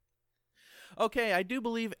okay, I do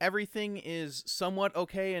believe everything is somewhat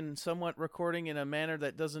okay and somewhat recording in a manner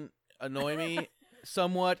that doesn't annoy me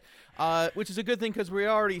somewhat, which is a good thing because we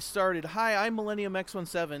already started. Hi, I'm Millennium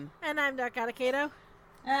X17. And I'm DarkGodAkito.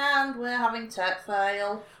 And we're having tech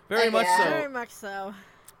fail. Very much so. Very much so.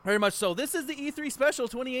 Very much so. This is the E3 Special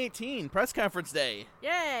 2018 press conference day.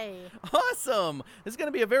 Yay! Awesome! This is going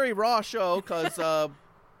to be a very raw show because,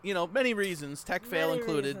 many reasons, tech fail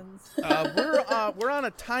included. We're on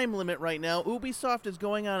a time limit right now. Ubisoft is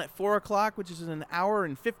going on at 4 o'clock, which is an hour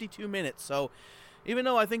and 52 minutes. So, even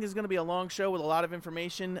though I think it's going to be a long show with a lot of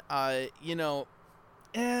information,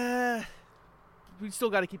 we still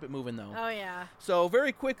got to keep it moving, though. Oh, yeah. So,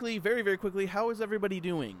 very quickly, very, very quickly, how is everybody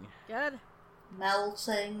doing? Good.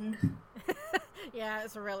 Melting. Yeah,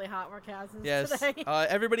 it's really hot where Kaz is Yes. today.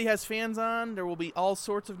 Everybody has fans on. There will be all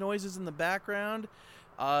sorts of noises in the background.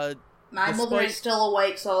 My mother is still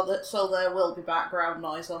awake, so there will be background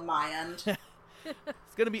noise on my end.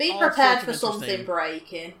 It's going to be prepared for something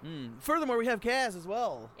breaking. Furthermore, we have Kaz as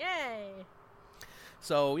well. Yay!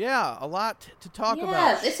 So, yeah, a lot to talk about.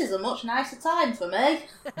 Yeah, this is a much nicer time for me.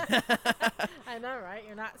 I know, right?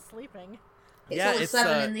 You're not sleeping. It's only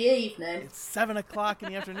 7 in the evening. It's 7 o'clock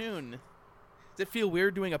in the afternoon. Does it feel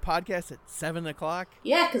weird doing a podcast at 7 o'clock?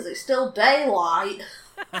 Yeah, because it's still daylight.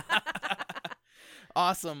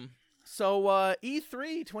 Awesome. So,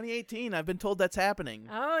 E3 2018, I've been told that's happening.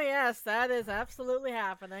 Oh, yes, that is absolutely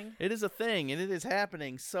happening. It is a thing, and it is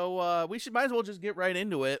happening. So, might as well just get right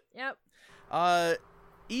into it. Yep.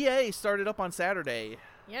 EA started up on Saturday.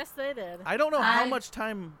 Yes, they did. I don't know how much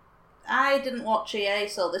time... I didn't watch EA,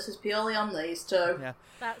 so this is purely on these two. Yeah.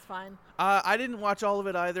 That's fine. I didn't watch all of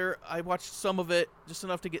it either. I watched some of it, just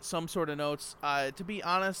enough to get some sort of notes. To be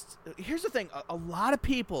honest, here's the thing. A lot of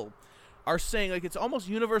people are saying, like, it's almost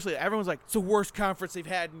universally, everyone's like, it's the worst conference they've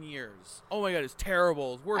had in years. Oh my god, it's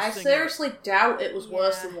terrible. It's worst I thing seriously ever. doubt it was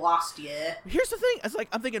worse than last year. Here's the thing.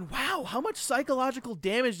 I'm thinking, wow, how much psychological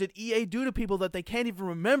damage did EA do to people that they can't even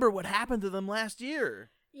remember what happened to them last year?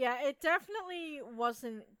 Yeah, it definitely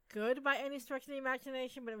wasn't good by any stretch of the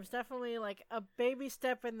imagination, but it was definitely like a baby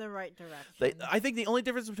step in the right direction. I think the only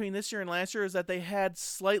difference between this year and last year is that they had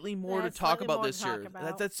slightly more to talk about this year.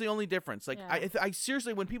 That's the only difference. Like, yeah. I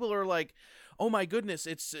seriously, when people are like, "Oh my goodness,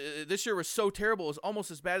 it's this year was so terrible," it's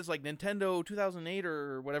almost as bad as like Nintendo 2008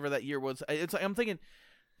 or whatever that year was. It's like, I'm thinking,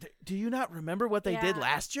 do you not remember what they did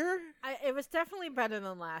last year? It was definitely better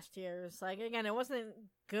than last year's. Like, again, it wasn't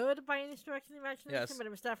good by any stretch of the imagination, but it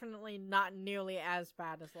was definitely not nearly as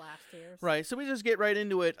bad as last year's. Right, so we just get right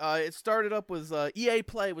into it. It started up with EA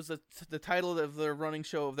Play was the title of their running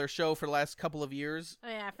show of their show for the last couple of years. Oh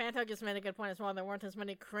yeah, Fanto just made a good point as well. There weren't as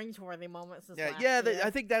many cringeworthy moments as last year. I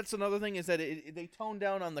think that's another thing is that they toned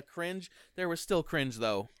down on the cringe. There was still cringe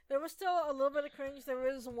though. There was still a little bit of cringe. There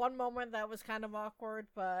was one moment that was kind of awkward,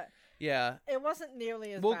 but yeah, it wasn't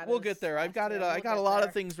nearly as bad. We'll get there. I've got it. I got a lot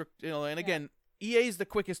of things, and again, EA's the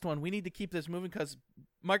quickest one. We need to keep this moving because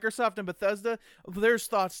Microsoft and Bethesda, there's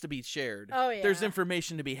thoughts to be shared. Oh yeah, there's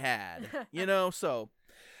information to be had. So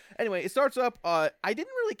anyway, it starts up. I didn't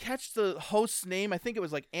really catch the host's name. I think it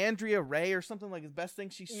was like Andrea Ray or something like the best thing.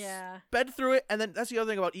 She sped through it, and then that's the other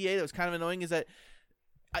thing about EA that was kind of annoying is that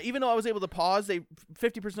even though I was able to pause,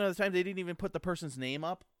 50% of the time they didn't even put the person's name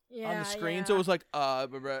up on the screen. So it was like,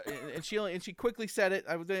 and she quickly said it.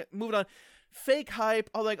 I was moving on. Fake hype.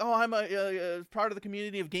 I'm like, oh, I'm a part of the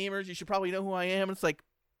community of gamers. You should probably know who I am. And it's like,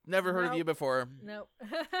 never heard of you before. Nope.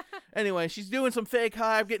 Anyway, she's doing some fake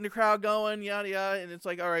hype, getting the crowd going, yada yada, and it's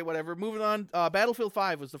like, all right, whatever. Moving on. Battlefield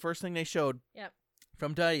 5 was the first thing they showed. Yep.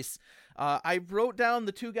 From DICE. I wrote down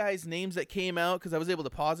the two guys' names that came out because I was able to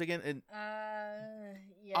pause again. And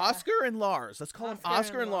Oscar and Lars. Let's call them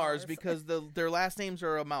Oscar and Lars because their last names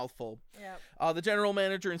are a mouthful. Yep. The general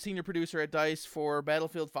manager and senior producer at DICE for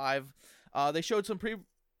Battlefield 5. They showed some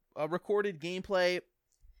pre-recorded gameplay.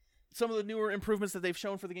 Some of the newer improvements that they've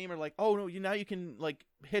shown for the game are like, oh no, now you can like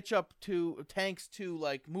hitch up to tanks to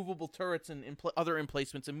like movable turrets and other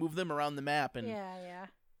emplacements and move them around the map. And yeah.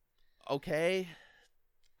 Okay.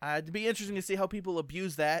 It'd be interesting to see how people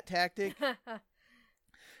abuse that tactic.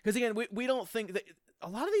 Because again, we don't think that a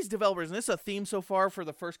lot of these developers, and this is a theme so far for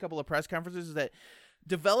the first couple of press conferences, is that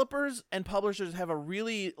developers and publishers have a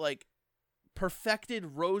really like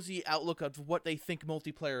perfected rosy outlook of what they think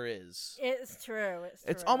multiplayer is. It's true.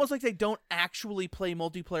 It's almost like they don't actually play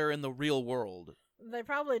multiplayer in the real world. They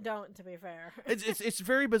probably don't, to be fair. It's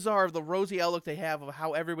very bizarre the rosy outlook they have of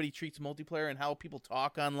how everybody treats multiplayer and how people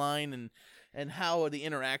talk online and how the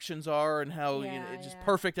interactions are and how it's just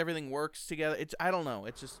perfect, everything works together. I don't know.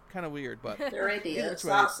 It's just kind of weird, but they're idiots.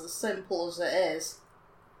 That's as simple as it is.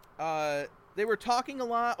 they were talking a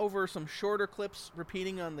lot over some shorter clips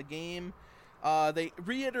repeating on the game. They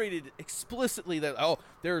reiterated explicitly that,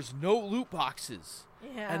 there's no loot boxes.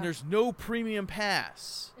 Yeah. And there's no premium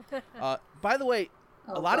pass. By the way,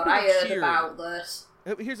 a lot of people cheered about this.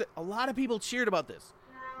 A lot of people cheered about this.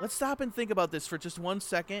 Let's stop and think about this for just 1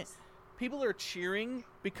 second. People are cheering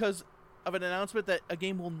because of an announcement that a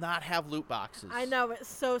game will not have loot boxes. I know, it's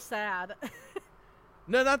so sad.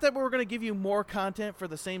 No, not that we're going to give you more content for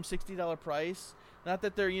the same $60 price. Not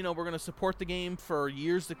that we're going to support the game for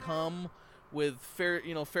years to come with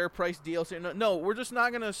fair price DLC. No, we're just not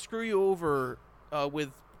going to screw you over with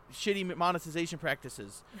shitty monetization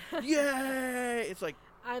practices. Yay! It's like,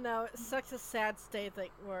 I know, it's such a sad state that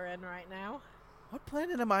we're in right now. What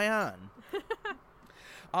planet am I on?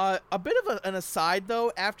 A bit of an aside,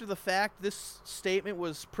 though. After the fact, this statement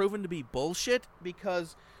was proven to be bullshit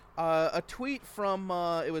because a tweet from,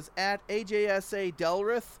 it was at AJSA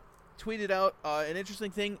Delrith, tweeted out an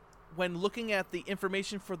interesting thing. When looking at the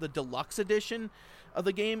information for the deluxe edition of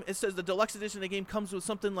the game, it says the deluxe edition of the game comes with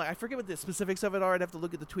something like, I forget what the specifics of it are. I'd have to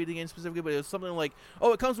look at the tweet again specifically, but it was something like,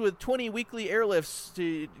 it comes with 20 weekly airlifts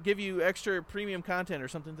to give you extra premium content or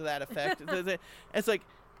something to that effect. It's like,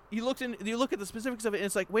 you look at the specifics of it, and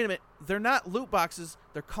it's like, wait a minute, they're not loot boxes,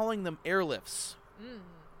 they're calling them airlifts.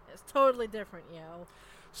 It's totally different, yo.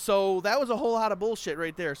 So that was a whole lot of bullshit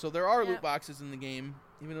right there. So there are loot boxes in the game,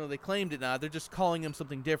 even though they claimed it not. They're just calling them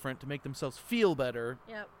something different to make themselves feel better.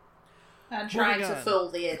 Yep. And trying to fool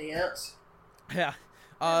the idiots. Yeah.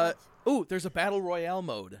 There's a Battle Royale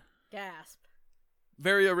mode. Gasp.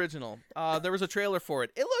 Very original. There was a trailer for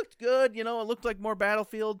it. It looked good, it looked like more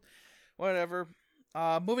Battlefield. Whatever.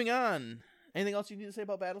 Moving on. Anything else you need to say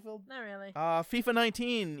about Battlefield? Not really. FIFA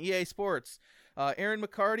 19, EA Sports. Aaron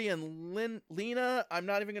McCarty and Lena, I'm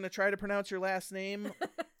not even going to try to pronounce your last name.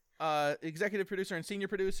 Executive producer and senior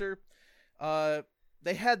producer.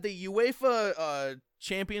 They had the UEFA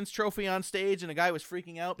Champions Trophy on stage, and a guy was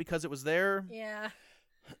freaking out because it was there. Yeah.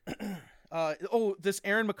 This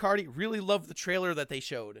Aaron McCarty really loved the trailer that they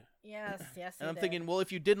showed. Yes, And I'm thinking, well,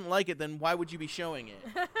 if you didn't like it, then why would you be showing it?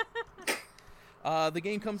 The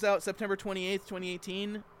game comes out September 28th,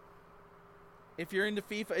 2018. If you're into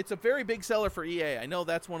FIFA, it's a very big seller for EA. I know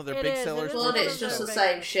that's one of their big sellers. Well, it's just the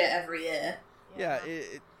same shit every year. Yeah,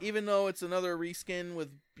 even though it's another reskin with,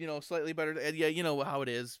 slightly better... Yeah, you know how it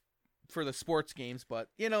is for the sports games, but,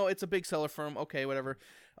 it's a big seller for them. Okay, whatever.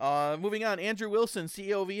 Moving on, Andrew Wilson,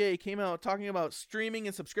 CEO of EA, came out talking about streaming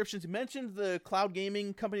and subscriptions. He mentioned the cloud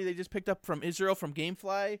gaming company they just picked up from Israel, from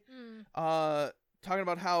Gamefly. Talking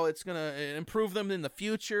about how it's going to improve them in the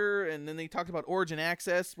future, and then they talked about Origin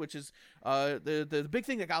Access, which is the big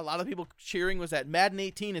thing that got a lot of people cheering was that Madden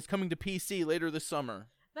 18 is coming to PC later this summer.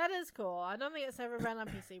 That is cool. I don't think it's ever been on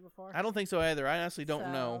PC before. I don't think so either. I honestly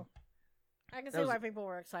don't know. I can see why people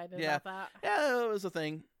were excited about that. Yeah, it was a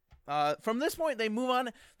thing. From this point, they move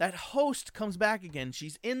on. That host comes back again.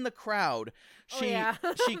 She's in the crowd. She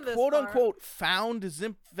quote unquote found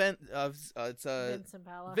Vince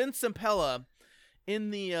Impella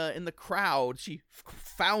in the crowd. She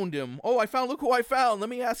found him. Look who I found. Let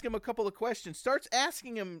me ask him a couple of questions. Starts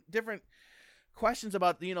asking him different questions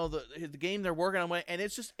about the game they're working on, and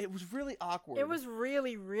it was really awkward. It was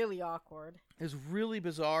really, really awkward. It was really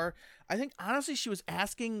bizarre. I think honestly she was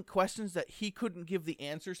asking questions that he couldn't give the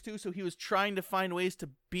answers to, so he was trying to find ways to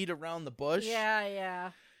beat around the bush.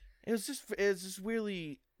 Yeah. It was just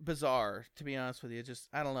really bizarre, to be honest with you.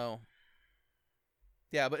 I don't know.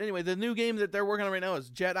 Yeah, but anyway, the new game that they're working on right now is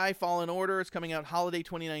Jedi Fallen Order. It's coming out holiday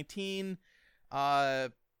 2019.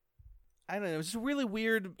 I don't know. It was just a really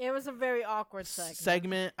weird... It was a very awkward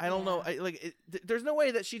segment. I don't know. There's no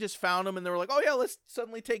way that she just found him and they were like, oh, yeah, let's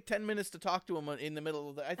suddenly take 10 minutes to talk to him in the middle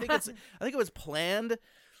of the... I think it was planned.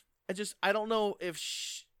 I don't know if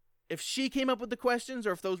she came up with the questions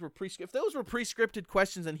or if those were pre-scripted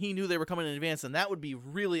questions and he knew they were coming in advance, then that would be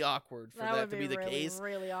really awkward for that to be the case.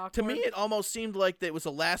 Really awkward. To me, it almost seemed like it was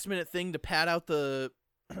a last-minute thing to pad out the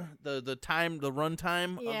run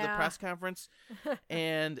time of the press conference.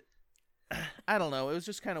 And... I don't know. It was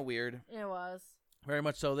just kind of weird. It was. Very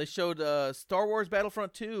much so. They showed Star Wars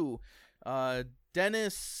Battlefront 2.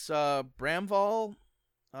 Dennis Bramval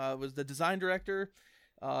was the design director.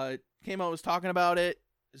 Came out, was talking about it.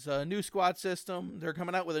 It's a new squad system. They're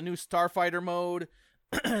coming out with a new Starfighter mode.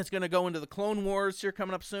 It's going to go into the Clone Wars here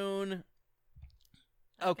coming up soon.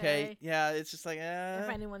 Okay. Yeah, it's just like, if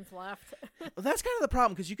anyone's left. Well, that's kind of the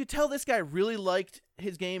problem, because you could tell this guy really liked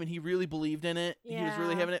his game and he really believed in it. Yeah. He was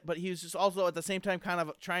really having it, but he was just also at the same time kind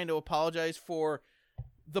of trying to apologize for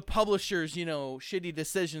the publisher's, shitty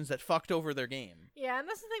decisions that fucked over their game. Yeah, and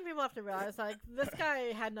that's the thing people have to realize. Like, this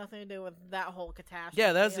guy had nothing to do with that whole catastrophe.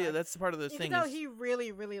 Yeah, that's part of the thing. You can tell he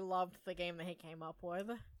really, really loved the game that he came up with.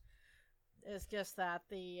 It's just that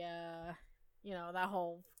that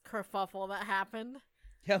whole kerfuffle that happened.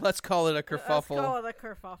 Yeah, let's call it a kerfuffle. Let's call it a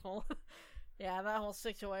kerfuffle. Yeah, that whole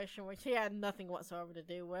situation, which he had nothing whatsoever to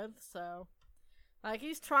do with. So, like,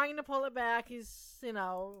 he's trying to pull it back. He's,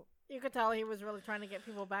 you could tell he was really trying to get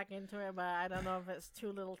people back into it, but I don't know if it's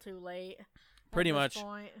too little too late. Pretty much.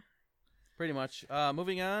 Point.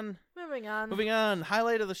 Moving on. Moving on.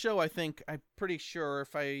 Highlight of the show, I think. I'm pretty sure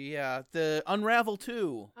the Unravel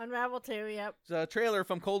 2. Unravel 2, yep. It's a trailer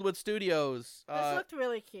from Coldwood Studios. This looked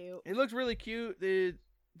really cute. It looked really cute.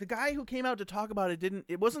 The guy who came out to talk about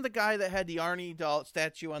it wasn't the guy that had the Arnie doll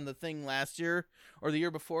statue on the thing last year or the year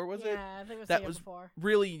before, was it? Yeah, I think it was the year before.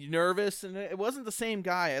 Really nervous, and it wasn't the same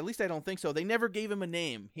guy. At least I don't think so. They never gave him a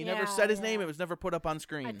name. He never said his name. It was never put up on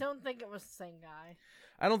screen. I don't think it was the same guy.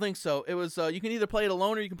 I don't think so. It was you can either play it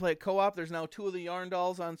alone or you can play it co-op. There's now 2 of the Yarn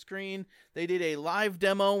dolls on screen. They did a live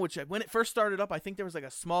demo, which when it first started up, I think there was like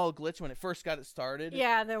a small glitch when it first got it started.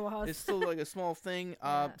 Yeah, there was. It's still like a small thing.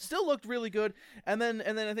 Still looked really good. And then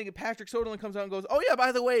I think Patrick Soderlund comes out and goes, "Oh yeah,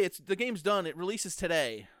 by the way, the game's done. It releases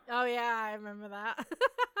today." Oh yeah, I remember that.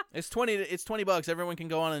 It's $20. Everyone can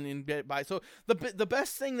go on and get it by. So the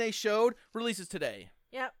best thing they showed releases today.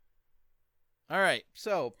 Yep. All right,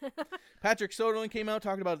 so Patrick Soderlund came out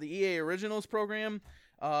talking about the EA Originals program.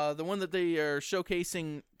 The one that they are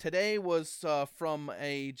showcasing today was from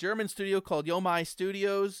a German studio called Yomai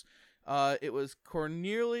Studios. It was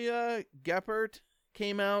Cornelia Geppert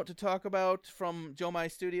came out to talk about from Yomai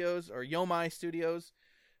Studios,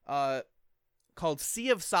 called Sea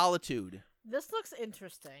of Solitude. This looks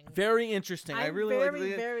interesting. Very interesting. I really like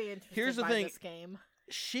it. Very interested. Here's the thing. This game.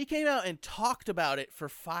 She came out and talked about it for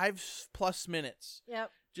 5+ minutes.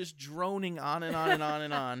 Yep. Just droning on and on and on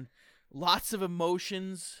and on. Lots of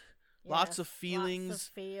emotions, lots of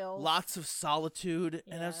feelings, lots of solitude.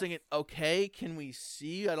 Yes. And I was thinking, okay, can we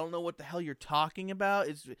see? I don't know what the hell you're talking about.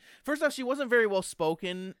 First off, she wasn't very well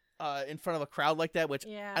spoken in front of a crowd like that, which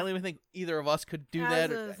I don't even think either of us could do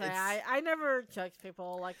that. I never judge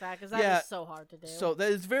people like that because that is so hard to do. So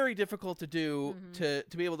that is very difficult to do to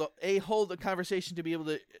be able to hold a conversation, to be able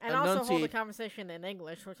to and enunciate. also hold a conversation in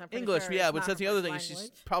English, which I'm pretty English, sure but that's the other thing.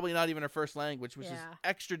 She's probably not even her first language, which is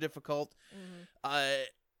extra difficult.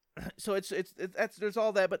 So there's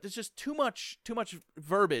all that, but there's just too much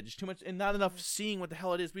verbiage, and not enough seeing what the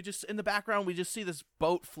hell it is. We just in the background we just see this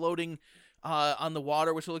boat floating on the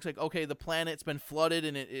water, which looks like, okay, the planet's been flooded,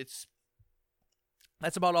 and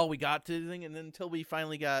that's about all we got to the thing. And then until we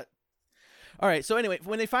finally got, all right. So anyway,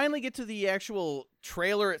 when they finally get to the actual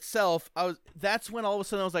trailer itself, that's when all of a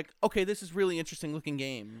sudden I was like, okay, this is really interesting looking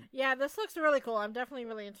game. Yeah, this looks really cool. I'm definitely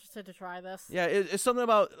really interested to try this. Yeah, it's something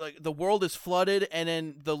about like the world is flooded, and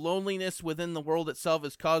then the loneliness within the world itself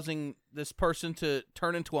is causing this person to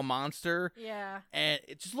turn into a monster. Yeah, and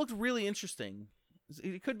it just looked really interesting.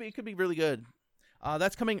 It could be really good.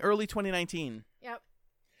 That's coming early 2019. Yep.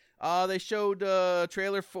 They showed a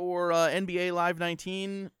trailer for NBA Live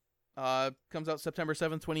 19. Comes out September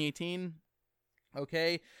 7th, 2018.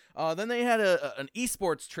 Okay. Then they had an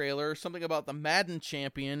esports trailer, something about the Madden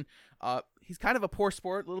champion. He's kind of a poor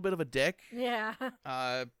sport, a little bit of a dick. Yeah.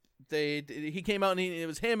 He came out and it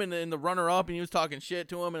was him and the runner-up, and he was talking shit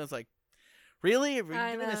to him, and it's like, really? Are we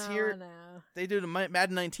doing this here? They did a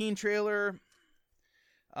Madden 19 trailer.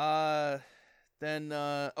 Then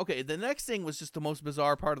the next thing was just the most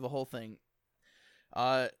bizarre part of the whole thing.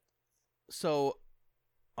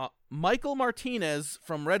 Michael Martinez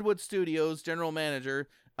from Redwood Studios, general manager,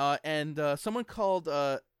 and someone called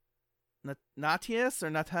Nathanius,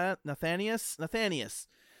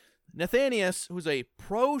 who's a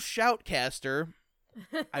pro shoutcaster.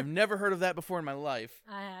 I've never heard of that before in my life.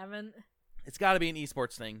 I haven't. It's got to be an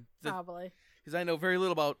esports thing. Probably. Because I know very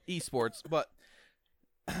little about esports, but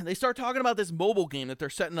they start talking about this mobile game that they're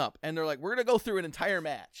setting up, and they're like, we're going to go through an entire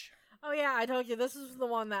match. Oh, yeah, I told you, this is the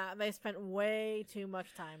one that they spent way too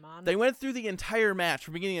much time on. They went through the entire match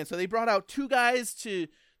from beginning to end. So they brought out 2 guys to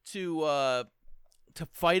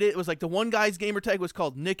fight it. It was like the one guy's gamer tag was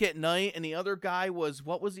called Nick at Night, and the other guy was,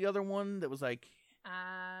 what was the other one that was like...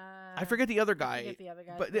 I forget the other guy.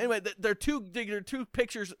 But anyway, their two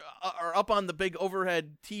pictures are up on the big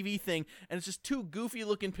overhead TV thing, and it's just 2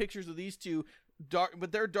 goofy-looking pictures of these two,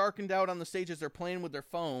 but they're darkened out on the stage as they're playing with their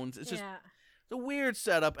phones. It's just... The weird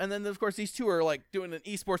setup, and then of course these two are like doing an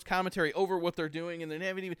esports commentary over what they're doing, and they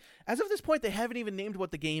haven't even, as of this point, they haven't even named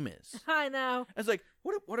what the game is. I know. It's like,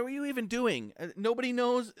 what are you even doing? Nobody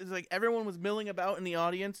knows. It's like everyone was milling about in the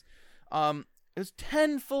audience. It was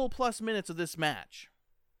 10 full plus minutes of this match,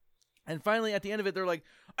 and finally at the end of it, they're like,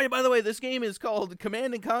 "Oh, by the way, this game is called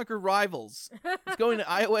Command and Conquer Rivals. It's going to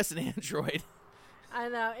iOS and Android." I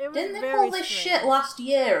know. It was Didn't they very pull this strange. shit last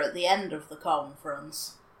year at the end of the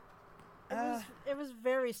conference? It was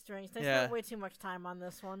very strange. They spent way too much time on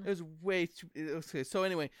this one. It was way too... Okay, so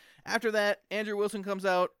anyway, after that, Andrew Wilson comes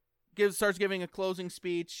out, starts giving a closing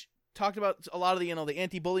speech, talked about a lot of the, the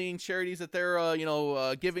anti-bullying charities that they're,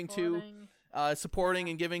 giving supporting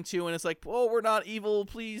and giving to, and it's like, oh, we're not evil,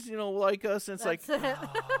 please, like us, and it's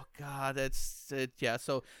oh, God, that's it, yeah,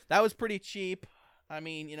 so that was pretty cheap. I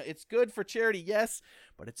mean, it's good for charity, yes,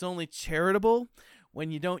 but it's only charitable when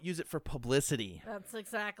you don't use it for publicity. That's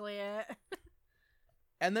exactly it.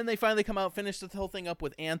 And then they finally come out, finish the whole thing up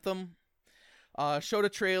with Anthem, showed a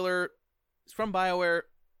trailer. It's from BioWare.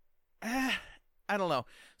 I don't know.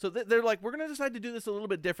 So they're like, we're going to decide to do this a little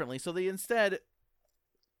bit differently. So they instead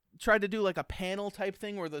tried to do like a panel type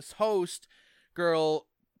thing where this host girl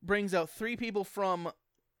brings out 3 people from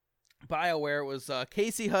BioWare. It was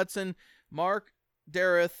Casey Hudson, Mark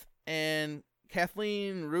Dareth, and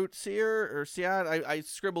Kathleen Rootseer or Siad. I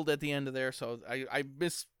scribbled at the end of there, so I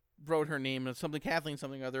miswrote her name. It's something Kathleen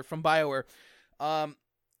something or other from BioWare. And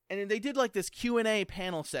they did like this Q&A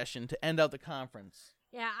panel session to end out the conference.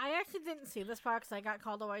 Yeah, I actually didn't see this part because I got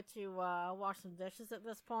called away to wash some dishes at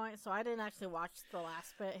this point, so I didn't actually watch the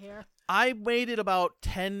last bit here. I waited about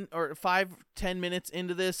 10 minutes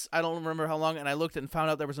into this. I don't remember how long, and I looked and found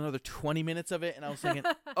out there was another 20 minutes of it, and I was thinking,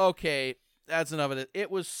 okay, that's enough of it.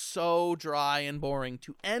 It was so dry and boring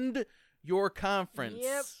to end your conference.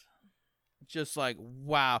 Yep. Just like,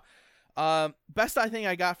 wow. Best thing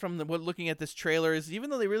I got from looking at this trailer is, even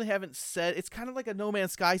though they really haven't said, it's kind of like a No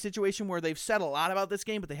Man's Sky situation where they've said a lot about this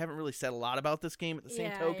game, but they haven't really said a lot about this game at the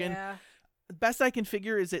same token. Yeah. Best I can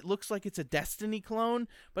figure is it looks like it's a Destiny clone,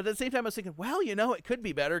 but at the same time I was thinking, well, it could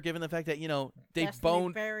be better given the fact that, Destiny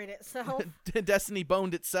buried itself. Destiny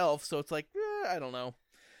boned itself, so it's like, I don't know.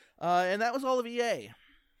 And that was all of EA.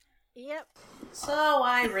 Yep. So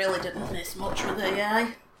I really didn't miss much with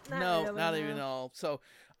EA. Not even all. So,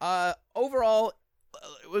 overall,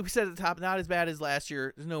 we said at the top, not as bad as last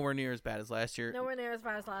year. It's nowhere near as bad as last year. Nowhere near as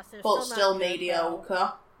bad as last year. But still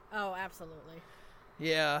mediocre. Oh, absolutely.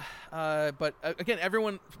 Yeah, but again,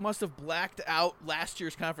 everyone must have blacked out last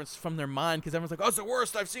year's conference from their mind because everyone's like, oh, it's the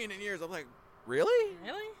worst I've seen in years. I'm like, really?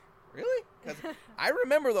 Really? Because I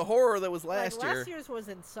remember the horror that was last year. Last year's was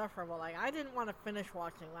insufferable. Like, I didn't want to finish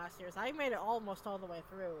watching last year's. I made it almost all the way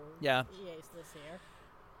through. Yeah. EA's this year.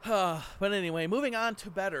 But anyway, moving on to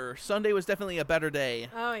better. Sunday was definitely a better day.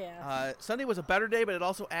 Oh, yeah. Sunday was a better day, but it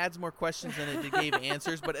also adds more questions than it gave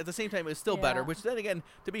answers. But at the same time, it was still better, which then again,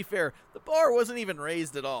 to be fair, the bar wasn't even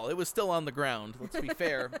raised at all. It was still on the ground, let's be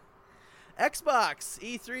fair. Xbox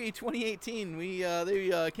E3 2018,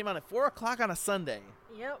 they came out at 4 o'clock on a Sunday.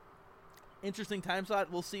 Yep. Interesting time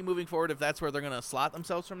slot. We'll see moving forward if that's where they're going to slot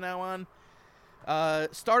themselves from now on.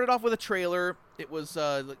 Started off with a trailer. It was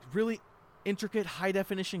really intricate,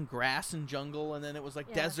 high-definition grass and jungle, and then it was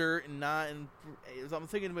like desert and not. And I'm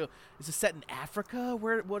thinking, is it set in Africa?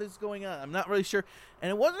 What is going on? I'm not really sure. And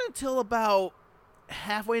it wasn't until about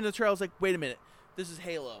halfway into the trailer I was like, wait a minute, this is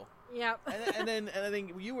Halo. Yep. and I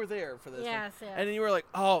think you were there for this. Yes. And then you were like,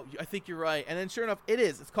 oh, I think you're right. And then sure enough, it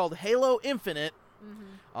is. It's called Halo Infinite.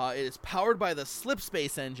 Mm-hmm. It is powered by the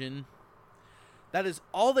Slipspace engine. That is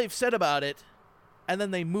all they've said about it, and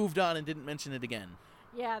then they moved on and didn't mention it again.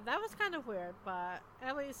 Yeah, that was kind of weird, but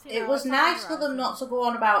at least it was nice for them not to go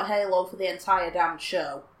on about Halo for the entire damn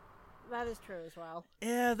show. That is true as well.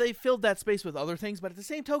 Yeah, they filled that space with other things, but at the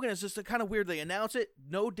same token, it's just kind of weird. They announce it,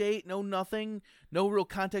 no date, no nothing, no real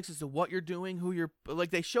context as to what you're doing, who you're...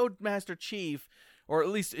 Like, they showed Master Chief, or at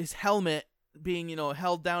least his helmet, being,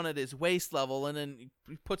 held down at his waist level, and then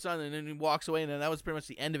he puts on and then he walks away, and then that was pretty much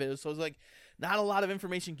the end of it. So it was like not a lot of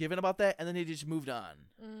information given about that, and then they just moved on.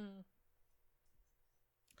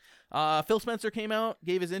 Phil Spencer came out,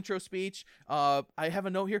 gave his intro speech. I have a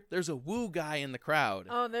note here. There's a woo guy in the crowd.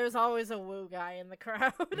 Oh, there's always a woo guy in the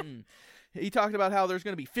crowd. He talked about how there's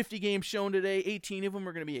going to be 50 games shown today. 18 of them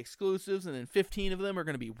are going to be exclusives, and then 15 of them are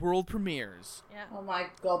going to be world premieres. Yeah. Oh my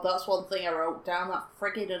god, that's one thing I wrote down. That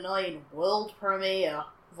friggin' annoying world premiere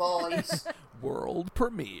voice. World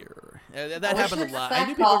premiere. That happened a lot. I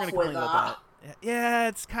knew people were going to complain about that. Yeah,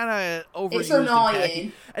 it's kind of overused. It's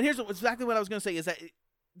annoying. And here's exactly what I was going to say, is that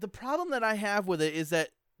the problem that I have with it is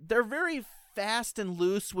that they're very fast and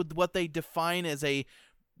loose with what they define as a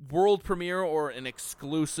world premiere or an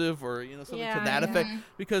exclusive or something to that effect,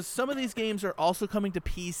 because some of these games are also coming to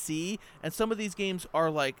PC and some of these games are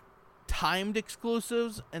like timed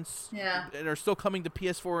exclusives and are still coming to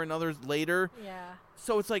PS4 and others later.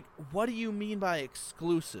 So it's like, what do you mean by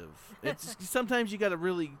exclusive? It's sometimes you got to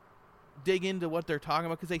really dig into what they're talking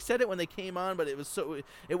about, because they said it when they came on, but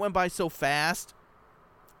it went by so fast.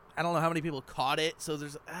 I don't know how many people caught it. So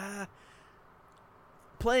there's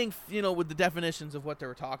playing, with the definitions of what they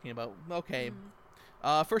were talking about. Okay.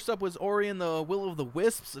 First up was Ori and the Will of the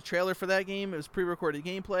Wisps, the trailer for that game. It was pre-recorded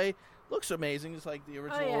gameplay. Looks amazing, just like the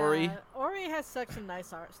original Ori. Ori has such a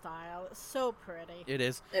nice art style. It's so pretty. It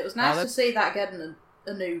is. It was nice to see that getting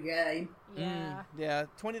a new game. Yeah.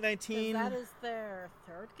 2019. That is their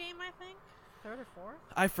third game, I think? Third or fourth?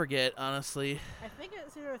 I forget, honestly. I think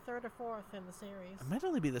it's either third or fourth in the series. It might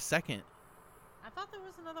only be the second. I thought there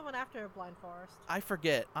was another one after Blind Forest. I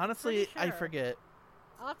forget. Honestly, sure. I forget.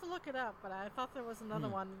 I'll have to look it up, but I thought there was another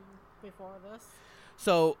one before this.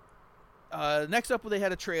 So, next up, they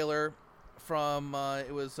had a trailer from,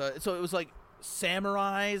 it was like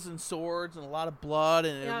samurais and swords and a lot of blood,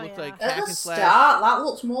 and it looked like hack at the and slash. start, that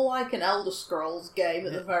looked more like an Elder Scrolls game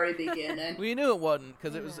at the very beginning. We knew it wasn't,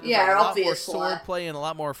 because it was a lot more sword play and a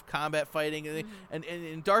lot more combat fighting,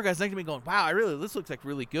 and Dark Guy's next to me going, "Wow, this looks like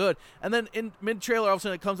really good." And then in mid trailer, all of a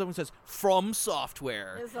sudden it comes up and says, "From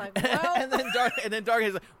Software." It's like, well. and then Dark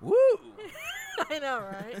Guy's like, "Woo!" I know,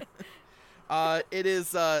 right? It is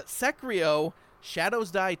Sekiro: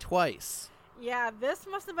 Shadows Die Twice. Yeah, this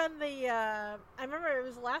must have been the, I remember it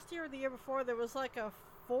was last year or the year before, there was like a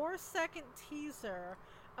 4-second teaser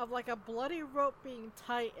of like a bloody rope being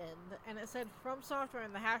tightened, and it said From Software,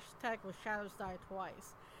 and the hashtag was Shadows Die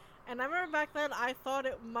Twice. And I remember back then I thought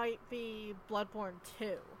it might be Bloodborne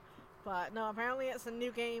 2, but no, apparently it's a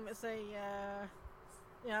new game. It's a,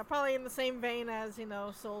 probably in the same vein as,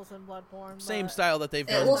 Souls and Bloodborne. Same style that they've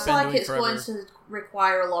done. It looks like it's forever. going to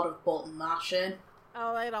require a lot of button mashing.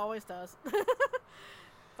 Oh, it always does.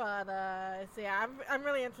 But I'm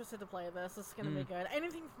really interested to play this. It's gonna be good.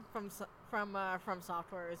 Anything from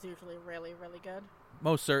Software is usually really, really good.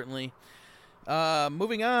 Most certainly.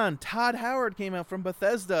 Moving on, Todd Howard came out from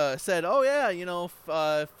Bethesda. Said, "Oh yeah,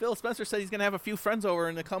 Phil Spencer said he's gonna have a few friends over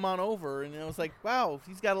and to come on over." And it's like, wow,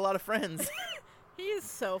 he's got a lot of friends. He is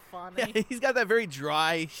so funny. Yeah, he's got that very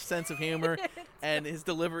dry sense of humor, and his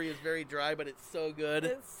delivery is very dry, but it's so good.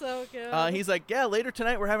 It's so good. He's like, yeah, later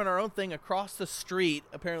tonight we're having our own thing across the street.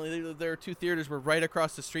 Apparently, there are two theaters were right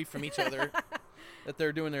across the street from each other that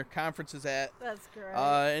they're doing their conferences at. That's great.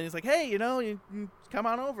 And he's like, hey, you come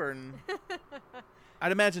on over. And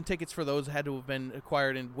I'd imagine tickets for those had to have been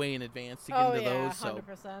acquired way in advance to get into those.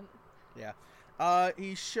 100%. Yeah.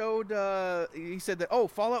 He said that,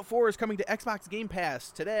 Fallout 4 is coming to Xbox Game Pass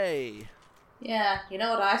today. Yeah, you know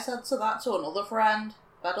what I said to that to another friend?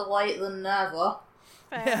 Better late than never.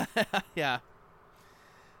 Fair. Yeah.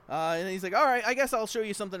 And he's like, all right, I guess I'll show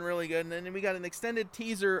you something really good. And then we got an extended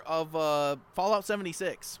teaser of Fallout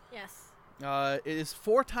 76. Yes. It is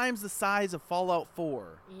 4 times the size of Fallout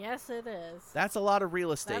 4. Yes, it is. That's a lot of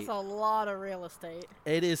real estate. That's a lot of real estate.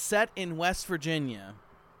 It is set in West Virginia.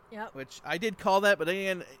 Yep. Which I did call that, but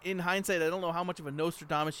again, in hindsight, I don't know how much of a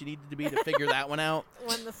Nostradamus you needed to be to figure that one out.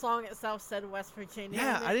 When the song itself said West Virginia.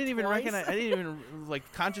 Yeah, I didn't even twice. recognize. I didn't even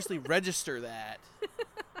consciously register that.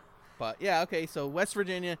 But yeah, okay. So West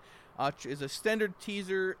Virginia is a standard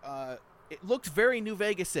teaser. It looks very New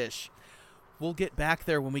Vegas-ish. We'll get back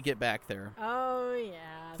there when we get back there. Oh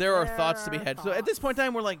yeah. There are thoughts to be had. So at this point in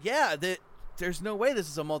time, we're like, yeah, there's no way this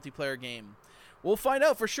is a multiplayer game. We'll find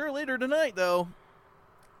out for sure later tonight, though.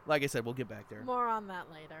 Like I said, we'll get back there. More on that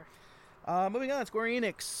later. Moving on, Square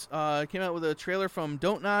Enix came out with a trailer from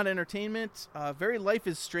Don't Nod Entertainment. Very Life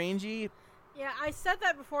is Strangey. Yeah, I said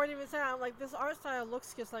that before it even said. I'm like, this art style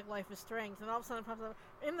looks just like Life is Strange, and all of a sudden it pops up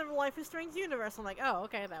in the Life is Strange universe. I'm like, oh,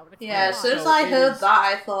 okay, that would explain. Yeah, as soon as I heard that,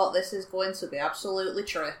 I thought this is going to be absolutely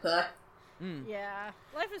trippy. Yeah,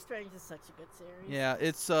 Life is Strange is such a good series. Yeah,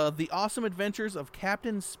 it's The Awesome Adventures of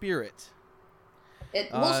Captain Spirit.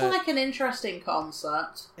 It looks like an interesting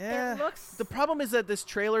concept. Yeah. The problem is that this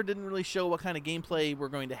trailer didn't really show what kind of gameplay we're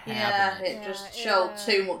going to have. Yeah, it just showed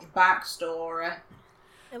too much backstory.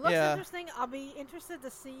 It looks interesting. I'll be interested to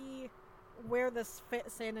see where this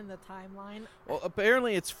fits in the timeline. Well,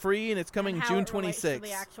 apparently it's free and it's coming June 26th. To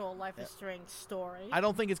the actual Life is Strange story. I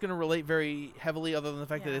don't think it's going to relate very heavily other than the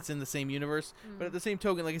fact that it's in the same universe. But at the same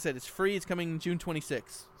token, like I said, it's free. It's coming June 26th.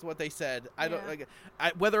 That's what they said. I don't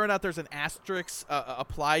whether or not there's an asterisk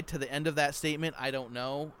applied to the end of that statement, I don't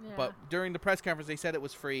know. Yeah. But during the press conference, they said it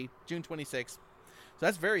was free, June 26th. So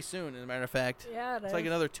that's very soon, as a matter of fact. Yeah, it's like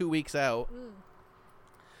another 2 weeks out.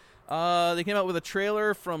 Mm. They came out with a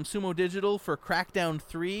trailer from Sumo Digital for Crackdown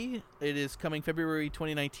 3. It is coming February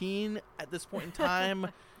 2019 at this point in time.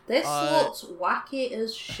 This looks wacky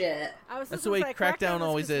as shit. That's the way Crackdown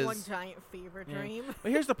always is. One giant fever dream.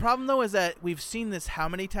 But here's the problem, though, is that we've seen this how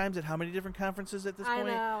many times at how many different conferences at this point?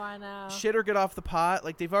 I know. Shit or get off the pot.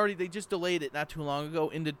 Like, they just delayed it not too long ago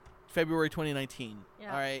into February 2019.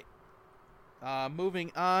 Yeah. All right.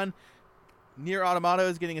 Moving on. Nier Automata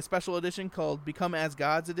is getting a special edition called Become as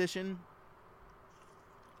Gods Edition.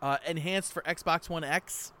 Enhanced for Xbox One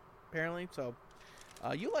X, apparently. So,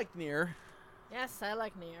 you like Nier. Yes, I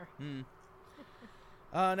like Nier.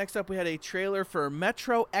 Next up, we had a trailer for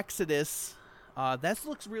Metro Exodus. That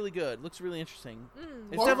looks really good. Looks really interesting.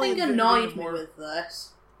 One thing annoyed me with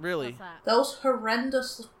this. Really? What's that? Those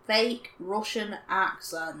horrendous fake Russian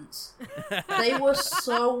accents. They were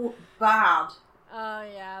so bad. Oh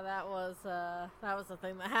yeah, that was the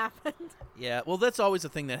thing that happened. Yeah, well, that's always a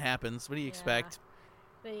thing that happens. What do you expect?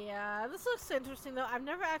 This looks interesting though. I've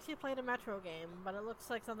never actually played a Metro game, but it looks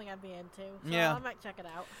like something I'd be into. So yeah, I might check it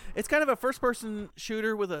out. It's kind of a first-person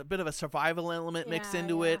shooter with a bit of a survival element mixed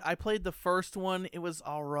into it. I played the first one. It was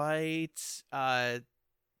all right. It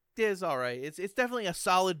is all right. It's definitely a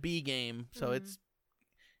solid B game. So it's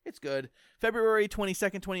good. February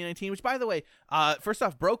 22nd, 2019, which, by the way, first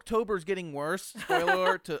off, Broketober's getting worse. Spoiler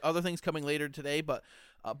alert to other things coming later today, but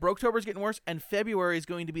Broketober's getting worse, and February is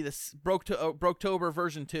going to be the Broketober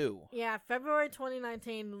version 2. Yeah, February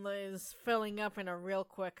 2019 is filling up in a real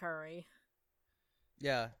quick hurry.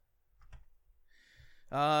 Yeah.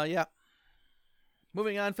 Yeah.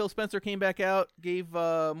 Moving on, Phil Spencer came back out, gave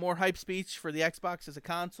more hype speech for the Xbox as a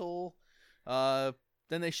console.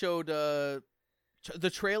 Then they showed the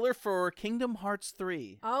trailer for Kingdom Hearts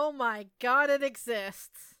 3. Oh my god, it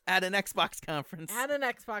exists. At an Xbox conference.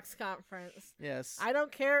 Yes. Yes. I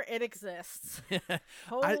don't care, it exists.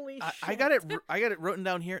 Holy shit. I got it written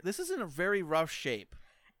down here. This is in a very rough shape.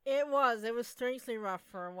 It was strangely rough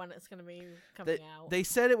for when it's going to be coming out. They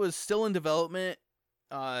said it was still in development,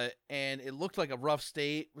 and it looked like a rough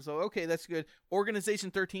state. So, okay, that's good.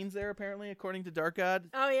 Organization 13's there, apparently, according to DarkGod.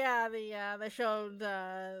 Oh, yeah, they showed...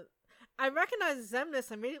 I recognized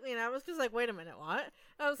Zemnis immediately, and I was just like, wait a minute, what?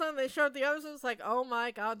 All of a sudden, they showed the others, and it was like, oh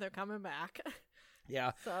my god, they're coming back.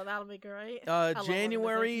 Yeah. So that'll be great.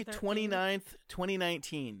 January 29th,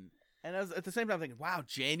 2019. And I was, at the same time, thinking, wow,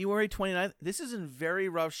 January 29th? This is in very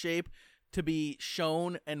rough shape to be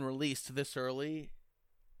shown and released this early.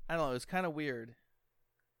 I don't know, it's kind of weird.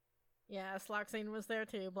 Yeah, Sloxine was there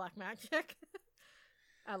too, Black Magic.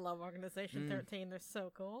 I love Organization 13, they're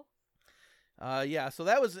so cool. Yeah, so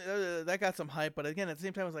that was that got some hype, but again, at the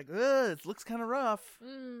same time, I was like, it looks kind of rough.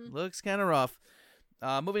 Looks kind of rough.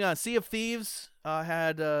 Moving on, Sea of Thieves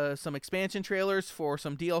had some expansion trailers for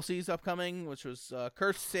some DLCs upcoming, which was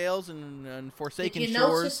Cursed Sails and Forsaken Shores. Did you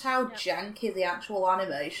notice how janky the actual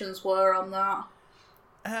animations were on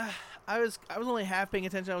that? I was only half paying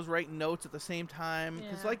attention. I was writing notes at the same time.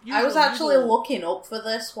 Yeah. I was actually looking up for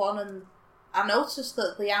this one, and I noticed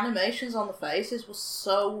that the animations on the faces were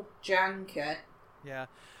so janky. Yeah.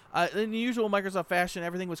 In the usual Microsoft fashion,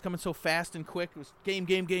 everything was coming so fast and quick. It was game.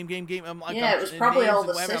 It was probably all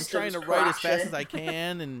the systems I'm trying to write as fast as I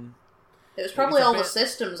can. And it was probably all the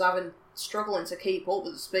systems struggling to keep up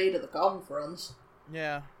with the speed of the conference.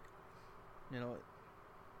 Yeah.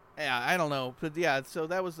 Yeah, I don't know. But yeah, so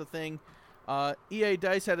that was the thing. EA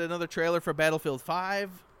DICE had another trailer for Battlefield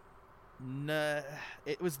 5. Nah,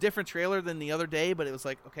 it was a different trailer than the other day, but it was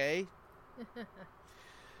like, okay.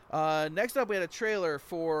 Next up, we had a trailer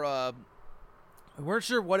for, we weren't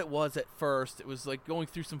sure what it was at first. It was like going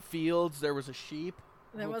through some fields. There was a sheep.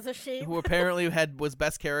 Who apparently was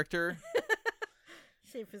best character.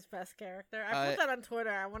 Sheep is best character. I put that on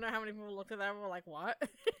Twitter. I wonder how many people looked at that and were like, what?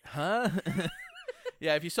 Huh?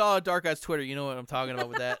 Yeah, if you saw DarkGod's Twitter, you know what I'm talking about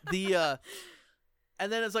with that.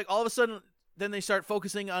 And then it's like all of a sudden, then they start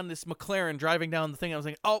focusing on this McLaren driving down the thing. I was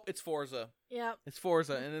like, oh, it's Forza. Yep. It's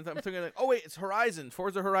Forza. And then I'm thinking like, oh, wait, it's Horizon.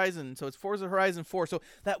 Forza Horizon. So it's Forza Horizon 4. So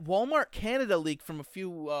that Walmart Canada leak from a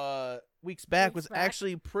few weeks back was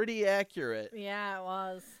actually pretty accurate. Yeah, it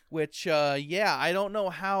was. Which, I don't know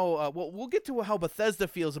how... we'll get to how Bethesda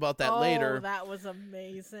feels about that later. Oh, that was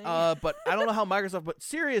amazing. But I don't know how Microsoft... But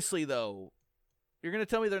seriously, though, you're going to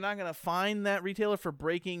tell me they're not going to fine that retailer for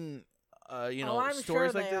breaking, stories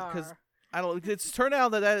sure like this? Because I don't. It's turned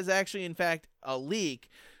out that is actually, in fact, a leak.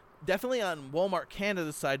 Definitely on Walmart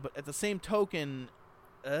Canada's side, but at the same token,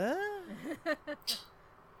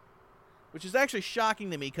 which is actually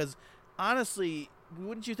shocking to me because honestly,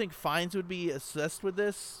 wouldn't you think fines would be assessed with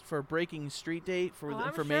this for breaking street date for the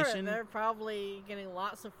information? Sure they're probably getting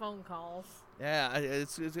lots of phone calls. Yeah,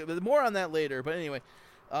 it's more on that later. But anyway,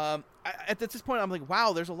 at this point, I'm like,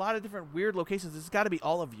 wow, there's a lot of different weird locations. This has got to be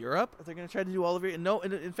all of Europe. They're going to try to do all of Europe. No,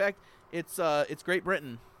 in fact, it's Great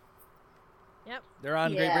Britain. Yep. They're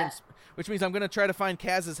on Great Britain, which means I'm going to try to find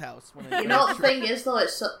Kaz's house. You know what the thing is, though?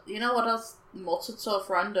 It's you know what I muttered to a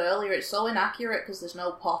friend earlier? It's so inaccurate because there's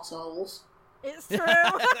no potholes. It's true.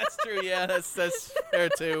 That's true, yeah. That's fair,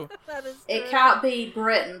 too. That is true. It can't be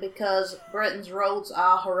Britain because Britain's roads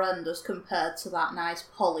are horrendous compared to that nice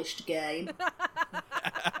polished game.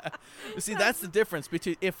 See, that's the difference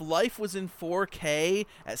between if life was in 4K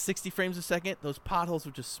at 60 frames a second, those potholes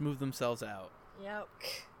would just smooth themselves out. Yep.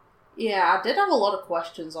 Yeah, I did have a lot of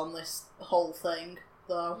questions on this whole thing,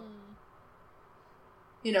 though.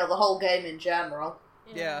 You know, the whole game in general.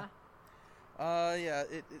 Yeah.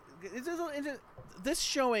 This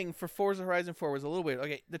showing for Forza Horizon 4 was a little weird.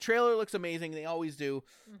 Okay, the trailer looks amazing. They always do.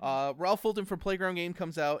 Ralph Fulton from Playground Game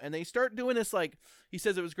comes out, and they start doing this like, he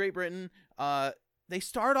says it was Great Britain. They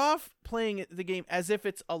start off playing the game as if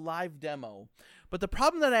it's a live demo. But the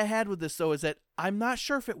problem that I had with this, though, is that I'm not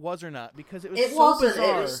sure if it was or not, because it was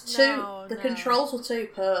bizarre. It was too... The controls were too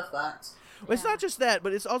perfect. Well, it's not just that,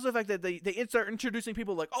 but it's also the fact that they start introducing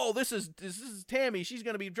people like, oh, this is Tammy. She's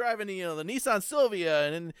going to be driving the Nissan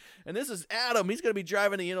Silvia, and this is Adam. He's going to be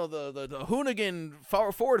driving the Hoonigan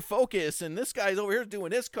Ford Focus, and this guy's over here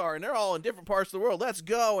doing this car, and they're all in different parts of the world. Let's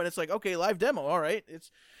go. And it's like, okay, live demo. All right.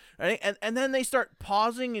 It's right. And then they start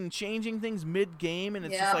pausing and changing things mid-game, and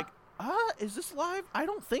it's just like, is this live? I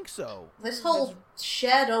don't think so. This whole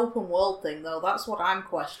shared open world thing, though, that's what I'm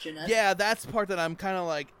questioning. Yeah, that's the part that I'm kind of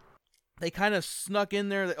like, they kind of snuck in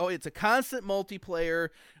there that, it's a constant multiplayer.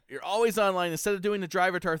 You're always online instead of doing the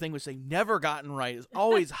drivatar thing, which they've never gotten right. It's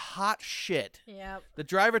always hot shit. Yep. The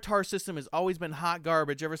drivatar system has always been hot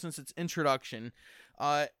garbage ever since its introduction.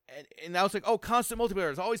 And now it's like, constant multiplayer.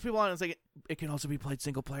 There's always people on it. It's like, it can also be played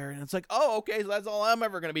single player. And it's like, okay, so that's all I'm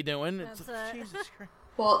ever going to be doing. That's like, Jesus Christ.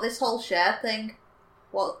 But this whole shared thing,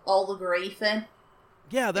 all the griefing.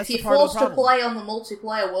 Yeah, that's the part part of the problem. If you're forced to play on the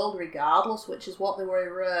multiplayer world regardless, which is what they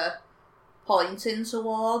were pointing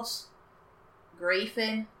towards,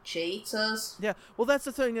 griefing, cheaters. Yeah, well, that's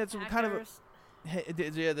the thing that's kind of...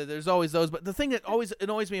 Yeah, there's always those. But the thing that always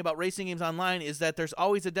annoys me about racing games online is that there's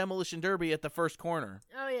always a demolition derby at the first corner.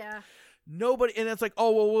 Oh, yeah. Nobody, and it's like,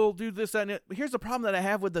 we'll do this, that, and it. Here's the problem that I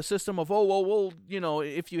have with the system of, we'll,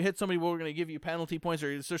 if you hit somebody, we're going to give you penalty points,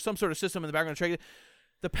 or there's some sort of system in the background to track it.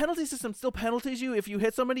 The penalty system still penalties you if you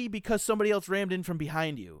hit somebody because somebody else rammed in from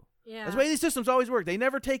behind you. Yeah. That's the way these systems always work. They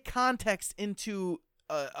never take context into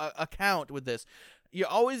account with this. You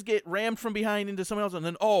always get rammed from behind into someone else, and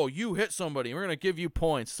then, you hit somebody. We're going to give you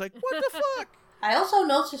points. It's like, what the fuck? I also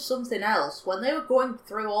noticed something else. When they were going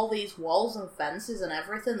through all these walls and fences and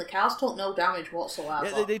everything, the cars took no damage whatsoever.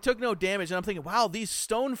 Yeah, they took no damage, and I'm thinking, wow, these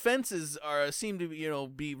stone fences seem to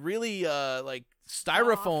be really like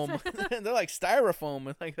styrofoam. They're like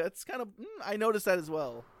styrofoam. Like that's kind of I noticed that as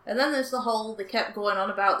well. And then there's the whole they kept going on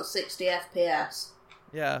about the 60 FPS.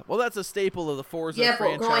 Yeah, well, that's a staple of the Forza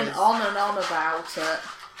franchise. But going on and on about it.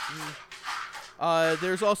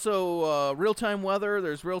 There's also real-time weather.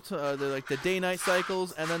 There's like the day-night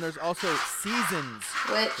cycles, and then there's also seasons.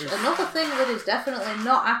 Another thing that is definitely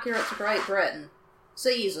not accurate to Great Britain: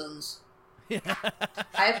 seasons. Yeah.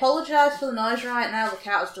 I apologise for the noise right now. The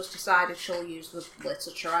cat has just decided she'll use the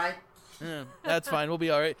litter tray. Yeah, that's fine. We'll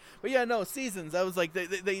be all right. But yeah, no, seasons. I was like,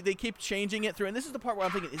 they keep changing it through, and this is the part where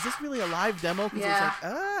I'm thinking, is this really a live demo? Because it's like,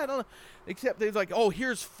 I don't know. Except they're like,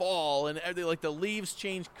 here's fall, and like the leaves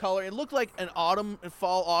change color. It looked like an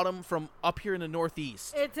fall autumn from up here in the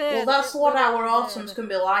Northeast. It did. Well, that's what our autumns can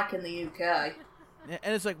be like in the UK.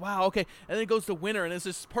 And it's like, wow, okay. And then it goes to winter, and it's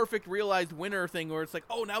this perfect realized winter thing where it's like,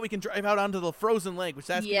 now we can drive out onto the frozen lake, which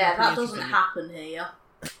that doesn't happen here.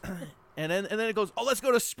 And then it goes, let's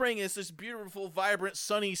go to spring. And it's this beautiful, vibrant,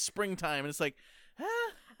 sunny springtime. And it's like,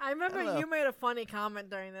 I remember you made a funny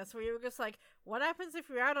comment during this where you were just like, what happens if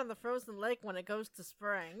you're out on the frozen lake when it goes to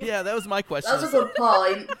spring? Yeah, that was my question. That's a good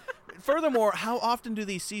point. Furthermore, how often do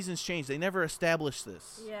these seasons change? They never establish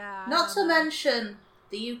this. Yeah. Not to mention,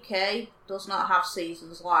 the UK does not have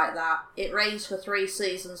seasons like that. It rains for 3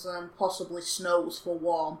 seasons and then possibly snows for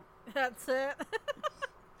 1. That's it.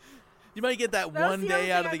 You might get that one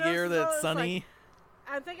day out of the year that's sunny.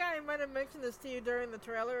 I think I might have mentioned this to you during the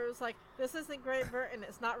trailer. It was like, this isn't Great Britain.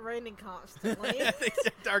 It's not raining constantly. I think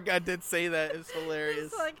Dark God did say that. It's hilarious.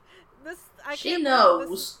 It's like, this. She knows.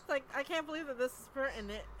 This is, like, I can't believe that this is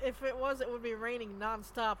Britain. If it was, it would be raining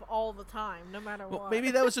nonstop all the time, no matter what.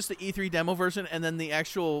 Maybe that was just the E3 demo version, and then the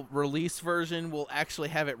actual release version will actually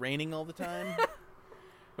have it raining all the time.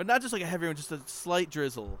 But not just like a heavy rain, just a slight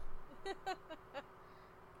drizzle.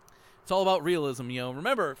 It's all about realism,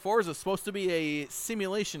 Remember, Forza is supposed to be a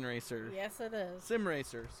simulation racer. Yes, it is. Sim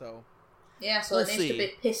racer, so. Yeah, so it needs to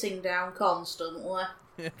be pissing down constantly.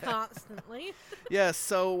 Constantly. Yes,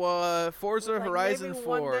 so Forza Horizon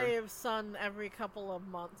 4. Maybe one day of sun every couple of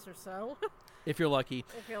months or so. If you're lucky.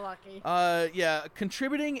 If you're lucky. Yeah,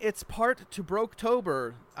 contributing its part to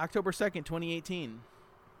Broketober, October 2nd, 2018.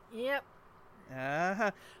 Yep.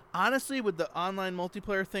 Honestly, with the online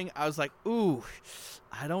multiplayer thing, I was like, ooh,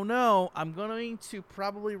 I don't know. I'm going to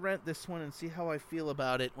probably rent this one and see how I feel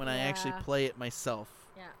about it when I actually play it myself.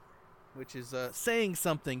 Yeah. Which is saying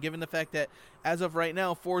something, given the fact that, as of right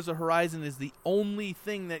now, Forza Horizon is the only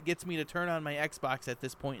thing that gets me to turn on my Xbox at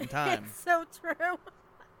this point in time. It's so true.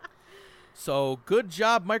 So, good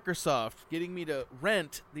job, Microsoft, getting me to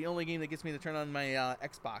rent the only game that gets me to turn on my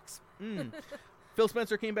Xbox. Phil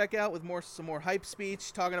Spencer came back out with some more hype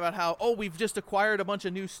speech, talking about how, we've just acquired a bunch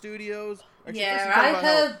of new studios. Actually, I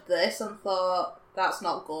heard this and thought, that's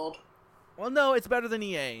not good. Well, no, it's better than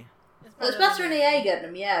EA. It's better than EA getting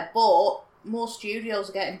them, yeah, but more studios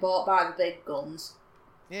are getting bought by the big guns.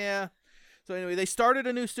 Yeah. So anyway, they started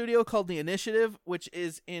a new studio called The Initiative, which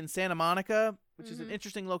is in Santa Monica, which is an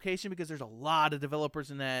interesting location because there's a lot of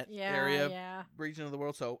developers in that area, region of the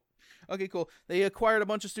world. So, okay, cool. They acquired a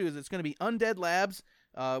bunch of studios. It's going to be Undead Labs,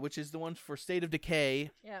 which is the one for State of Decay.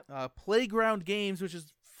 Yep. Playground Games, which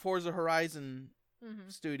is Forza Horizon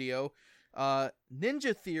studio.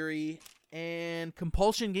 Ninja Theory, and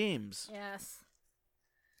Compulsion Games. Yes.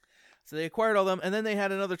 So they acquired all them, and then they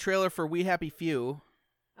had another trailer for We Happy Few.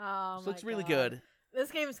 Oh, so it's really good. This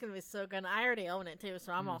game is going to be so good. I already own it, too,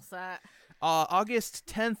 so I'm all set. August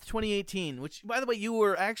 10th, 2018, which, by the way, you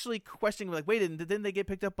were actually questioning, like, wait, didn't they get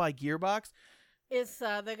picked up by Gearbox? It's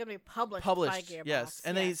they're going to be published by Gearbox. Yes.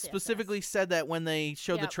 And they specifically said that when they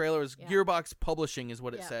showed the trailer, it was Gearbox Publishing is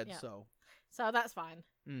what it said, So that's fine.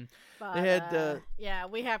 But, they had,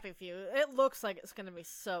 We Happy Few. It looks like it's going to be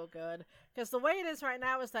so good. Because the way it is right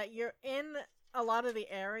now is that you're in a lot of the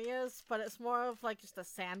areas, but it's more of like just a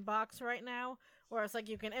sandbox right now, where it's like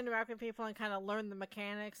you can interact with people and kind of learn the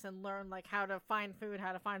mechanics and learn like how to find food,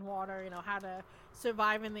 how to find water, how to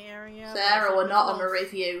survive in the area. Sarah, we're not on a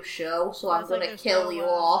review show, so I'm going to kill you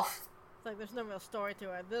off. It's like there's no real story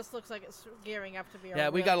to it. This looks like it's gearing up to be a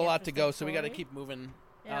we got a lot to go, so we got to keep moving.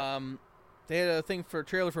 Yep. They had a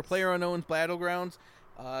trailer for PlayerUnknown's Battlegrounds.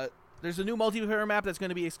 There's a new multiplayer map that's going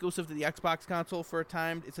to be exclusive to the Xbox console for a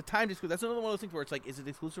time. It's a timed exclusive. That's another one of those things where it's like, is it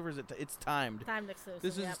exclusive or is it's timed? Timed exclusive.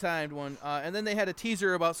 This is a timed one. And then they had a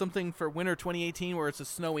teaser about something for winter 2018 where it's a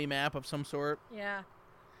snowy map of some sort. Yeah.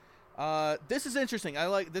 This is interesting. I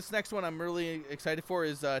like this next one. I'm really excited for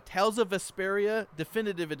is Tales of Vesperia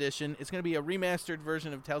Definitive Edition. It's going to be a remastered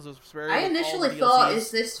version of Tales of Vesperia. I initially thought, is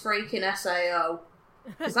this freaking SAO?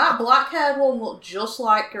 Because that black-haired one looked just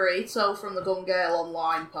like Garito from the Gun Gale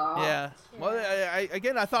Online part. Yeah. Well,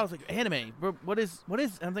 I thought it was like anime. What is?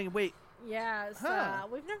 I'm thinking, wait. Yeah,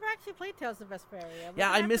 we've never actually played Tales of Vesperia.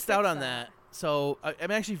 Yeah, I missed out on that. So I'm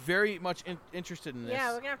actually very much interested in this. Yeah,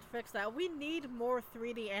 we're going to have to fix that. We need more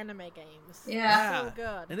 3D anime games. Yeah. So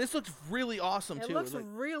good. And this looks really awesome, too. It looks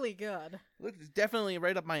really good. It's definitely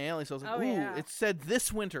right up my alley. So I was like, it said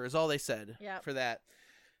this winter is all they said for that.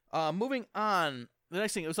 Moving on. The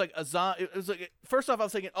next thing, it was like it was like, first off, I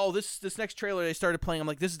was thinking, this next trailer they started playing, I'm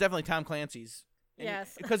like, this is definitely Tom Clancy's.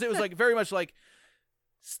 Yes. Because it was like very much like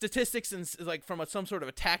statistics and like from some sort of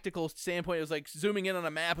a tactical standpoint, it was like zooming in on a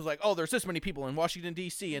map. It was like, there's this many people in Washington,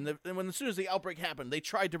 D.C. And as soon as the outbreak happened, they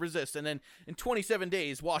tried to resist. And then in 27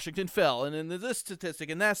 days, Washington fell. And then there's this statistic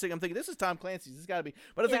and that thing. I'm thinking, this is Tom Clancy's. This got to be.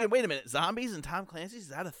 But I'm thinking, wait a minute, zombies and Tom Clancy's? Is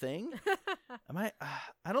that a thing?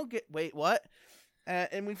 I don't get, wait, what?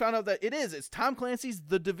 And we found out that it's Tom Clancy's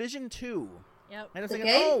The Division 2. Yep. And the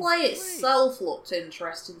gameplay itself looked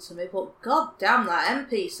interesting to me, but god damn, that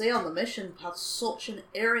NPC on the mission had such an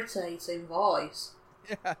irritating voice.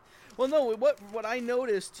 Yeah. Well, no, what I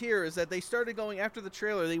noticed here is that they started going, after the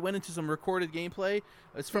trailer, they went into some recorded gameplay.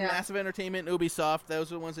 It's from Massive Entertainment and Ubisoft.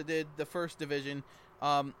 Those are the ones that did the first Division.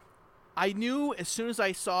 I knew as soon as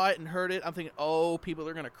I saw it and heard it, I'm thinking, people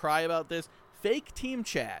are going to cry about this. Fake team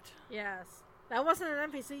chat. Yes. That wasn't an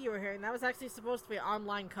NPC you were hearing. That was actually supposed to be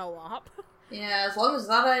online co-op. Yeah, as long as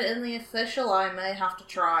that ain't in the official, I may have to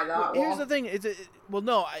try that one. Here's the thing.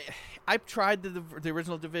 I've tried the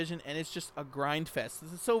original Division, and it's just a grind fest.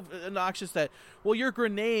 This is so obnoxious that, well, your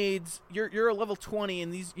grenades, you're a level 20,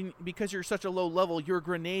 and because you're such a low level, your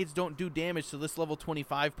grenades don't do damage to this level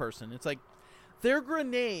 25 person. It's like, they're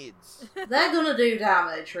grenades. They're gonna do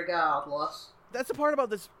damage regardless. That's the part about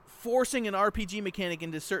this forcing an RPG mechanic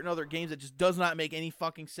into certain other games that just does not make any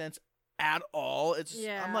fucking sense at all.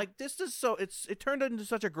 I'm like, this is so it turned into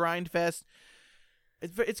such a grind fest.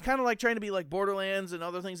 It's kind of like trying to be like Borderlands and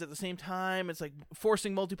other things at the same time. It's like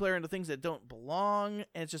forcing multiplayer into things that don't belong.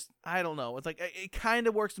 And it's just, I don't know. It's like it kind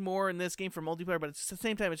of works more in this game for multiplayer, but at the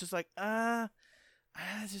same time, it's just like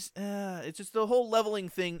it's just the whole leveling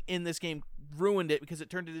thing in this game ruined it because it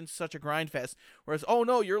turned it into such a grind fest. Whereas, oh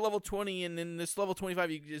no, you're level 20 and in this level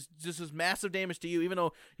 25 you just is massive damage to you, even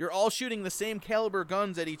though you're all shooting the same caliber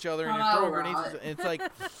guns at each other and you're throwing grenades. And it's like,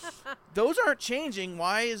 those aren't changing.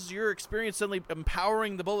 Why is your experience suddenly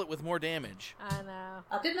empowering the bullet with more damage? I know.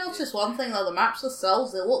 I did notice one thing though, the maps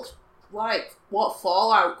themselves, they looked like what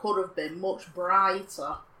Fallout could have been, much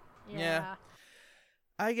brighter. Yeah.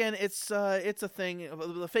 Again, it's a thing.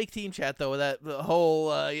 The fake team chat though, that the whole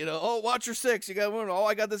Watcher 6, you got one. Oh,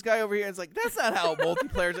 I got this guy over here. It's like, that's not how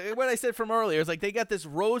multiplayer. What I said from earlier is like they got this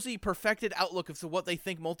rosy, perfected outlook of what they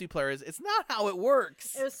think multiplayer is. It's not how it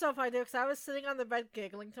works. It was so funny because I was sitting on the bed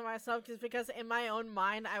giggling to myself just because in my own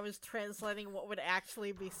mind I was translating what would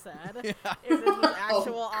actually be said if it was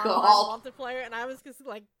actual online multiplayer, and I was just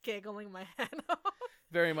like giggling my head off.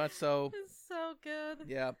 Very much so. It's so good.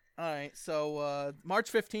 Yeah. All right. So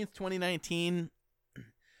March 15th, 2019.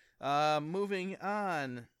 Moving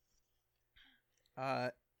on.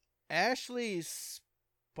 Ashley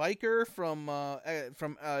Spiker from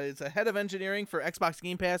it's a head of engineering for Xbox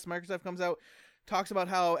Game Pass. Microsoft comes out, talks about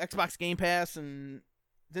how Xbox Game Pass, and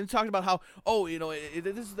then talked about how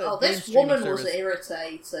this is the this woman was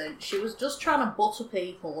irritating. She was just trying to butter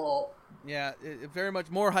people up. Yeah, very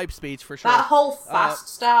much more hype speech for sure. That whole fast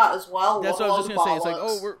start as well. That's what I was just gonna say.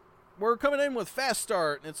 It's like, we're coming in with fast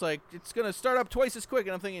start, and it's like it's gonna start up twice as quick.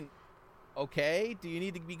 And I'm thinking, okay, do you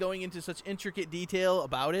need to be going into such intricate detail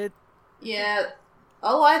about it? Yeah.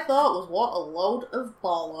 All I thought was, what a load of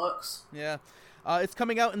bollocks. Yeah, it's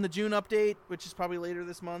coming out in the June update, which is probably later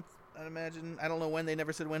this month, I'd imagine. I don't know when. They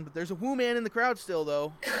never said when, but there's a Woo Man in the crowd still,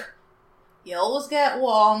 though. You always get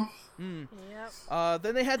one. Yep.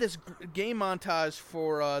 Then they had this game montage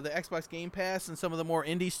for the Xbox Game Pass and some of the more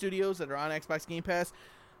indie studios that are on Xbox Game Pass.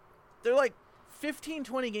 They're like 15,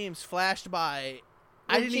 20 games flashed by.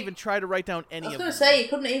 I didn't even try to write down any of them. I was going to say, you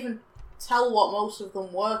couldn't even tell what most of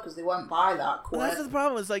them were because they went by that quick. Well, that's the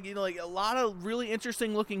problem. It's like, like a lot of really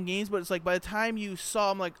interesting looking games, but it's like by the time you saw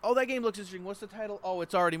them, like, oh, that game looks interesting. What's the title? Oh,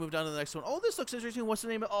 it's already moved on to the next one. Oh, this looks interesting. What's the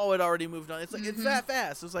name? Oh, it already moved on. It's like it's that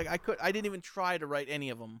fast. It's like I didn't even try to write any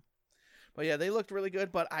of them. But yeah, they looked really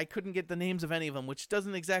good, but I couldn't get the names of any of them, which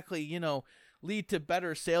doesn't exactly, lead to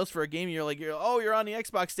better sales for a game. You're on the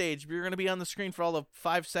Xbox stage, but you're going to be on the screen for all of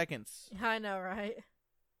 5 seconds. I know, right?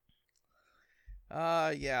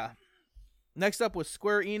 Yeah. Next up was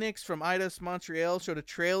Square Enix from Eidos Montreal showed a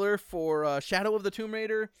trailer for Shadow of the Tomb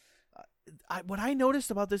Raider. What I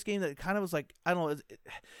noticed about this game that kind of was like, I don't know,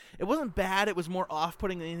 it wasn't bad. It was more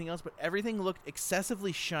off-putting than anything else, but everything looked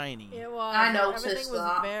excessively shiny. It was. I noticed everything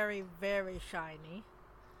was very, very shiny.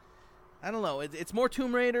 I don't know. It's more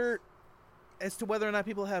Tomb Raider. As to whether or not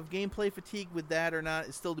people have gameplay fatigue with that or not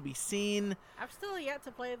is still to be seen. I've still yet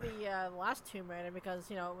to play the last Tomb Raider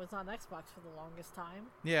because, it was on Xbox for the longest time.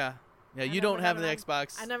 Yeah. Yeah, you don't have an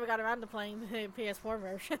Xbox. I never got around to playing the PS4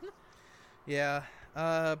 version. Yeah.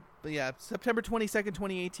 But yeah, September 22nd,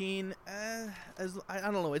 2018. I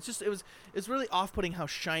don't know. It's really off-putting how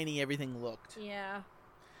shiny everything looked. Yeah.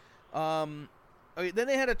 Okay, then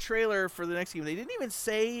they had a trailer for the next game. They didn't even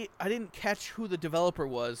say. I didn't catch who the developer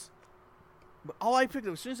was. But all I picked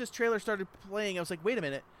up as soon as this trailer started playing, I was like, "Wait a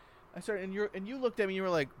minute!" I started, and you looked at me, and you were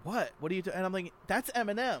like, "What? What are you?" And I'm like, "That's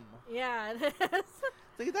Eminem." Yeah, it is.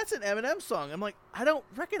 Like, that's an Eminem song. I'm like, I don't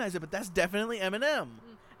recognize it, but that's definitely Eminem.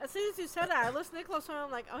 As soon as you said that, I listened to close, and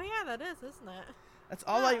I'm like, "Oh yeah, that is, isn't it?" That's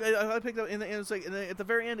all I picked up. And it's like, and at the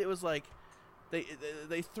very end, it was like,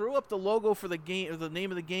 they threw up the logo for the game, or the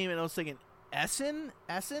name of the game, and I was thinking, Essen?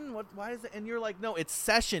 What? Why is it? And you're like, no, it's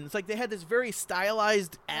Session. It's like they had this very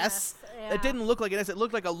stylized S that didn't look like an S. It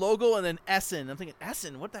looked like a logo and then Essen. I'm thinking,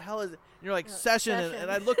 Essen? What the hell is it? And you're like, Session.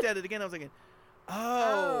 And I looked at it again. I was thinking,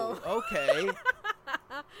 okay.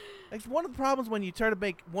 It's one of the problems when you try to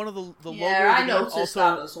make one of the logos I noticed also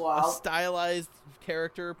that as well. A stylized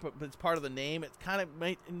character, but it's part of the name. It kind of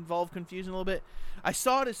might involve confusion a little bit. I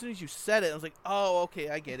saw it as soon as you said it. I was like, oh, okay,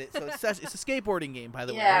 I get it. So it's a skateboarding game, by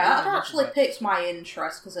the way. Yeah, that actually piqued my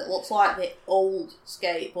interest because it looks like the old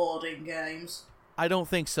skateboarding games. I don't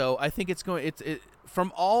think so. I think it's going.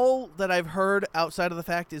 From all that I've heard outside of the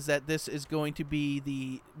fact is that this is going to be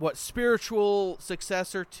the spiritual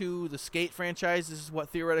successor to the Skate franchise. This is what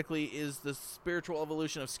theoretically is the spiritual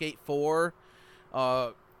evolution of Skate 4,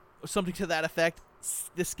 something to that effect.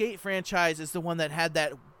 The Skate franchise is the one that had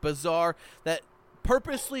that bizarre, that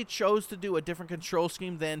purposely chose to do a different control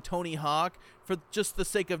scheme than Tony Hawk for just the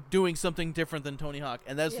sake of doing something different than Tony Hawk,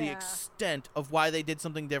 and that's the extent of why they did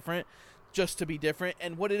something different. Just to be different,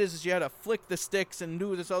 and what it is you had to flick the sticks and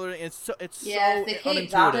do this other. It's so if they keep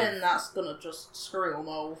that in, that's gonna just screw them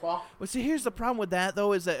over. Well, see, here's the problem with that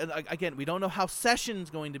though, is that again we don't know how Session's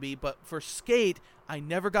going to be, but for Skate, I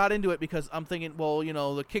never got into it because I'm thinking, well,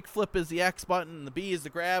 the kick flip is the X button, and the B is the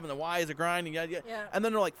grab, and the Y is the grind, and and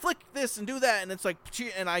then they're like flick this and do that, and it's like,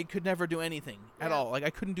 and I could never do anything at all. Like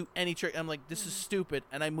I couldn't do any trick. I'm like, this is stupid,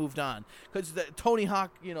 and I moved on because the Tony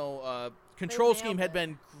Hawk, control scheme had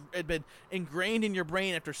been ingrained in your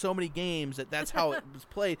brain after so many games that's how it was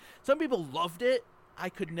played. Some people loved it. I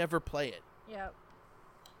could never play it. Yep.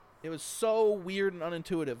 It was so weird and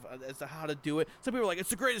unintuitive as to how to do it. Some people are like, it's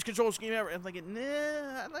the greatest control scheme ever. And I'm like,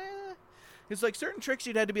 nah. It's like certain tricks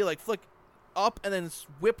you'd had to be like flick up and then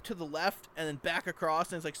whip to the left and then back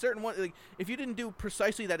across. And it's like certain one, like if you didn't do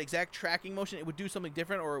precisely that exact tracking motion, it would do something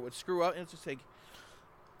different or it would screw up. And it's just like,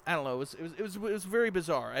 I don't know. It was very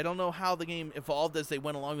bizarre. I don't know how the game evolved as they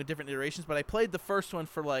went along with different iterations, but I played the first one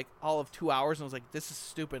for like all of 2 hours and I was like, this is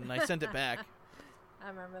stupid, and I sent it back. I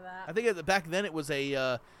remember that. I think back then it was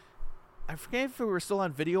a I forget if we were still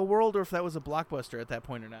on Video World or if that was a Blockbuster at that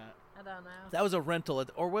point or not. I don't know. That was a rental,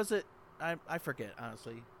 or was it? I forget,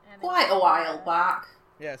 honestly. Quite a while back.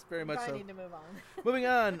 Yes, very much so. Need to move on. Moving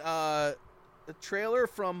on. A trailer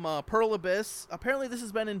from Pearl Abyss. Apparently this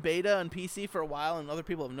has been in beta on PC for a while and other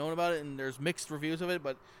people have known about it and there's mixed reviews of it,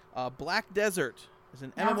 but Black Desert is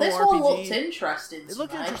an MMORPG. This one looked interesting. It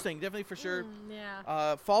looked interesting, definitely for sure.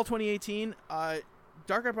 Yeah. Fall 2018.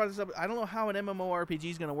 Dark brought this up. I don't know how an MMORPG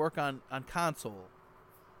is going to work on console.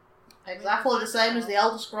 Exactly the same as the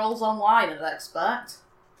Elder Scrolls Online, I'd expect.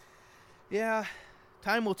 Yeah,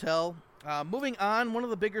 time will tell. Moving on, one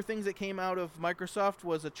of the bigger things that came out of Microsoft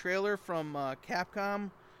was a trailer from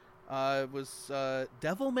Capcom. It was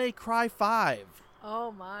Devil May Cry 5.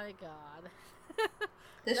 Oh my god.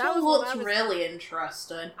 This one looks really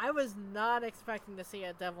interesting. I was not expecting to see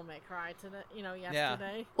a Devil May Cry yesterday.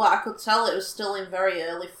 Yeah. Well, I could tell it was still in very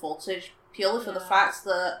early footage, purely for the fact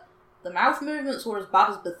that the mouth movements were as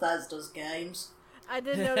bad as Bethesda's games. I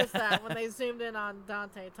did notice that when they zoomed in on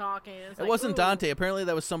Dante talking. It wasn't Dante. Apparently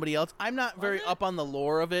that was somebody else. I'm not very up on the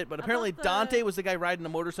lore of it, but apparently Dante was the guy riding a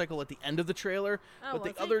motorcycle at the end of the trailer. But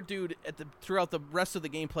the other dude throughout the rest of the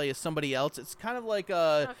gameplay is somebody else. It's kind of like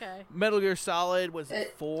Metal Gear Solid. Was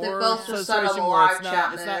it 4? They're both just set up a live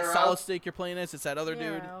chat. It's not Solid Snake you're playing this. It's that other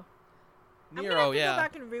dude. Nero, I'm gonna have to go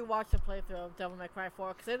back and rewatch the playthrough of Devil May Cry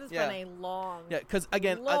 4 because it has been a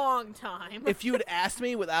long time. If you had asked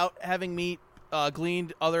me without having me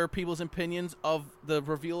gleaned other people's opinions of the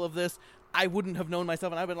reveal of this, I wouldn't have known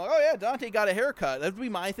myself, and I've been like, oh yeah, Dante got a haircut. That would be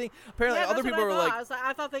my thing. Apparently, other people were like,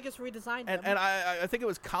 I thought they just redesigned him. And I think it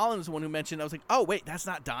was Collins the one who mentioned. I was like, oh wait, that's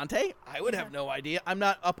not Dante. I would have no idea. I'm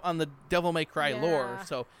not up on the Devil May Cry lore,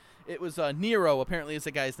 so it was Nero. Apparently, is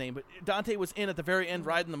the guy's name, but Dante was in at the very end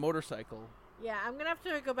riding the motorcycle. Yeah, I'm gonna have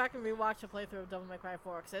to go back and rewatch the playthrough of Devil May Cry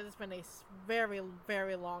 4 because it has been a very,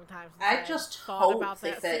 very long time since I just hope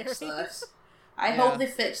they fix this. I hope they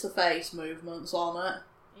fix the face movements on it.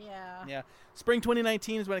 Yeah. Spring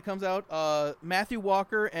 2019 is when it comes out. Matthew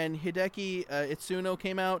Walker and Hideki Itsuno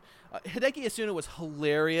came out. Hideki Itsuno was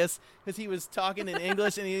hilarious because he was talking in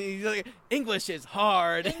English and he's like, English is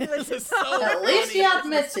hard. English is so At least he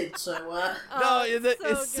admitted to it. No,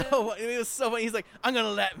 it was so funny. He's like, I'm going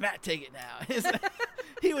to let Matt take it now.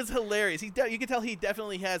 He was hilarious. You could tell he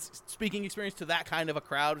definitely has speaking experience to that kind of a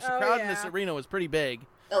crowd. The crowd in this arena was pretty big.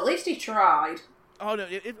 At least he tried. Oh no!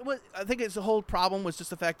 It was. I think the whole problem was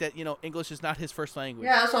just the fact that English is not his first language.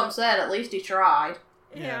 Yeah, that's what I'm saying. At least he tried.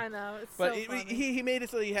 Yeah, I know. It's but so funny. he made it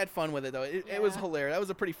so he had fun with it though. It was hilarious. That was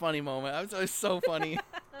a pretty funny moment. It was so funny.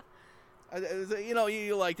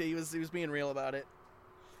 You liked it. He was being real about it.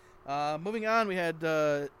 Moving on, we had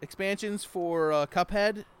expansions for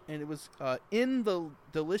Cuphead, and it was In the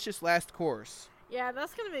Delicious Last Course. Yeah,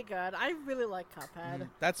 that's gonna be good. I really like Cuphead.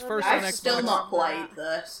 That's first on Xbox. I've still not played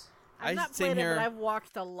this. I've not played it, but I've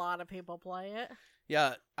watched a lot of people play it.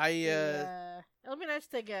 Yeah, it'll be nice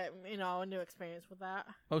to get a new experience with that.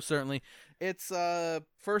 Most certainly. It's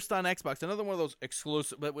first on Xbox. Another one of those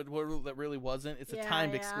exclusive, but that really wasn't. It's a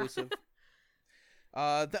timed exclusive.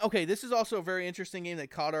 Okay, this is also a very interesting game that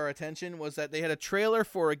caught our attention. Was that they had a trailer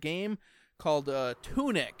for a game called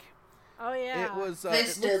Tunic. Oh yeah, it was.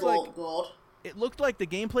 This did look good. It looked like the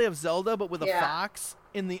gameplay of Zelda, but with a fox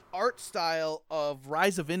in the art style of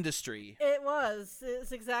Rise of Industry. It was.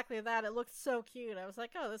 It's exactly that. It looked so cute. I was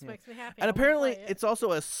like, oh, this makes me happy. And apparently, it's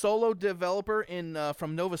also a solo developer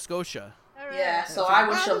from Nova Scotia. Right. Yeah, so I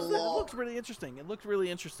wish them luck. It looked really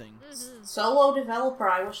interesting. Mm-hmm. Solo developer,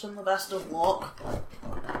 I wish them the best of luck.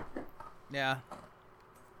 Yeah.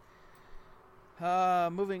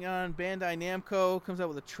 Moving on, Bandai Namco comes out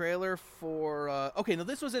with a trailer for... okay, now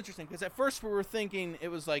this was interesting, because at first we were thinking it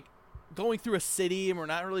was like going through a city, and we're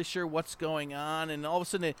not really sure what's going on, and all of a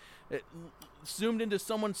sudden it zoomed into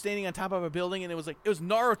someone standing on top of a building, and it was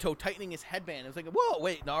Naruto tightening his headband. It was like, whoa,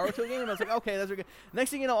 wait, Naruto game? And I was like, okay, that's very good. Next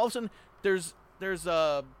thing you know, all of a sudden, there's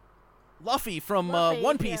Luffy from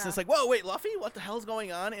One Piece, and it's like, whoa, wait, Luffy? What the hell's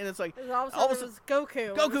going on? And it's like, all of a sudden,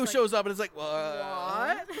 Goku. Goku shows up, and it's like,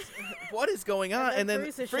 what? What is going on? And then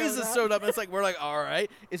Frieza showed up, and it's like, we're like, all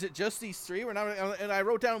right, is it just these three? We're not. And I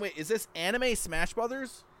wrote down, wait, is this anime Smash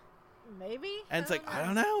Brothers? Maybe. And it's like, I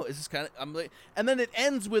don't know. Is this kind of? I'm like, and then it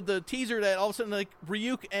ends with the teaser that all of a sudden, like,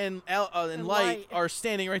 Ryuk and Light are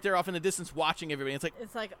standing right there off in the distance watching everybody.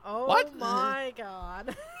 It's like, oh what? My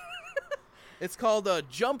god. It's called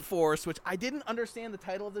Jump Force, which I didn't understand the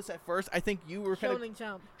title of this at first. I think you were kind of...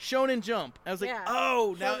 Shonen Jump. I was like,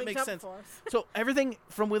 oh, now it makes sense. So everything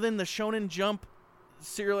from within the Shonen Jump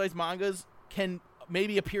serialized mangas can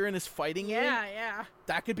maybe appear in this fighting game. Yeah.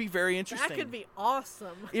 That could be very interesting. That could be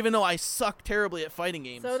awesome. Even though I suck terribly at fighting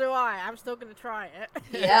games. So do I. I'm still going to try it.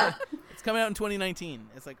 Yeah. It's coming out in 2019.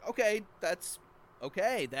 It's like, okay, that's...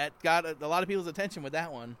 Okay, that got a lot of people's attention with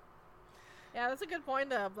that one. Yeah, that's a good point,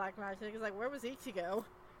 Black Magic. It's like, where was Ichigo?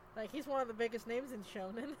 Like, he's one of the biggest names in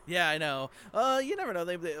Shonen. Yeah, I know. You never know.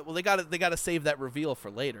 They got to save that reveal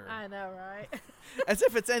for later. I know, right? As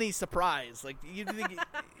if it's any surprise. Like, you think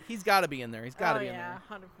he's got to be in there. He's got to be in there.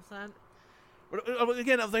 Yeah, 100%. But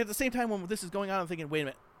again, at the same time when this is going on, I'm thinking, wait a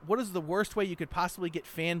minute. What is the worst way you could possibly get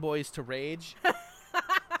fanboys to rage?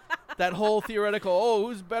 That whole theoretical,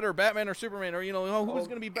 who's better, Batman or Superman, or who's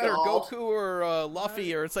going to be better, Goku or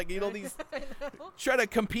Luffy, or it's like these try to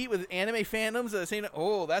compete with anime fandoms that saying,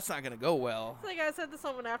 that's not going to go well. It's like I said to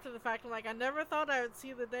someone after the fact, I'm like, I never thought I would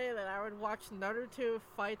see the day that I would watch Naruto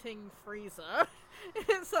fighting Frieza.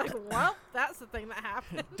 It's like, well, that's the thing that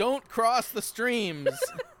happened. Don't cross the streams.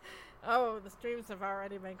 Oh, the streams have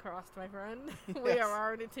already been crossed, my friend. We are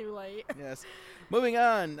already too late. Yes. Moving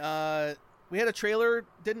on. We had a trailer,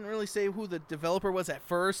 didn't really say who the developer was at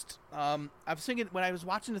first. I was thinking, when I was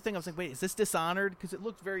watching the thing, I was like, wait, is this Dishonored? Because it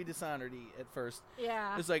looked very Dishonored-y at first.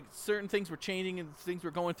 Yeah. It's like certain things were changing and things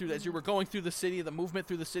were going through, as you were going through the city, the movement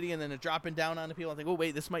through the city, and then it dropping down on the people. I think,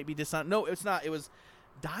 wait, this might be Dishonored. No, it's not. It was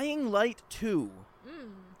Dying Light 2.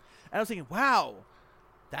 And I was thinking, wow,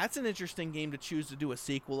 that's an interesting game to choose to do a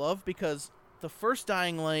sequel of, because the first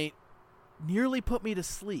Dying Light nearly put me to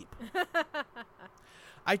sleep.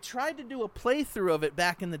 I tried to do a playthrough of it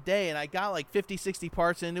back in the day, and I got like 50, 60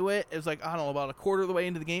 parts into it. It was like, I don't know, about a quarter of the way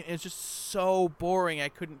into the game. It was just so boring. I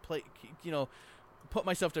couldn't put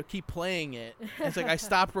myself to keep playing it. And it's like I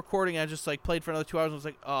stopped recording. I just like played for another 2 hours. And was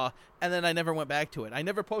like, and then I never went back to it. I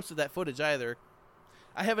never posted that footage either.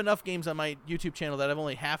 I have enough games on my YouTube channel that I've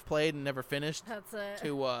only half played and never finished. That's it.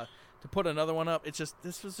 To put another one up.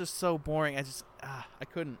 This was just so boring. I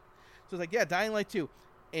couldn't. So it's like, yeah, Dying Light 2.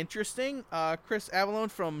 Interesting. Chris Avallone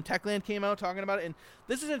from Techland came out talking about it, and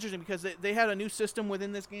this is interesting because they had a new system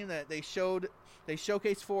within this game that they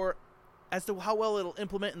showcased for. As to how well it'll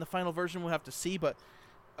implement in the final version, we'll have to see. But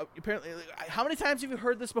apparently, how many times have you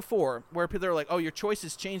heard this before, where they're like, "Oh, your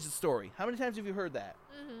choices change the story"? How many times have you heard that?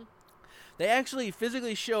 Mm-hmm. They actually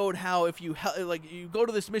physically showed how if you go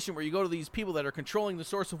to this mission where you go to these people that are controlling the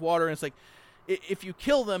source of water, and it's like, if you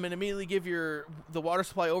kill them and immediately give the water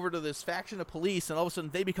supply over to this faction of police, and all of a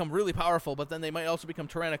sudden they become really powerful, but then they might also become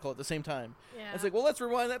tyrannical at the same time. Yeah. It's like, well, let's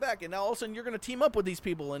rewind that back, and now all of a sudden you're going to team up with these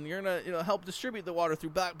people, and you're going to help distribute the water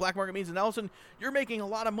through black market means, and all of a sudden you're making a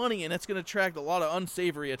lot of money, and it's going to attract a lot of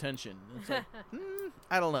unsavory attention. It's like,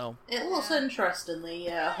 I don't know. It looks interesting,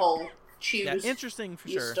 the whole choose interesting for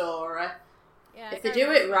your sure. story. Yeah, if they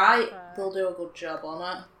do it right, they'll do a good job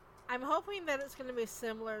on it. I'm hoping that it's going to be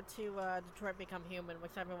similar to Detroit Become Human,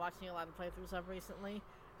 which I've been watching a lot of playthroughs of recently.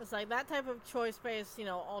 It's like that type of choice-based,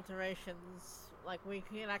 alterations. Like, we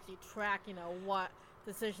can actually track, what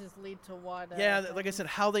decisions lead to what. Like I said,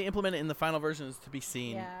 how they implement it in the final version is to be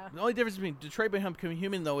seen. Yeah. The only difference between Detroit Become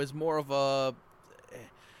Human, though, is more of a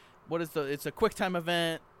it's a quick time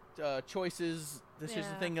event, choices. This is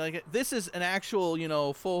the thing. Like this is an actual,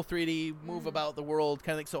 full 3D move about the world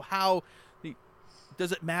kind of thing. So how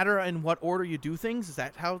does it matter in what order you do things? Is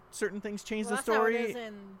that how certain things change the story? That's how it is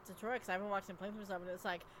in Detroit, because I've been watching playthroughs of it. It's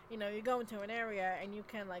like, you go into an area and you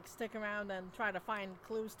can like stick around and try to find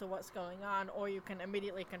clues to what's going on, or you can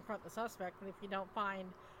immediately confront the suspect. But if you don't find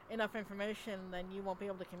enough information, then you won't be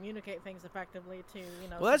able to communicate things effectively to,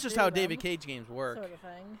 Well, that's just how David Cage games work. Sort of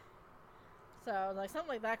thing. So, like, something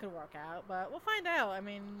like that could work out, but we'll find out. I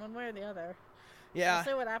mean, one way or the other. Yeah.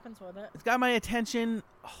 We'll see what happens with it. It's got my attention.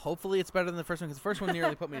 Hopefully it's better than the first one, because the first one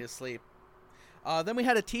nearly put me to sleep. Then we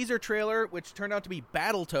had a teaser trailer, which turned out to be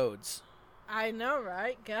Battletoads. I know,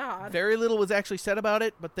 right? God. Very little was actually said about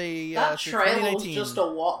it, but they... that trailer was just a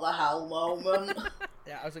what the hell moment.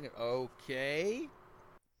 Yeah, I was thinking, okay.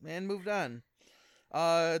 And moved on.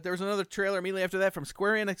 There was another trailer immediately after that from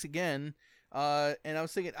Square Enix again. And I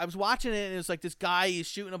was thinking, I was watching it, and it was like this guy, he's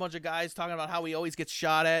shooting a bunch of guys, talking about how he always gets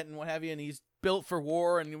shot at and what have you, and he's built for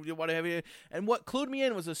war and what have you. And what clued me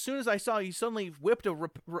in was as soon as I saw he suddenly whipped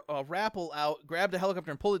a rappel out, grabbed a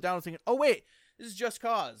helicopter and pulled it down, I was thinking, oh wait, this is Just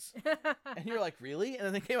Cause. And you're like, really? And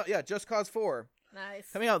then they came out, yeah, Just Cause 4.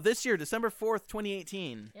 Nice. Coming out this year, December 4th,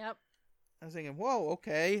 2018. Yep. I was thinking, whoa,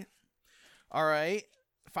 okay. All right.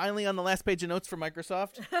 Finally on the last page of notes for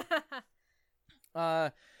Microsoft.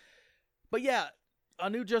 But yeah, a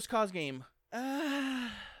new Just Cause game.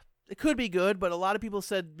 It could be good, but a lot of people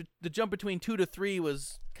said the jump between 2 to 3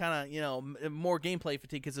 was kind of, more gameplay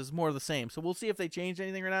fatigue because it's more of the same. So we'll see if they change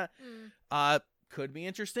anything or not. Could be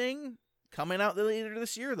interesting. Coming out later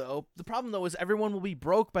this year, though. The problem, though, is everyone will be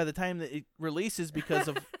broke by the time that it releases because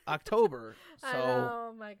of October. So, I know,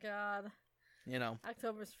 oh my god.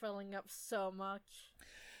 October's filling up so much.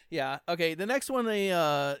 Yeah, okay. The next one they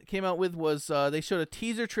came out with was they showed a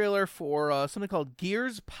teaser trailer for something called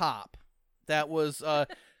Gears Pop. That was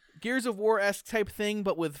Gears of War-esque type thing,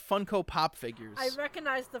 but with Funko Pop figures. I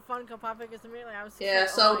recognized the Funko Pop figures immediately. I was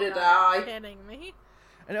so did I. Kidding me?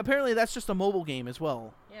 And apparently that's just a mobile game as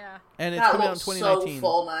well. Yeah. And it's coming out in 2019.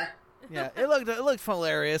 So funny. Yeah, it looked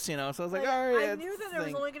hilarious, So I was like, all right. I knew that there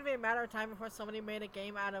was only going to be a matter of time before somebody made a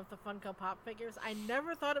game out of the Funko Pop figures. I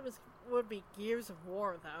never thought it would be Gears of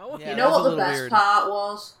War, though. Yeah, you know what the best part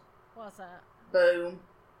was? What's that? Boom.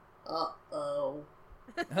 Uh-oh.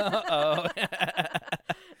 Uh-oh.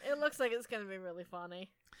 It looks like it's going to be really funny.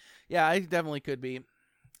 Yeah, it definitely could be.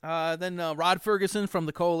 Then Rod Ferguson from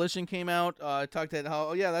the Coalition came out, talked about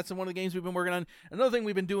how, that's one of the games we've been working on. Another thing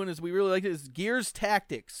we've been doing is we really like it is Gears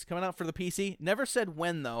Tactics, coming out for the PC. Never said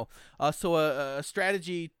when, though. So a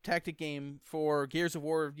strategy tactic game for Gears of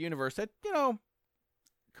War universe that,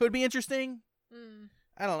 could be interesting.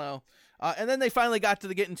 I don't know. And then they finally got to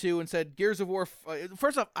the getting to and said Gears of War.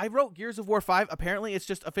 First off, I wrote Gears of War 5. Apparently, it's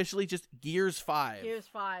just officially just Gears 5. Gears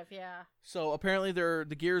 5, yeah. So apparently,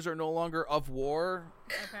 the Gears are no longer of war.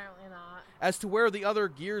 Apparently not. As to where the other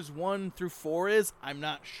Gears 1 through 4 is, I'm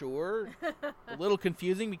not sure. A little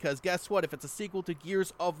confusing because guess what? If it's a sequel to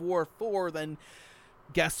Gears of War 4, then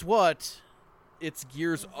guess what? It's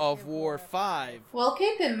Gears of War 5. Well,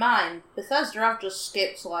 keep in mind, Bethesda have just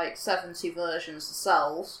skipped like 70 versions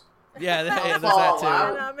themselves. Yeah, there's that too. I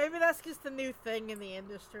don't know, maybe that's just a new thing in the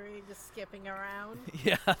industry, just skipping around.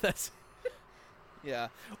 Yeah, yeah.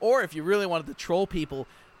 Or if you really wanted to troll people,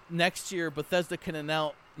 next year Bethesda can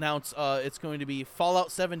announce it's going to be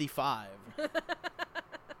Fallout 75.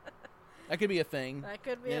 That could be a thing. That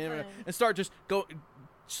could be a thing. And start just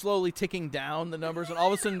slowly ticking down the numbers, and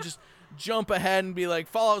all of a sudden just jump ahead and be like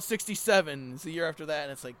Fallout 67 is the year after that,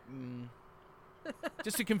 and it's like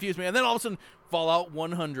just to confuse me. And then all of a sudden Fallout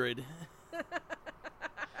 100.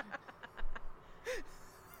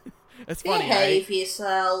 That's funny. Behave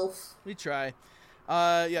yourself. We try.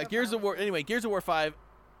 Yeah, Gears of War. Anyway, Gears of War 5,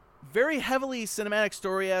 very heavily cinematic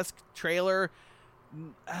story-esque trailer.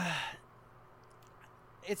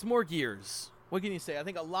 It's more Gears. What can you say? I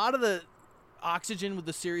think a lot of the oxygen with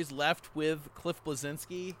the series left with Cliff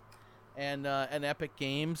Bleszinski and Epic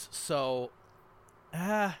Games. So,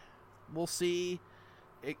 we'll see.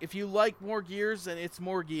 If you like more Gears, then it's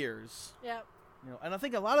more Gears. Yep. And I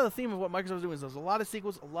think a lot of the theme of what Microsoft is doing is there's a lot of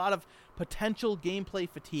sequels, a lot of potential gameplay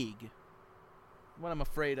fatigue. What I'm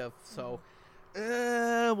afraid of. So,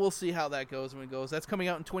 we'll see how that goes when it goes. That's coming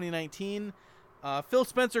out in 2019. Phil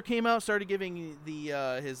Spencer came out, started giving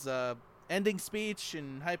his ending speech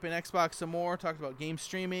and hyping Xbox some more. Talked about game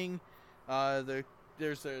streaming.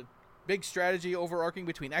 There's a big strategy overarching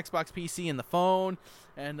between Xbox, PC, and the phone.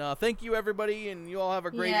 And thank you, everybody, and you all have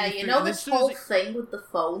a great E3. You know this whole thing with the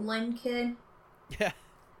phone linking? Yeah.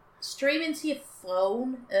 Streaming to your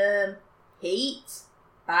phone, heat,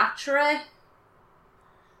 battery.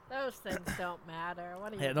 Those things don't matter.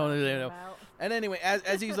 What are you talking about? And anyway,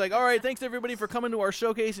 as he's like, all right, thanks everybody for coming to our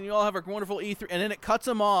showcase, and you all have a wonderful E3. And then it cuts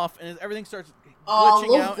him off, and everything starts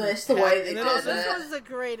glitching out. The way they did it. This was a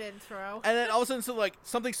great intro. And then all of a sudden,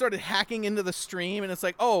 something started hacking into the stream, and it's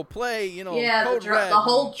like, oh, play, Code Red. The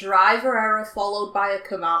whole driver error followed by a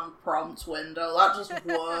command prompt window. That just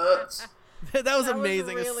worked. that was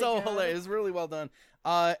amazing. Was really it's so good. hilarious. It's really well done.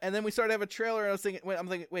 And then we started to have a trailer, and I'm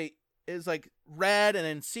thinking, wait. It's like Red and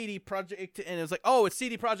then CD Projekt, and it was like, oh, it's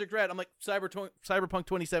CD Projekt Red. I'm like, Cyberpunk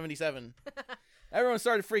 2077. Everyone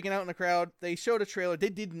started freaking out in the crowd. They showed a trailer. They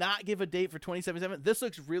did not give a date for 2077. This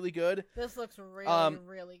looks really good. This looks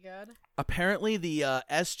really good. Apparently, the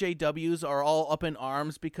SJWs are all up in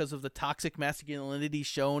arms because of the toxic masculinity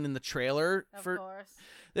shown in the trailer. Of course.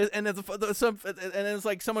 And it's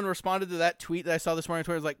like someone responded to that tweet that I saw this morning on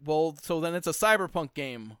Twitter. It's like, well, so then it's a Cyberpunk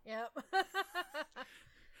game. Yep.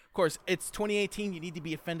 Of course, it's 2018. You need to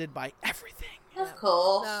be offended by everything. Of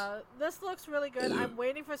course. This looks really good. I'm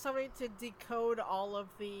waiting for somebody to decode all of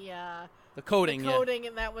the coding,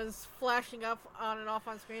 and that was flashing up on and off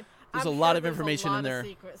on screen. There's a lot of information in there.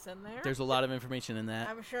 Secrets in there. There's a lot of information in that.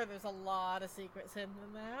 I'm sure there's a lot of secrets hidden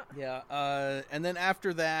in that. Yeah. And then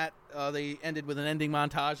after that, they ended with an ending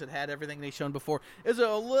montage that had everything they'd shown before. It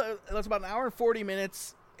was about an hour and 40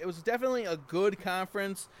 minutes. It was definitely a good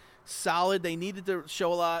conference. Solid. They needed to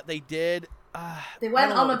show a lot. They did. They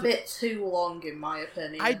went on a bit too long, in my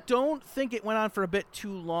opinion. I don't think it went on for a bit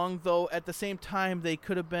too long, though. At the same time, they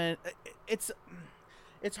could have been. It's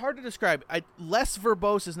hard to describe. Less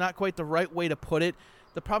verbose is not quite the right way to put it.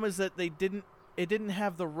 The problem is that it didn't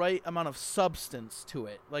have the right amount of substance to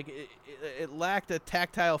it. Like it lacked a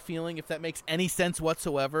tactile feeling, if that makes any sense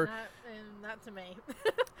whatsoever. Not to me.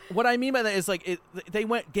 What I mean by that is they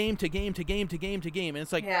went game to game to game to game to game, and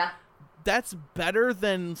it's like that's better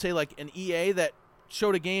than say like an EA that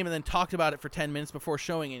showed a game and then talked about it for 10 minutes before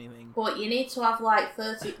showing anything. But you need to have like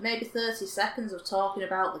 30 seconds of talking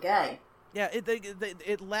about the game. Yeah,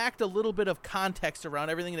 it lacked a little bit of context around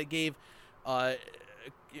everything that gave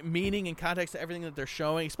meaning and context to everything that they're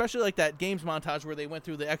showing, especially like that games montage where they went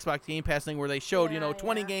through the Xbox Game Pass thing where they showed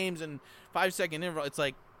 20 games in 5-second interval. It's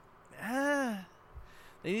like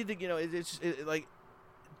they need to, it's like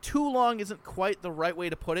too long isn't quite the right way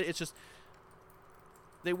to put it. It's just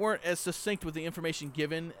they weren't as succinct with the information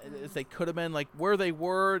given as they could have been. Like where they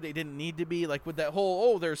were, they didn't need to be. Like with that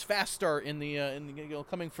whole there's fast start in the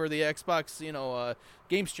coming for the Xbox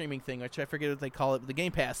game streaming thing, which I forget what they call it, the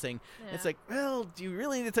Game Pass thing. Yeah. It's like, well, do you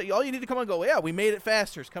really need to all you need to come and go? Yeah, we made it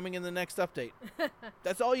faster. It's coming in the next update.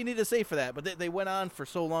 That's all you need to say for that. But they went on for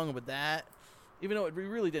so long with that. Even though it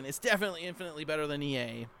really didn't. It's definitely infinitely better than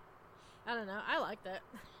EA. I don't know. I liked it.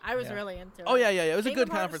 I was really into it. Oh, yeah. It was Kingdom a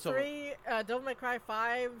good Hearts conference. 3, Devil May Cry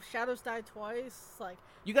 5, Shadows Die Twice. Like,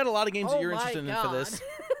 you got a lot of games that you're interested in for this.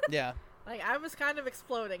 Yeah. Like, I was kind of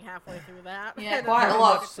exploding halfway through that. Yeah, quite a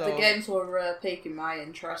lot. So. The games were piquing my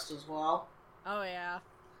interest as well. Oh, yeah.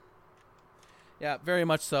 Yeah, very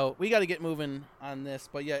much so. We got to get moving on this.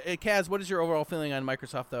 But yeah, Kaz, what is your overall feeling on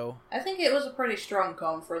Microsoft, though? I think it was a pretty strong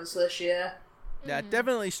conference this year. Yeah,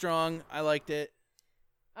 definitely strong. I liked it.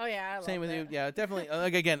 Oh, yeah, Same with you. Yeah, definitely.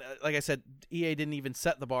 Like I said, EA didn't even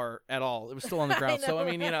set the bar at all. It was still on the ground. So, I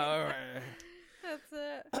mean, That's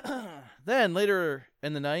it. Then, later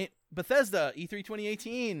in the night, Bethesda, E3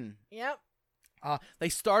 2018. Yep. They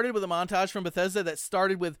started with a montage from Bethesda that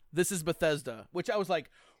started with, "This is Bethesda," which I was like,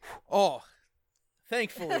 oh,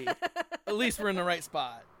 thankfully, at least we're in the right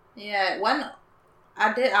spot. Yeah,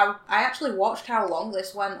 I actually watched how long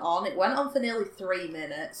this went on. It went on for nearly 3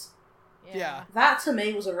 minutes. Yeah. That to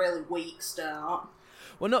me was a really weak start.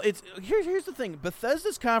 Well, no, here's the thing.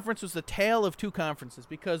 Bethesda's conference was the tale of two conferences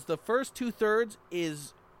because the first 2/3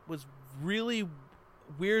 was really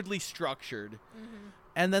weirdly structured. Mm-hmm.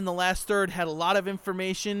 And then the last third had a lot of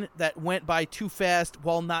information that went by too fast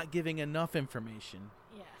while not giving enough information.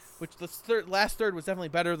 Yes. Which the last third was definitely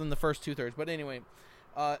better than the first 2/3. But anyway,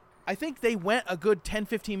 I think they went a good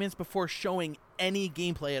 10-15 minutes before showing any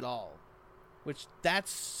gameplay at all, which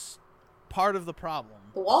that's part of the problem.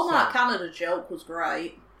 The Walmart Canada joke was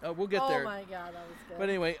great. We'll get there. Oh my god, that was good. But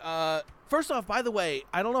anyway, first off, by the way,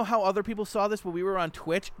 I don't know how other people saw this, but we were on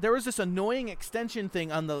Twitch. There was this annoying extension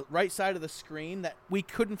thing on the right side of the screen that we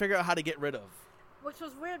couldn't figure out how to get rid of. Which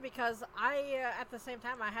was weird because I, at the same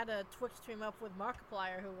time, I had a Twitch stream up with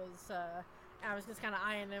Markiplier, who was I was just kind of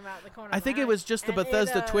eyeing him out the corner. I think it was just the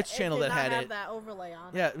Bethesda Twitch channel that had it. That overlay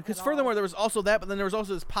on. Yeah, because furthermore, there was also that, but then there was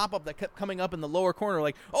also this pop-up that kept coming up in the lower corner,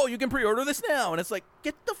 like, "Oh, you can pre-order this now," and it's like,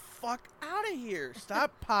 get the fuck out of here!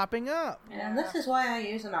 Stop popping up. Yeah, and this is why I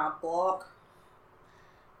use an ad block.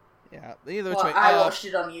 Yeah, either well, way. I watched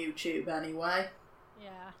it on YouTube anyway. Yeah.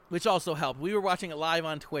 Which also helped. We were watching it live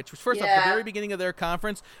on Twitch. Which, first off, the very beginning of their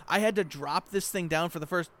conference, I had to drop this thing down for the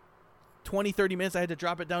first 20, 30 minutes. I had to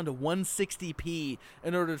drop it down to 160p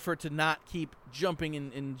in order for it to not keep jumping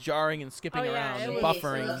and jarring and skipping around and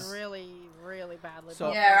buffering. It was really, really badly.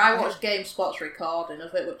 So, yeah, I watched GameSpot's recording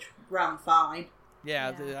of it, which ran fine.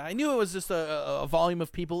 Yeah, I knew it was just a volume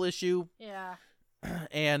of people issue. Yeah.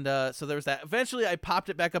 And so there was that. Eventually, I popped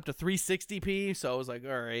it back up to 360p, so I was like,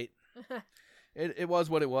 all right. It was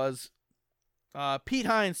what it was. Pete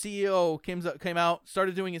Hines, CEO, came out,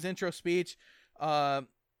 started doing his intro speech.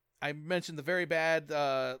 I mentioned the very bad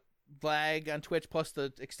lag on Twitch plus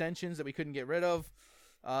the extensions that we couldn't get rid of.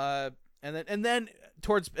 And then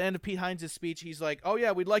towards the end of Pete Hines' speech, he's like, "Oh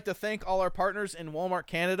yeah, we'd like to thank all our partners in Walmart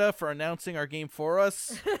Canada for announcing our game for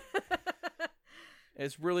us.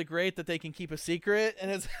 It's really great that they can keep a secret."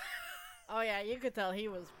 And it's oh yeah, you could tell he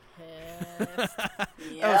was pissed. That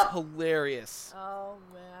was hilarious. Oh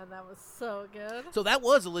man, that was so good. So that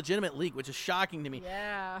was a legitimate leak, which is shocking to me.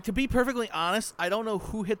 Yeah. To be perfectly honest, I don't know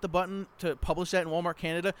who hit the button to publish that in Walmart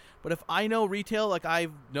Canada, but if I know retail like I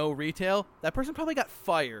know retail, that person probably got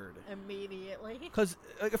fired immediately. Because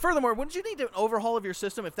furthermore, wouldn't you need an overhaul of your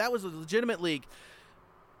system if that was a legitimate leak?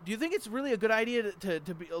 Do you think it's really a good idea to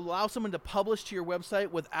allow someone to publish to your website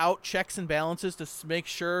without checks and balances to make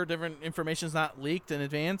sure different information is not leaked in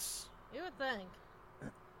advance? You would think.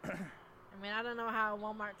 I mean, I don't know how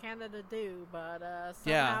Walmart Canada do, but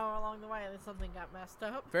somehow along the way, something got messed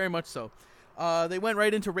up. Very much so. They went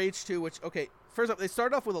right into Rage 2, which, okay, first up, they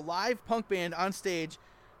started off with a live punk band on stage.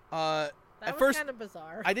 That was kind of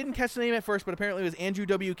bizarre. I didn't catch the name at first, but apparently it was Andrew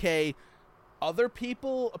WK. Other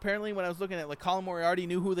people, apparently, when I was looking at, like, Colin Moriarty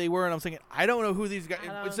knew who they were, and I was thinking, I don't know who these guys...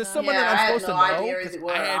 Is this someone that I'm supposed to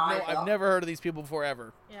know? I've never heard of these people before,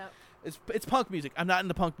 ever. Yeah. It's punk music. I'm not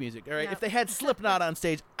into punk music, all right? Yep. If they had Slipknot on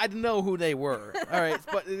stage, I'd know who they were, all right?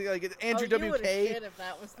 But, like, Andrew WK... You would have shit if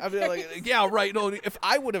that was the I'd be like, yeah, right. No, if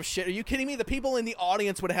I would have shit, are you kidding me? The people in the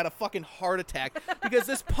audience would have had a fucking heart attack because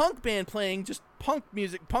this punk band playing just punk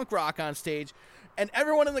music, punk rock on stage, and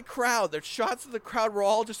everyone in the crowd, their shots of the crowd were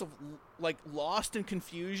all just like lost in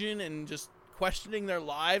confusion and just questioning their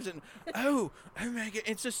lives. And oh my God,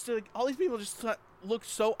 it's just like all these people just looked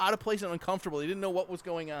so out of place and uncomfortable. They didn't know what was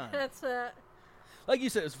going on. That's it. Like you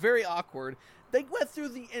said, it's very awkward. They went through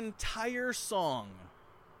the entire song,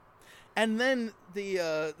 and then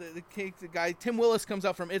the guy Tim Willis comes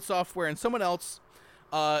out from id Software, and someone else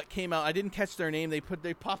came out. I didn't catch their name.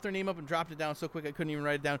 They popped their name up and dropped it down so quick I couldn't even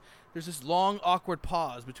write it down. There's this long, awkward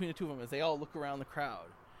pause between the two of them as they all look around the crowd,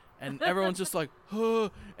 and everyone's just like, huh,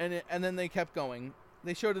 and then they kept going.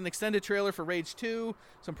 They showed an extended trailer for Rage 2,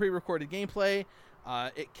 some pre-recorded gameplay.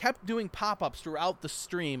 It kept doing pop-ups throughout the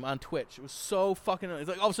stream on Twitch. It was so fucking... It's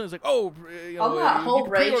like all of a sudden it's like, oh, you can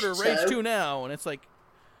pre-order Rage 2 now, and it's like...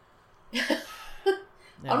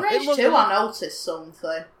 On Rage 2, I noticed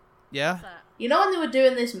something. Yeah? You know when they were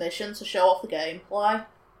doing this mission to show off the gameplay?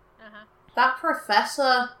 Uh-huh. That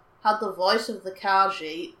professor had the voice of the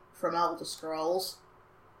Khajiit from Elder Scrolls.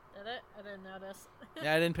 Did it? I didn't notice.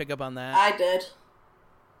 Yeah, I didn't pick up on that. I did.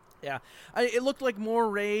 Yeah. It looked like more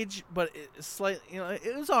Rage, but it's slightly,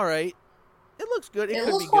 it was alright. It looks good. It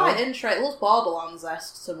looks quite interesting. It looks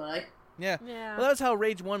Borderlands-esque to me. Yeah. Well, that's how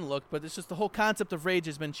Rage 1 looked, but it's just the whole concept of Rage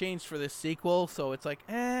has been changed for this sequel, so it's like,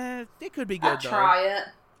 it could be good, though. Try it.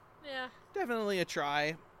 Yeah. Definitely a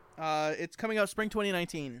try. It's coming out spring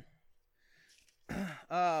 2019.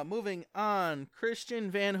 Moving on.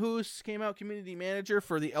 Christian Van Hoos came out community manager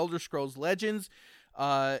for the Elder Scrolls Legends.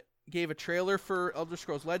 Gave a trailer for Elder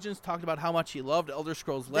Scrolls Legends, talked about how much he loved Elder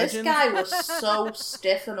Scrolls Legends. This guy was so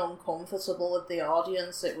stiff and uncomfortable with the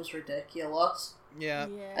audience, it was ridiculous. Yeah.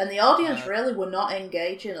 And the audience really were not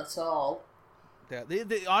engaging at all. Yeah,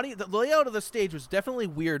 the layout of the stage was definitely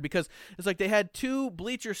weird because it's like they had two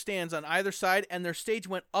bleacher stands on either side, and their stage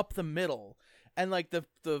went up the middle, and like the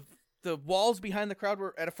walls behind the crowd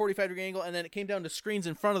were at a 45-degree angle, and then it came down to screens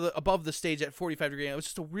in front of above the stage at 45-degree angle. It was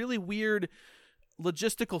just a really weird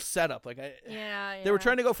logistical setup. Like they were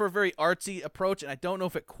trying to go for a very artsy approach, and I don't know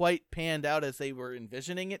if it quite panned out as they were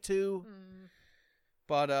envisioning it to.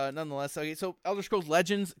 But nonetheless, okay. So Elder Scrolls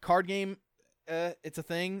Legends card game, it's a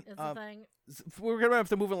thing. It's a thing. We're gonna have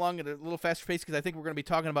to move along at a little faster pace because I think we're gonna be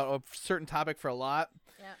talking about a certain topic for a lot.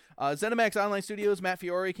 Yeah. ZeniMax Online Studios, Matt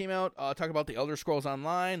Fiore came out, talking about the Elder Scrolls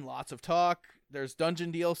Online. Lots of talk. There's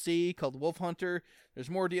Dungeon DLC called Wolf Hunter. There's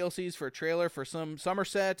more DLCs for a trailer for some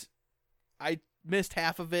Somerset. I missed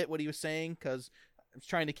half of it, what he was saying, because I was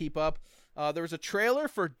trying to keep up. There was a trailer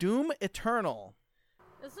for Doom Eternal.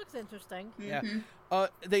 This looks interesting. Yeah.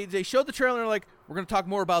 Mm-hmm. They showed the trailer and they're like, we're going to talk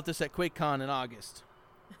more about this at QuakeCon in August.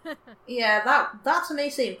 Yeah, that to me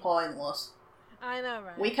seemed pointless. I know,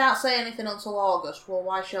 right? We can't say anything until August. Well,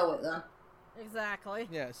 why show it then? Exactly.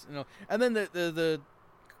 Yes, and then the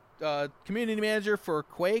community manager for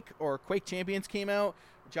Quake or Quake Champions came out.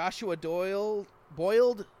 Joshua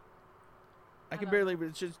Boyled. I can barely.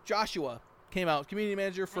 It's just Joshua came out. Community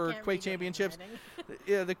manager for Quake Championships.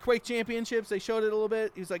 Yeah, the Quake Championships. They showed it a little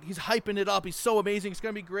bit. He's hyping it up. He's so amazing. It's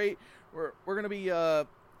gonna be great. We're gonna be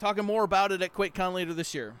talking more about it at QuakeCon later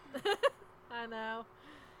this year. I know.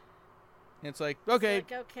 And it's like, okay. It's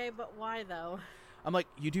like, okay, but why though? I'm like,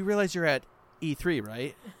 you do realize you're at E3,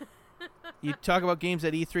 right? You talk about games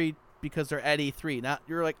at E3 because they're at E3. Not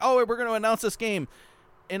you're like, oh, we're going to announce this game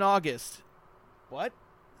in August. What?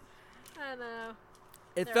 I know.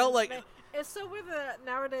 It felt like... It's so weird that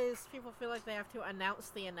nowadays people feel like they have to announce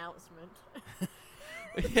the announcement.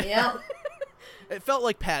 Yeah. It felt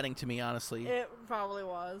like padding to me, honestly. It probably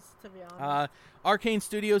was, to be honest. Arcane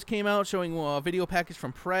Studios came out showing a video package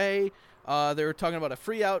from Prey. They were talking about a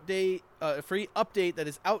free update that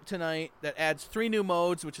is out tonight that adds 3 new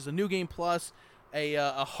modes, which is a new game plus,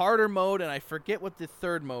 a harder mode, and I forget what the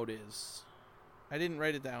third mode is. I didn't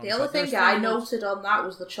write it down. The only thing I noted on that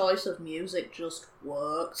was the choice of music just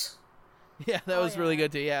worked. Yeah, that was really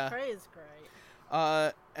good too, yeah. Prey is great.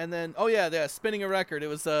 And then, Spinning a Record. It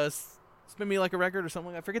was Spin Me Like a Record or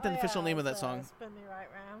something. I forget the official name of that song. Spin Me Right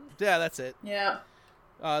Round. Yeah, that's it. Yeah.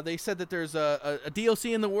 They said that there's a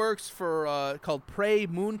DLC in the works for called Prey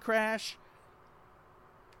Moon Crash.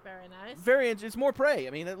 Very nice. It's more Prey. I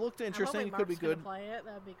mean, it looked interesting. It could be good. Play it.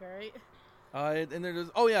 That'd be great. And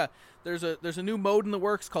there's a new mode in the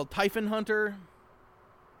works called Typhon Hunter,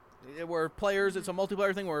 where players, it's a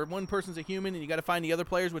multiplayer thing where one person's a human and you got to find the other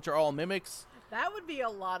players, which are all mimics. That would be a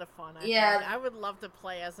lot of fun. I think. I would love to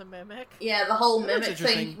play as a mimic. Yeah, the whole mimic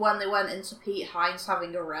thing when they went into Pete Hines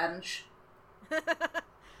having a wrench.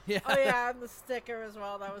 Yeah. Oh yeah, and the sticker as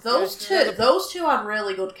well. That was those two had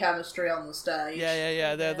really good chemistry on the stage.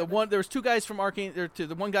 Yeah. The one, there was 2 guys from Arcane.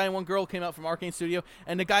 The one guy and one girl came out from Arcane Studio,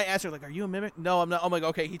 and the guy asked her like, "Are you a mimic?" No, I'm not. I'm like,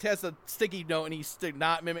 okay. He has a sticky note, and he's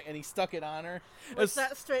not mimic, and he stuck it on her. Was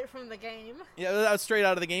that straight from the game? Yeah, that was straight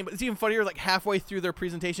out of the game. But it's even funnier. Like halfway through their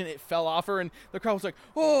presentation, it fell off her, and the crowd was like,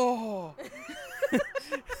 "Oh."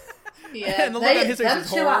 Yeah, and them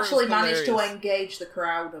two actually managed to engage the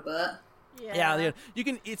crowd a bit. Yeah. You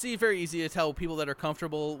can. It's very easy to tell people that are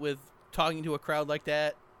comfortable with talking to a crowd like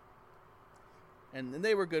that, and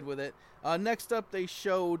they were good with it. Next up, they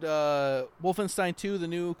showed Wolfenstein 2, the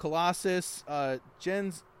new Colossus.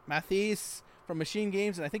 Jens Matthies from Machine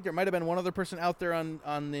Games, and I think there might have been one other person out there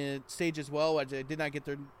on the stage as well. I did not get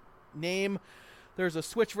their name. There's a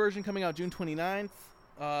Switch version coming out June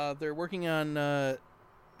 29th. They're working on. I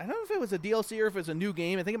don't know if it was a DLC or if it was a new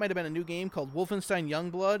game. I think it might have been a new game called Wolfenstein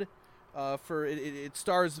Youngblood. It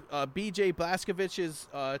stars B.J. Blazkowicz's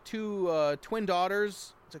 2 twin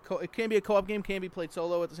daughters. It can be a co-op game, can be played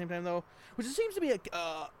solo at the same time though, which it seems to be a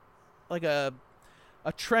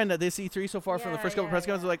trend at this E3 so far from the first couple press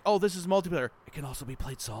conferences. Like, oh, this is multiplayer. It can also be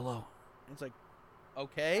played solo. It's like,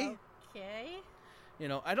 okay. I don't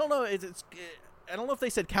know. I don't know if they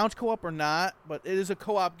said couch co-op or not, but it is a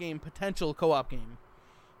co-op game, potential co-op game.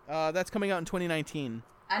 That's coming out in 2019.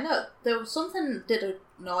 I know. There was something that did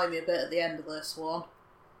annoy me a bit at the end of this one.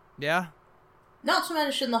 Yeah? Not to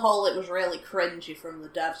mention the whole it was really cringy from the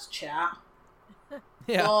devs chat.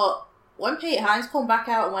 Yeah. But when Pete Hines come back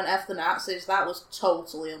out and went F the Nazis, that was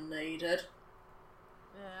totally unneeded.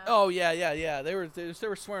 Yeah. Oh, yeah. They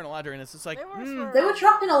were swearing a lot during this. It's like... They were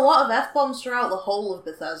dropping a lot of F-bombs throughout the whole of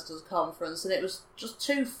Bethesda's conference, and it was just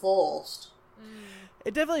too forced.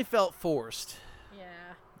 It definitely felt forced.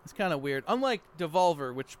 It's kind of weird. Unlike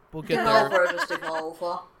Devolver, which we'll get there. Devolver is just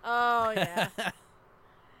Devolver. Oh, yeah.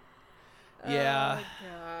 Yeah. Oh,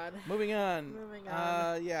 God. Moving on.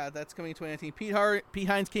 Yeah, that's coming in 2019. Pete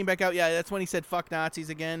Hines came back out. Yeah, that's when he said fuck Nazis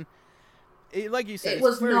again. Like you said, it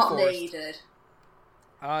was not forced. needed.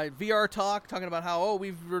 VR talking about how,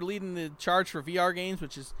 we're leading the charge for VR games,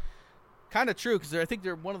 which is kind of true, because I think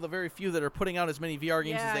they're one of the very few that are putting out as many VR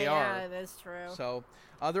games as they are. Yeah, that's true. So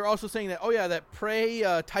they're also saying that, that Prey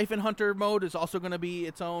Typhon Hunter mode is also going to be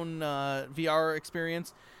its own VR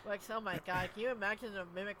experience. Like, oh my god, can you imagine a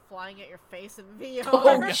mimic flying at your face in VR?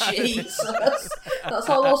 Oh, Jesus. That's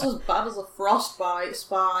almost as bad as a frostbite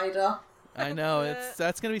spider. I know,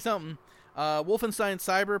 that's going to be something. Wolfenstein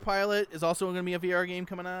Cyber Pilot is also going to be a VR game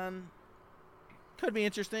coming on. Could be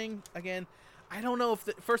interesting. Again, I don't know if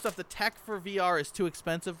first off, the tech for VR is too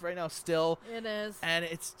expensive right now still. It is. And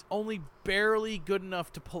it's only barely good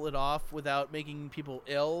enough to pull it off without making people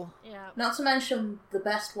ill. Yeah. Not to mention, the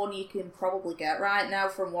best one you can probably get right now,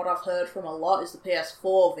 from what I've heard from a lot, is the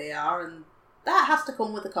PS4 VR, and that has to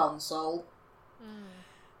come with the console.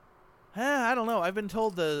 I don't know. I've been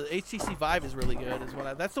told the HTC Vive is really good.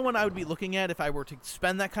 That's the one I would be looking at if I were to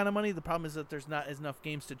spend that kind of money. The problem is that there's not enough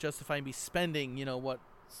games to justify me spending,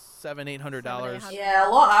 $700-800. Yeah, a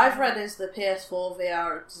lot I've read is the PS4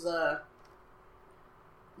 VR is the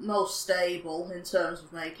most stable in terms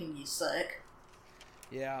of making you sick.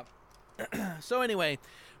 Yeah. So anyway,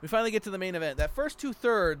 we finally get to the main event. That first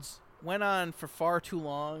 2/3 went on for far too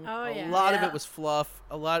long. A lot of it was fluff.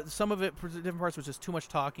 Some of it, different parts, was just too much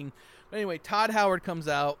talking. But anyway, Todd Howard comes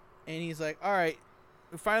out and he's like, "All right,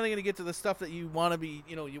 we're finally gonna get to the stuff that you want to be,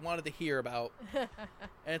 you wanted to hear about." And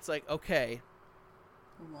it's like, okay,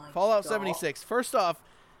 Fallout 76. First off,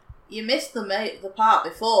 you missed the part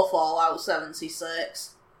before Fallout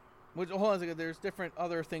 76. Hold on a second. There's different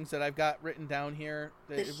other things that I've got written down here.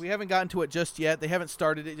 We haven't gotten to it just yet. They haven't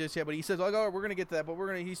started it just yet. But he says, "Oh, we're gonna get to that." But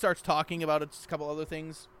he starts talking about a couple other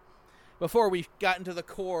things before we've gotten to the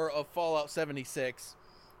core of Fallout 76.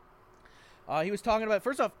 He was talking about.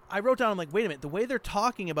 First off, I wrote down, I'm like, wait a minute. The way they're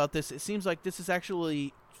talking about this, it seems like this is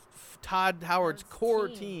actually Todd Howard's core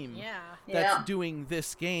team that's doing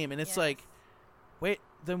this game, and it's like, wait,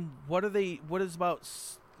 then what is about?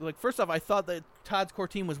 Like, first off, I thought that Todd's core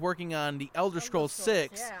team was working on the Elder Scrolls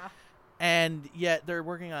 6, and yet they're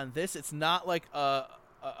working on this. It's not like a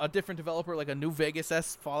different developer, like a New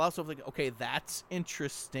Vegas-esque Fallout. So, like, okay, that's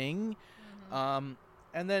interesting. Mm-hmm.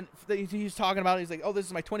 And then he's talking about it. He's like, "Oh, this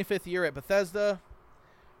is my 25th year at Bethesda."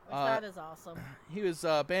 That is awesome. He was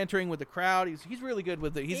bantering with the crowd. He's really good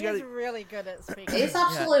with it. He's really good at speaking. He's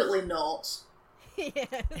absolutely nuts.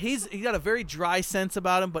 He's got a very dry sense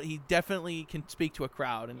about him, but he definitely can speak to a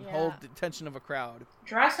crowd and hold the attention of a crowd.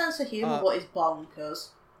 Dry sense of humor, but he's bonkers.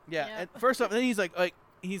 Yeah. And first off, then he's like,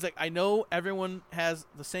 I know everyone has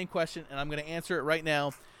the same question, and I'm going to answer it right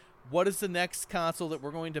now. What is the next console that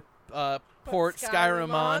we're going to port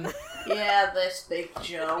Skyrim on? Yeah, this big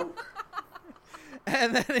joke.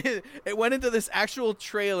 And then it went into this actual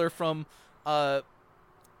trailer from, and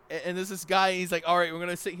there's this guy, he's like, "All right, we're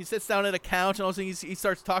going to sit." He sits down at a couch, and all of a sudden he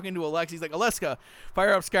starts talking to Alexa. He's like, "Alexa,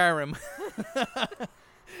 fire up Skyrim."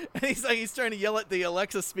 And he's trying to yell at the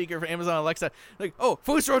Alexa speaker for Amazon Alexa, like, "Oh,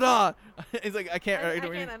 Fus Roda!" He's like, I can't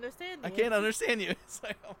understand you. I can't understand you. It's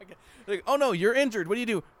like, oh my god. Like, "Oh no, you're injured. What do you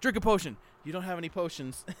do? Drink a potion." You don't have any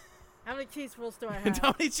potions. How many cheese rolls do I have?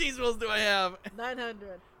 How many cheese rolls do I have?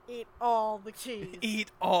 900. Eat all the cheese. Eat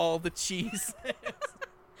all the cheese.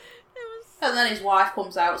 And then his wife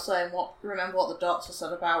comes out saying, remember what the doctor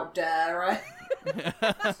said about dairy? It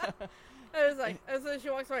was like, as soon as she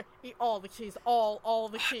walks away, eat all the cheese, all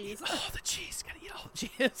the cheese. Eat all the cheese, gotta eat all the cheese.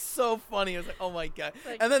 It's so funny. I was like, oh my god.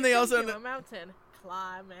 Like, and then they also a mountain.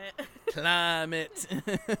 Climb it.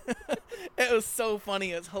 It was so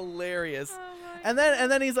funny. It's hilarious. Oh and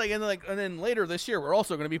then he's like, and then later this year we're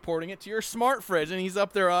also going to be porting it to your smart fridge, and he's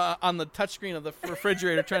up there on the touchscreen of the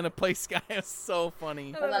refrigerator trying to play Sky. It's so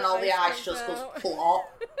funny. And then all the ice just goes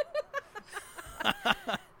plop.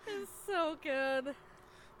 It's so good.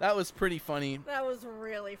 That was pretty funny. That was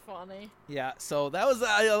really funny. Yeah, so that was,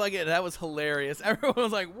 that was hilarious. Everyone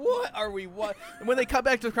was like, what are we, what? And when they cut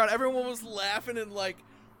back to the crowd, everyone was laughing and like,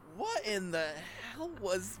 what in the hell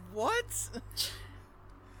was, what?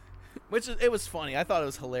 It was funny. I thought it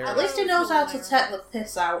was hilarious. At least he knows how to take the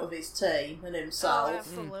piss out of his team and himself. Oh,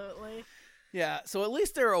 absolutely. Yeah, so at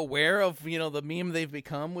least they're aware of, the meme they've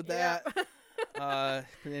become with that. But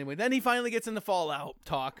anyway, then he finally gets into Fallout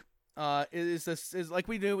talk. Is like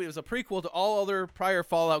we knew, it was a prequel to all other prior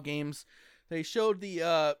Fallout games. They showed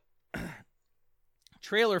the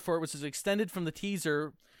trailer for it, which is extended from the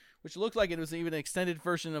teaser, which looked like it was even an extended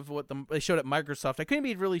version of what they showed at Microsoft. I couldn't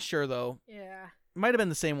be really sure though. Yeah, it might have been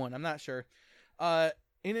the same one. I'm not sure. And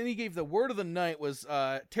then he gave the word of the night was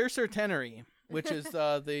Tercentenary, which is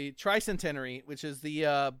the Tricentenary, which is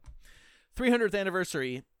the 300th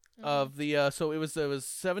anniversary of the so it was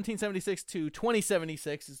 1776 to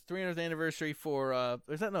 2076 is 300th anniversary for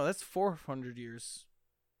that's 400 years.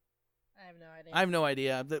 I have no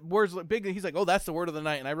idea. The words look big. He's like, oh, that's the word of the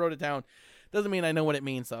night, and I wrote it down. Doesn't mean I know what it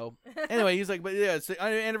means, though. Anyway, he's like, but yeah, it's the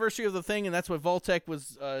anniversary of the thing, and that's what Vault-Tec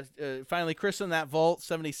was finally christened. That Vault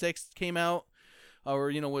 76 came out,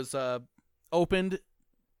 or was opened.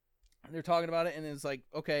 They're talking about it, and it's like,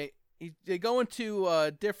 okay. They go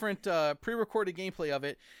into different pre-recorded gameplay of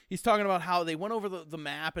it. He's talking about how they went over the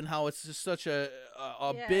map and how it's just such a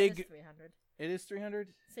big. It is 300. It is 300?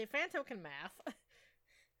 See, Fanto can math.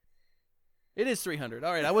 It is 300.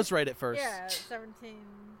 All right, I was right at first. Yeah,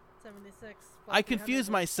 1776. I confused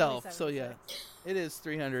myself, so yeah, it is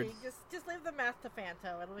 300. See, just leave the math to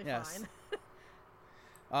Fanto. It'll be fine.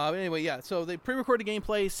 Anyway, yeah. So they pre-recorded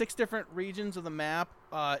gameplay, 6 different regions of the map.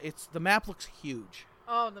 The map looks huge.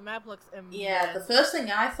 Oh, the map looks immense. Yeah, the first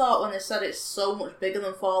thing I thought when they said it's so much bigger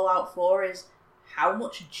than Fallout 4 is, how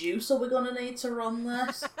much juice are we going to need to run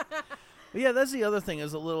this? Yeah, that's the other thing.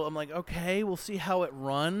 Is I'm like, okay, we'll see how it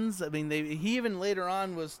runs. I mean, he even later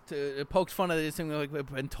on poked fun at this thing. Like,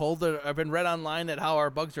 I've been read online that how our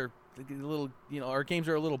bugs are a little, our games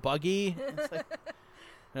are a little buggy. It's like,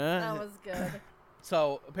 that was good.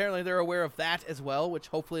 So apparently they're aware of that as well, which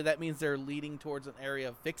hopefully that means they're leading towards an area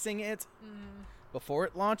of fixing it before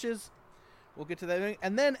it launches. We'll get to that.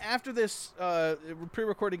 And then after this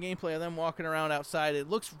pre-recorded gameplay of them walking around outside, it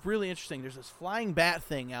looks really interesting. There's this flying bat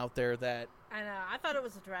thing out there that... I know. I thought it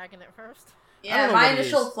was a dragon at first. Yeah, my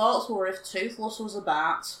initial thoughts were if Toothless was a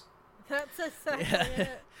bat. That's exactly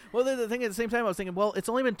it. Well, the thing at the same time, I was thinking, well, it's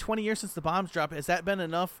only been 20 years since the bombs dropped. Has that been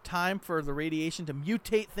enough time for the radiation to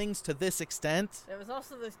mutate things to this extent? There was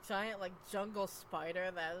also this giant, jungle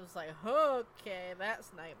spider that was like, okay,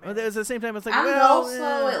 that's nightmare. Well, at the same time, it's like, and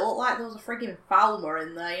also, it looked like there was a friggin' Falmer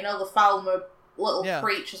in there. The Falmer little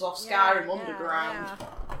creatures off Skyrim Underground.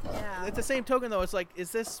 Yeah. At the same token, though, it's like,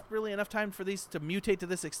 is this really enough time for these to mutate to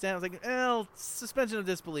this extent? I was like, suspension of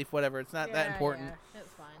disbelief, whatever. It's not that important. Yeah,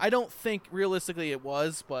 it's fine. I don't think realistically it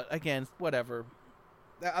was, but again, whatever.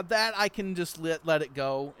 That I can just let it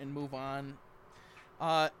go and move on.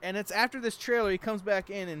 And it's after this trailer, he comes back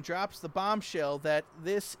in and drops the bombshell that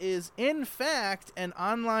this is, in fact, an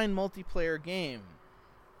online multiplayer game.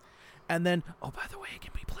 And then, oh, by the way, it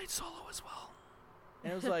can be played solo as well.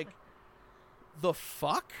 And it was like, the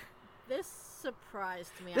fuck? This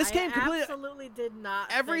surprised me. This game absolutely did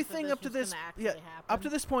not. Everything think up to this, happen. up to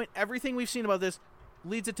this point, everything we've seen about this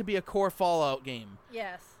leads it to be a core Fallout game.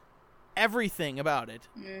 Yes. Everything about it.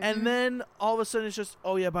 Mm-hmm. And then all of a sudden it's just,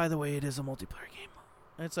 oh yeah, by the way, it is a multiplayer game.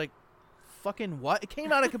 And it's like, fucking what? It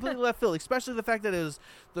came out of completely left field, especially the fact that it was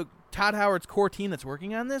the Todd Howard's core team that's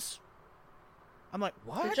working on this. I'm like,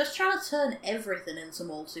 what? They're just trying to turn everything into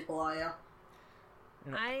multiplayer.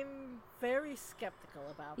 I'm very skeptical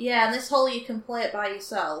about Yeah, and this whole you can play it by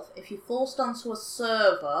yourself. If you're forced onto a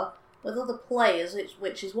server with other players,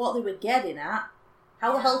 which is what they were getting at,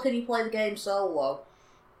 how the hell can you play the game solo?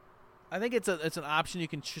 I think it's an option you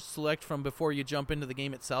can select from before you jump into the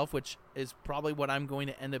game itself, which is probably what I'm going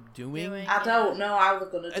to end up doing. I don't know how they're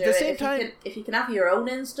going to do it. At the same time, if you can have your own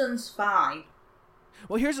instance, fine.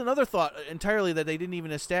 Well, here's another thought entirely that they didn't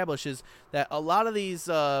even establish is that a lot of these,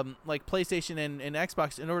 like PlayStation and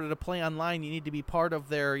Xbox, in order to play online, you need to be part of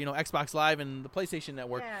their, Xbox Live and the PlayStation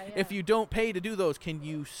Network. Yeah. If you don't pay to do those, can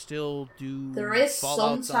you still do There is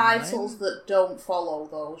some titles that don't follow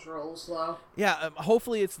those rules, though. Yeah,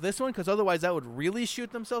 hopefully it's this one, because otherwise that would really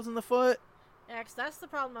shoot themselves in the foot. Yeah, 'cause that's the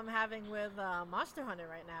problem I'm having with Monster Hunter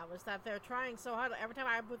right now, is that they're trying so hard. Every time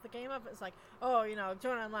I boot the game up, it's like, oh,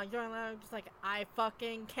 join online. I'm just like, I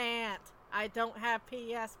fucking can't. I don't have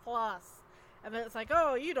PS Plus. And then it's like,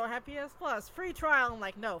 oh, you don't have PS Plus. Free trial. I'm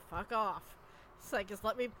like, no, fuck off. It's like, just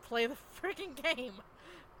let me play the freaking game.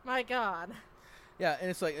 My God. Yeah, and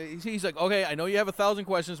it's like, he's like, okay, I know you have 1,000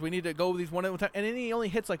 questions. We need to go with these one at a time. And then he only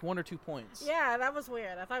hits like 1 or 2 points. Yeah, that was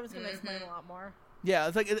weird. I thought he was going to explain a lot more. Yeah,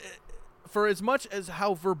 it's like... For as much as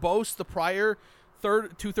how verbose the prior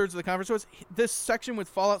 2/3 of the conference was, this section with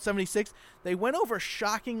Fallout 76, they went over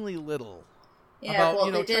shockingly little. Yeah, about,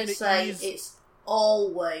 well, they did say it's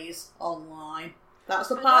always online. That's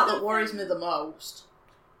the part that worries me the most.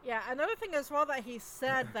 Yeah, another thing as well that he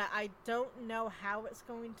said that I don't know how it's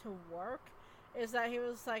going to work is that he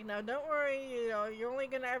was like, no, don't worry, you're only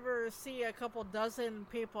going to ever see a couple dozen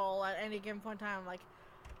people at any given point in time. I'm like,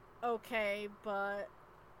 okay, but...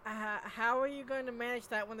 how are you going to manage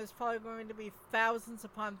that when there's probably going to be thousands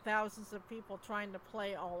upon thousands of people trying to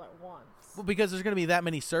play all at once? Well, because there's going to be that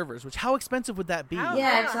many servers, which how expensive would that be?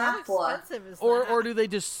 Yeah, exactly. How expensive is that? Or do they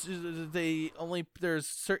just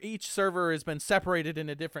each server has been separated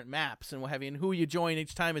into different maps and what have you, and who you join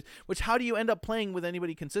each time is how do you end up playing with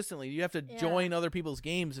anybody consistently? You have to join other people's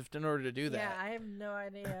games in order to do that. Yeah, I have no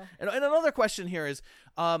idea. And another question here is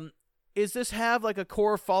this have like a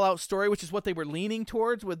core Fallout story, which is what they were leaning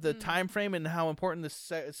towards with the time frame and how important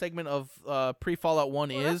this segment of pre-Fallout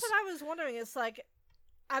 1 is? That's what I was wondering. It's like,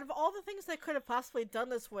 out of all the things they could have possibly done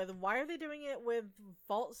this with, why are they doing it with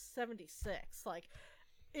Vault 76? Like,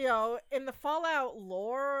 in the Fallout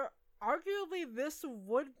lore, arguably this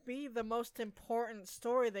would be the most important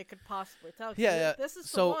story they could possibly tell. Yeah. This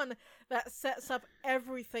is the one that sets up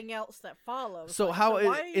everything else that follows. So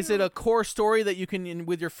is it a core story that you can,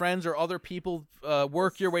 with your friends or other people,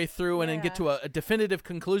 work your way through and then get to a definitive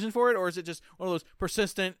conclusion for it? Or is it just one of those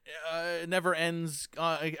persistent, never ends,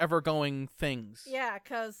 ever going things? Yeah,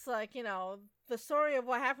 because, the story of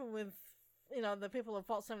what happened with, the people of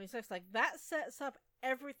Vault 76, that sets up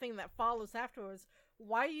everything that follows afterwards.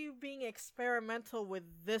 Why are you being experimental with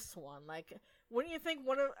this one? Wouldn't you think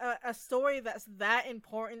a story that's that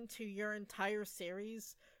important to your entire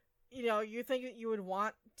series, you think that you would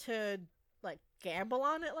want to, gamble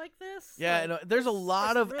on it like this? Yeah, there's a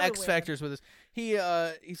lot of really X factors with this. He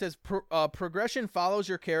says progression follows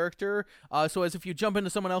your character. So as if you jump into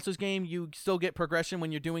someone else's game, you still get progression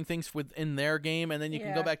when you're doing things within their game, and then you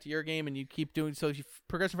can go back to your game and you keep doing so. You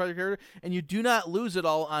progression follows your character, and you do not lose it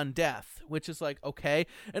all on death, which is okay.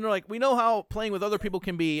 And they're like, we know how playing with other people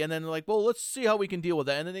can be, and then they're like, well, let's see how we can deal with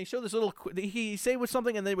that. And then they show this little. He say with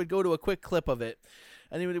something, and they would go to a quick clip of it.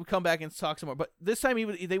 And he would come back and talk some more. But this time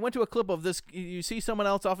they went to a clip of this. You see someone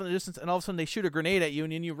else off in the distance, and all of a sudden they shoot a grenade at you,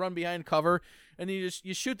 and then you run behind cover, and you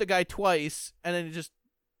shoot the guy twice, and then you just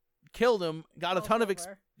killed him. Got a ton of It's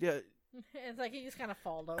like he just kind of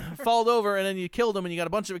falled over, and then you killed him, and you got a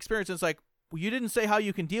bunch of experience. And it's like, well, you didn't say how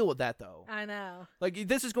you can deal with that, though. I know.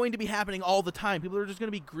 This is going to be happening all the time. People are just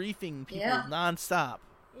going to be griefing people nonstop.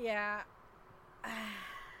 Yeah.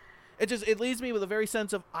 It leaves me with a very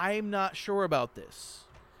sense of I'm not sure about this.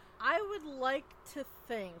 I would like to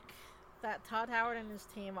think that Todd Howard and his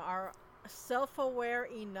team are self-aware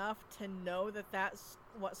enough to know that that's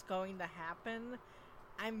what's going to happen.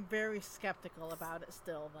 I'm very skeptical about it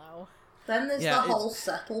still, though. Then there's the whole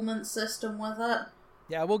settlement system with it.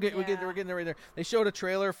 Yeah, we're getting there right there. They showed a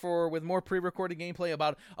trailer with more pre-recorded gameplay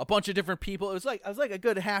about a bunch of different people. It was like a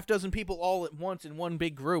good half dozen people all at once in one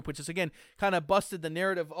big group, which is again kind of busted the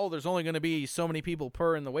narrative. Oh, there's only going to be so many people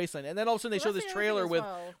per in the wasteland, and then all of a sudden they show this trailer with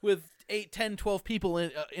 8, 10, 12 people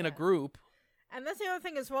in a group. And that's the other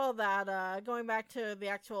thing as well, that going back to the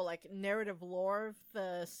actual narrative lore of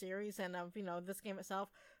the series and of this game itself.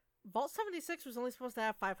 Vault 76 was only supposed to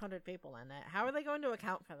have 500 people in it. How are they going to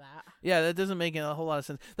account for that? Yeah, that doesn't make a whole lot of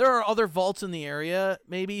sense. There are other vaults in the area,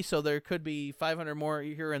 maybe, so there could be 500 more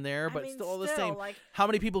here and there, but still the same. How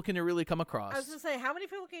many people can you really come across? I was going to say, how many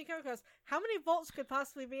people can you come across? How many vaults could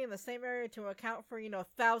possibly be in the same area to account for,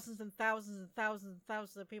 thousands and thousands and thousands and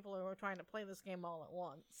thousands of people who are trying to play this game all at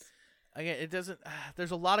once? Again, it doesn't.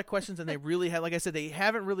 There's a lot of questions, and they really have. Like I said, they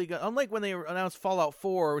haven't really got. Unlike when they announced Fallout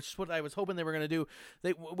 4, which is what I was hoping they were going to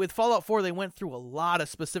do. With Fallout 4, they went through a lot of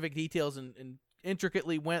specific details and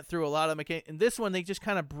intricately went through a lot of mechanics. In this one, they just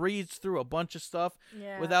kind of breezed through a bunch of stuff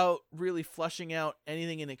without really fleshing out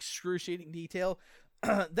anything in excruciating detail.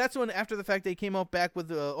 That's when, after the fact, they came out back with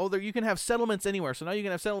you can have settlements anywhere. So now you can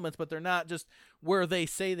have settlements, but they're not just where they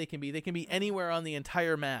say they can be. They can be anywhere on the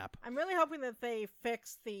entire map. I'm really hoping that they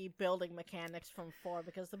fix the building mechanics from 4,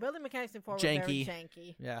 because the building mechanics in 4 were very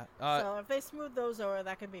janky. Yeah. So if they smooth those over,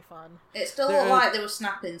 that could be fun. It still looked like they were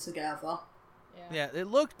snapping together. Yeah, it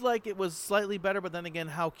looked like it was slightly better, but then again,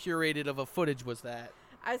 how curated of a footage was that?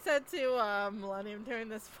 I said to Millennium during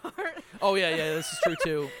this part. Oh yeah, this is true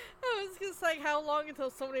too. I was just like, how long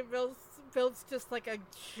until somebody builds just a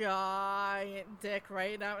giant dick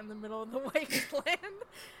right out in the middle of the wasteland,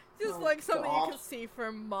 just something you can see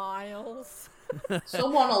for miles.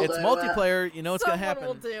 Someone will do it. It's multiplayer, it's gonna happen.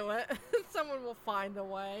 Someone will do it. Someone will find a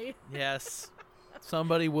way. Yes,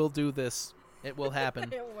 somebody will do this. It will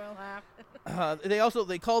happen. It will happen.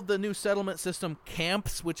 They called the new settlement system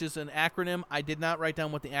CAMPS, which is an acronym. I did not write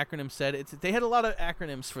down what the acronym said. They had a lot of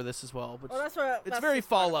acronyms for this as well. It's very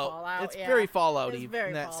Fallout. It's very Fallout-y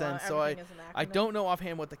in that sense. So I don't know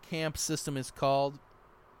offhand what the CAMPS system is called.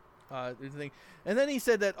 And then he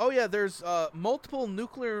said that, there's multiple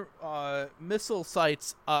nuclear missile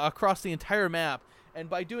sites across the entire map. And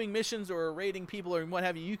by doing missions or raiding people or what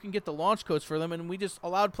have you, you can get the launch codes for them. And we just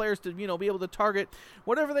allowed players to, be able to target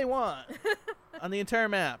whatever they want on the entire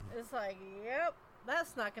map. It's like, yep,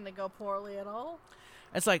 that's not going to go poorly at all.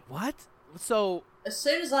 It's like, what? So as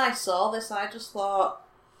soon as I saw this, I just thought,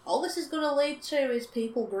 all this is going to lead to is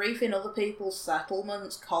people griefing other people's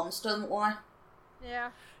settlements constantly.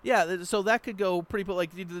 Yeah. Yeah, so that could go pretty,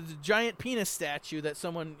 like the giant penis statue that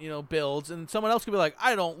someone, builds, and someone else could be like,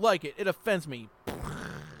 I don't like it. It offends me.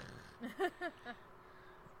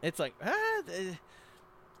 It's like,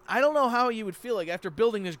 I don't know how you would feel like after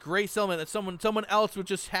building this great settlement that someone else would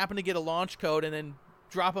just happen to get a launch code and then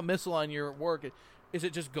drop a missile on your work. Is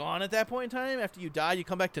it just gone at that point in time? After you die, you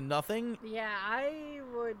come back to nothing? Yeah, I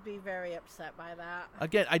would be very upset by that.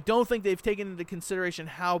 Again, I don't think they've taken into consideration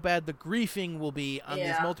how bad the griefing will be on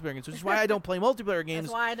these multiplayer games, which is why I don't play multiplayer games.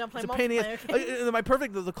 That's why I don't play multiplayer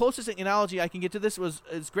games. The closest analogy I can get to this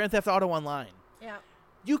is Grand Theft Auto Online. Yeah.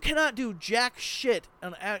 You cannot do jack shit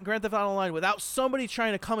on Grand Theft Auto Online without somebody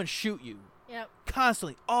trying to come and shoot you. Yep.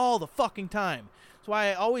 Constantly, all the fucking time. That's why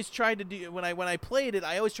I always tried to do, when I played it,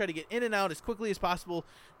 I always tried to get in and out as quickly as possible,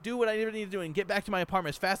 do what I need to do, and get back to my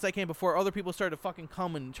apartment as fast as I can before other people start to fucking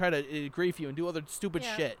come and try to grief you and do other stupid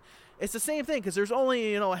shit. It's the same thing, because there's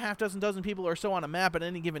only, a half dozen people or so on a map at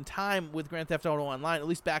any given time with Grand Theft Auto Online, at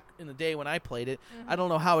least back in the day when I played it. Mm-hmm. I don't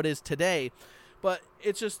know how it is today. But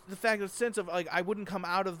it's just the fact, the sense of, like, I wouldn't come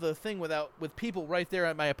out of the thing with people right there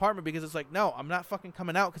at my apartment, because it's like, no, I'm not fucking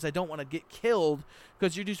coming out because I don't want to get killed,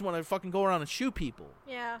 because you just want to fucking go around and shoot people.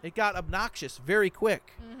 Yeah. It got obnoxious very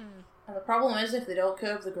quick. Mm-hmm. And the problem is, if they don't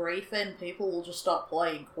curb the griefing, people will just stop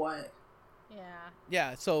playing quick. Yeah.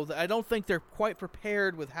 Yeah, so I don't think they're quite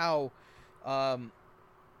prepared with how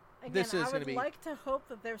this is going to be. I would like to hope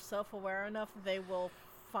that they're self-aware enough that they will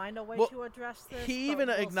find a way to address this. He even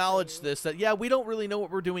acknowledged this, that, we don't really know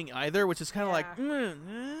what we're doing either, which is kind of like, I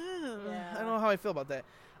don't know how I feel about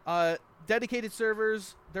that. Dedicated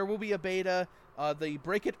servers, there will be a beta. The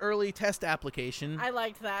Break It Early test application. I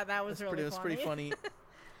liked that. That was really funny. That's pretty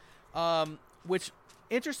funny. Which,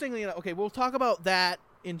 interestingly, okay, we'll talk about that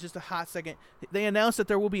in just a hot second. They announced that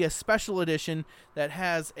there will be a special edition that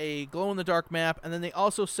has a glow-in-the-dark map, and then they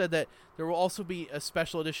also said that there will also be a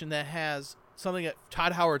special edition that has something that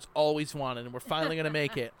Todd Howard's always wanted, and we're finally going to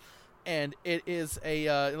make it. And it is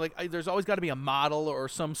there's always got to be a model or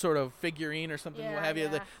some sort of figurine or something, what have you.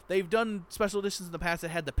 They've done special editions in the past that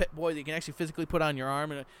had the Pit-Boy that you can actually physically put on your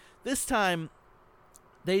arm. And this time,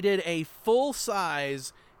 they did a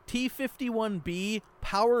full-size T-51B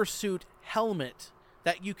power suit helmet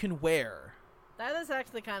that you can wear. That is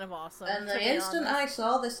actually kind of awesome. And the instant I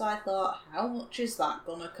saw this, I thought, how much is that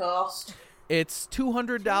going to cost? It's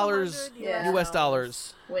 $200 US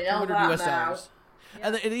dollars. We know that US now. Dollars. Yeah.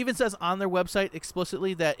 And it even says on their website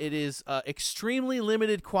explicitly that it is extremely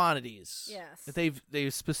limited quantities. Yes. That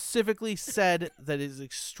they've specifically said that it is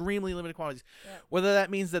extremely limited quantities. Yep. Whether that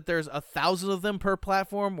means that there's 1,000 of them per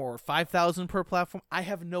platform or 5,000 per platform, I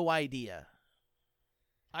have no idea.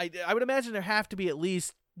 I would imagine there have to be at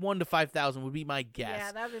least 1,000 to 5,000 would be my guess.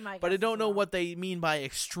 Yeah, that would be my guess. But I don't know what they mean by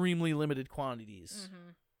extremely limited quantities. Mm-hmm.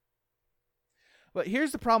 But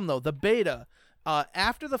here's the problem, though. The beta,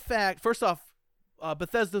 after the fact, first off,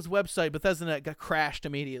 Bethesda's website, Bethesda.net, got crashed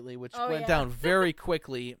immediately, which went down very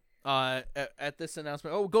quickly at this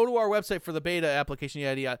announcement. Oh, go to our website for the beta application,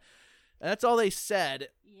 yada, yada. And that's all they said.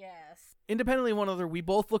 Yes. Independently of one another, we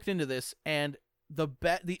both looked into this, and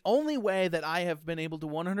the only way that I have been able to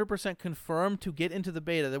 100% confirm to get into the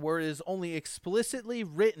beta, where it is only explicitly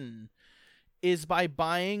written, is by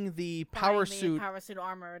buying the Power Suit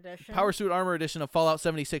Armor Edition. Power Suit Armor Edition of Fallout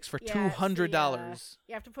 76 for $200.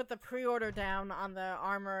 You have to put the pre-order down on the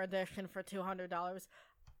Armor Edition for $200.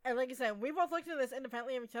 And like I said, we both looked into this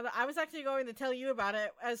independently of each other. I was actually going to tell you about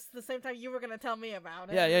it as the same time you were going to tell me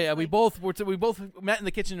about it. Yeah. Like, we both met in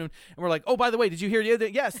the kitchen and we're like, oh, by the way, did you hear the other?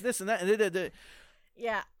 Yes, this and that. And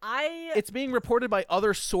yeah, it's being reported by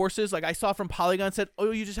other sources. Like I saw from Polygon said, oh,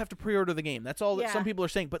 you just have to pre-order the game. That's all that some people are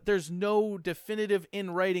saying. But there's no definitive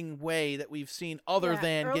in-writing way that we've seen other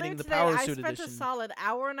than earlier getting the today, Power Suit Edition. I spent a solid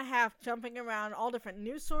hour and a half jumping around all different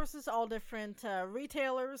news sources, all different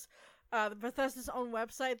retailers, Bethesda's own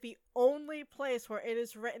website. The only place where it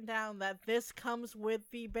is written down that this comes with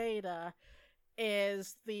the beta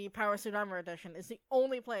is the Power Suit Armor Edition. It's the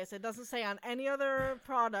only place. It doesn't say on any other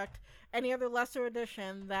product, any other lesser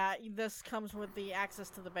edition, that this comes with the access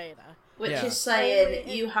to the beta. Which is saying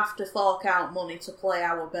you have to fork out money to play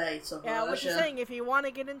our beta version. Yeah, which is saying if you want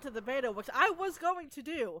to get into the beta, which I was going to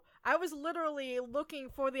do, I was literally looking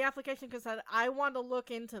for the application because I want to look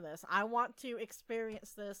into this. I want to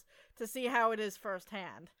experience this to see how it is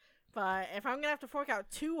firsthand. But if I'm going to have to fork out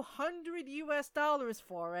 $200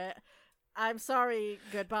 for it, I'm sorry,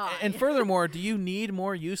 goodbye. And furthermore, do you need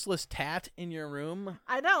more useless tat in your room?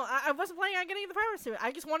 I don't. I wasn't planning on getting the power suit.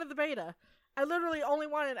 I just wanted the beta. I literally only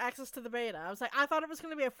wanted access to the beta. I thought it was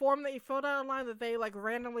going to be a form that you filled out online that they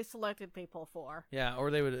randomly selected people for. Yeah,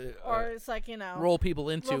 or they would. Or it's roll people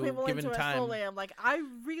into given it time. Slowly. I'm I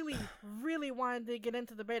really, really wanted to get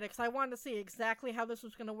into the beta because I wanted to see exactly how this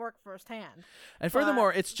was going to work firsthand. And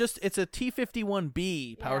furthermore, it's a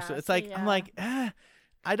T51B power suit. It's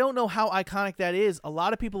I don't know how iconic that is. A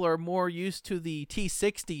lot of people are more used to the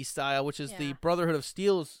T60 style, which is the Brotherhood of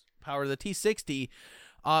Steel's power, the T60.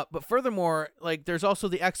 But furthermore, there's also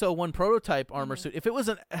the XO1 prototype armor suit. If it was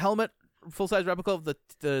a helmet, full-size replica of the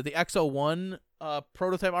XO1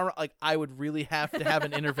 prototype armor, I would really have to have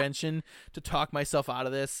an intervention to talk myself out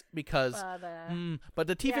of this because. But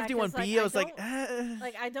the T51B, I was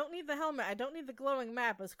I don't need the helmet. I don't need the glowing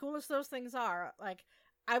map. As cool as those things are,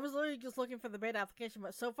 I was literally just looking for the beta application,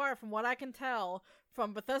 but so far, from what I can tell,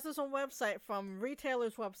 from Bethesda's own website, from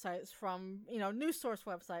retailers' websites, from news source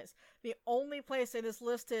websites, the only place it is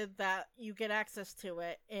listed that you get access to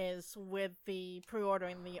it is with the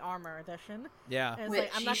pre-ordering the armor edition. Yeah, which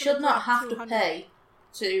you should not have to pay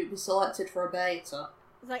to be selected for a beta.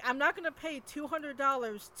 It's I'm not going to pay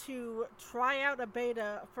 $200 to try out a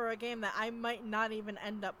beta for a game that I might not even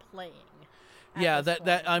end up playing. Yeah,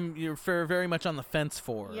 you're very much on the fence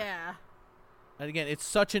for. Yeah. And again, it's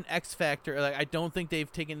such an X factor. I don't think they've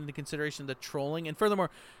taken into consideration the trolling. And furthermore,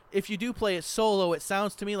 if you do play it solo, it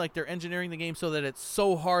sounds to me like they're engineering the game so that it's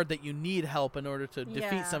so hard that you need help in order to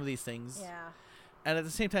defeat some of these things. Yeah. And at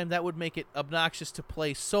the same time, that would make it obnoxious to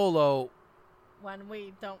play solo when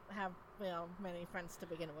we don't have many friends to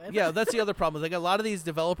begin with. Yeah, that's the other problem. A lot of these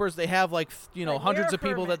developers, they have hundreds of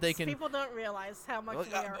people that they can. People don't realize how much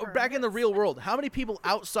we are back in the real world. How many people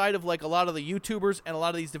outside of a lot of the YouTubers and a lot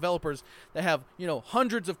of these developers that have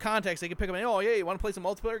hundreds of contacts they can pick up and you want to play some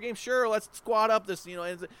multiplayer games? Sure, let's squad up this.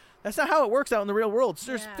 That's not how it works out in the real world.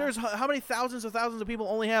 There's how many thousands of people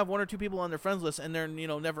only have one or two people on their friends list and they're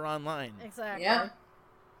never online. Exactly. Yeah.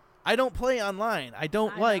 I don't play online. I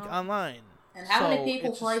don't like online. And how many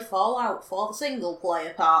people play Fallout for the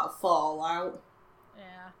single-player part of Fallout?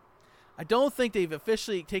 Yeah. I don't think they've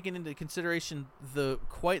officially taken into consideration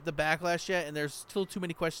quite the backlash yet, and there's still too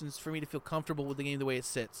many questions for me to feel comfortable with the game the way it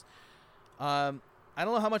sits. I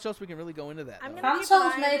don't know how much else we can really go into that.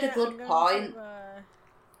 Fanto's made a good point there,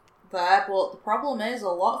 but the problem is a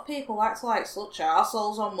lot of people act like such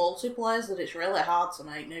arseholes on multiplayers that it's really hard to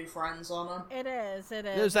make new friends on them. It is.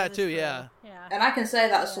 There's that too, yeah. And I can say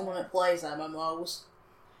that as someone that plays MMOs.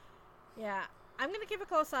 Yeah, I'm going to keep a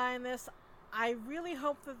close eye on this. I really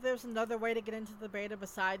hope that there's another way to get into the beta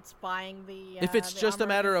besides buying the if it's just a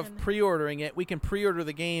matter of pre-ordering it, we can pre-order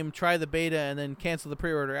the game, try the beta, and then cancel the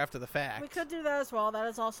pre-order after the fact. We could do that as well. That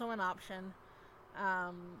is also an option.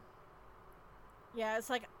 Yeah,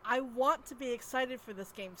 it's I want to be excited for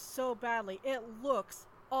this game so badly. It looks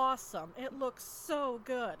awesome. It looks so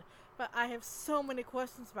good. But I have so many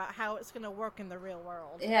questions about how it's going to work in the real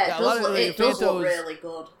world. Yeah, it does look really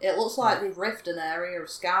good. It looks like they've riffed an area of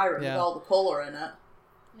Skyrim with all the colour in it.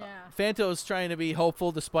 Yeah. Fanto's trying to be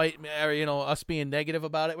hopeful despite us being negative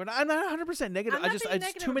about it. I'm not 100% negative.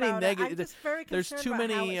 There's too many negative. There's too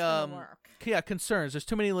many concerns. There's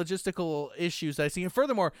too many logistical issues that I see. And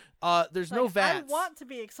furthermore, there's no VATs. I want to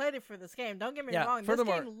be excited for this game. Don't get me wrong. This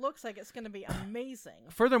game looks like it's going to be amazing.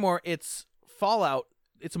 Furthermore, it's Fallout.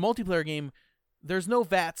 It's a multiplayer game. There's no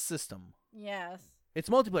VATS system. Yes. It's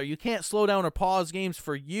multiplayer. You can't slow down or pause games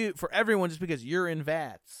for everyone just because you're in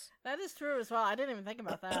VATS. That is true as well. I didn't even think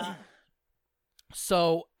about that.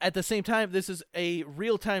 So, at the same time, this is a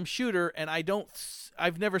real-time shooter, and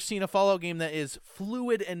I've never seen a Fallout game that is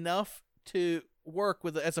fluid enough to work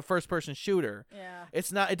with as a first-person shooter. Yeah.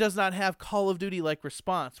 It does not have Call of Duty-like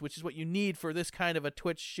response, which is what you need for this kind of a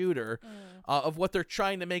Twitch shooter of what they're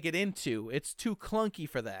trying to make it into. It's too clunky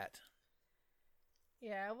for that.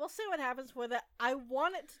 Yeah, we'll see what happens with it. I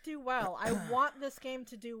want it to do well. I want this game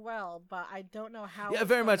to do well, but I don't know how. Yeah,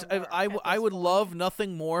 very much. I would love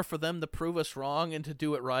nothing more for them to prove us wrong and to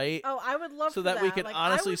do it right. Oh, I would love so that we can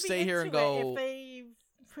honestly stay here and go. If they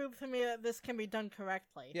prove to me that this can be done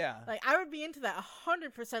correctly, yeah, I would be into that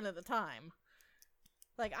 100% of the time.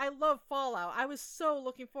 I love Fallout. I was so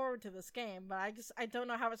looking forward to this game, but I don't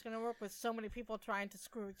know how it's going to work with so many people trying to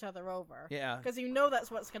screw each other over. Yeah. Because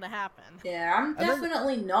that's what's going to happen. Yeah, I'm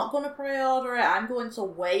definitely not going to pre-order it. I'm going to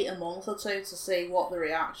wait a month or two to see what the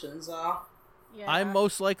reactions are. Yeah. I'm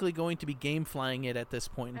most likely going to be game flying it at this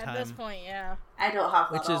point in time. At this point, yeah. I don't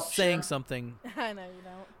have that Which is option. saying something. I know you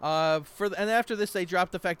don't. And after this, they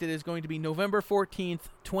dropped the fact that it is going to be November 14th,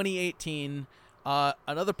 2018.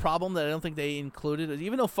 Another problem that I don't think they included is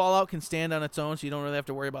even though Fallout can stand on its own, so you don't really have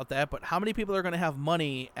to worry about that, but how many people are going to have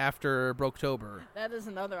money after Broketober? That is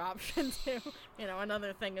another option, too.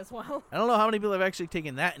 Another thing as well. I don't know how many people have actually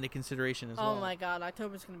taken that into consideration as well. Oh my god,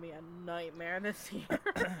 October's going to be a nightmare this year.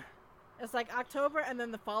 It's like October and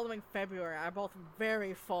then the following February are both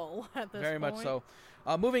very full at this point. Very much so.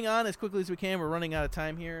 Moving on as quickly as we can. We're running out of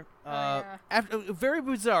time here. Very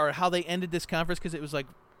bizarre how they ended this conference because it was like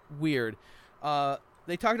weird.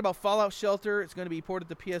 They talked about Fallout Shelter. It's going to be ported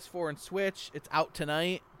to PS4 and Switch. It's out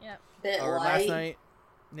tonight. Yep. Or last night.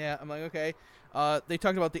 Yeah, I'm like, okay. They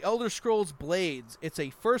talked about the Elder Scrolls Blades. It's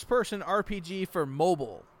a first-person RPG for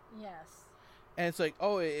mobile. Yes. And it's like,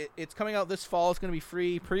 it's coming out this fall. It's going to be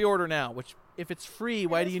free. Pre-order now. Which, if it's free,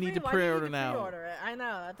 why do you need to pre-order now? Pre-order it? I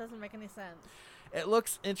know. That doesn't make any sense. It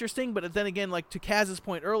looks interesting, but then again, like to Kaz's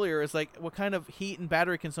point earlier, is like, what kind of heat and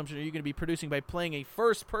battery consumption are you going to be producing by playing a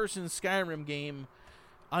first-person Skyrim game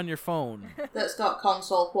on your phone? That's got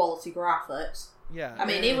console quality graphics. Yeah. I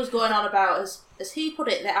mean, he was going on about, as he put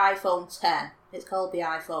it, the iPhone 10. It's called the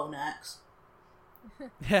iPhone X.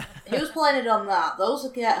 Yeah. He was playing it on that. Those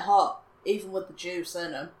would get hot, even with the juice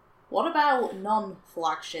in them. What about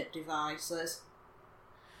non-flagship devices?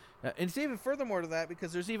 And it's even furthermore to that,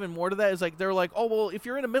 because there's even more to that. Is like they're like, oh well, if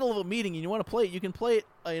you're in the middle of a meeting and you want to play it, you can play it,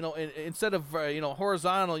 instead of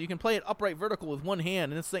horizontal, you can play it upright vertical with one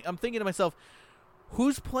hand. And it's like I'm thinking to myself,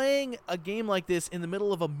 who's playing a game like this in the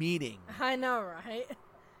middle of a meeting? I know, right?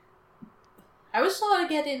 I was sort of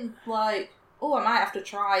getting like, oh, I might have to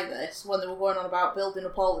try this when they were going on about building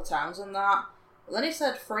up all the towns and that. But then he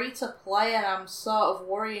said free to play, and I'm sort of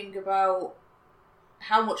worrying about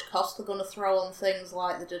how much cost they're going to throw on things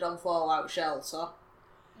like they did on Fallout Shelter.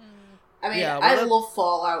 I mean, I love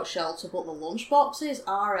Fallout Shelter, but the lunchboxes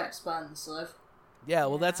are expensive. Yeah,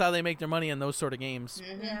 well, that's how they make their money in those sort of games.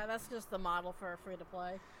 Mm-hmm. Yeah, that's just the model for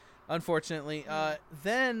free-to-play. Unfortunately.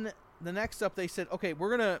 Then, the next up, they said, okay,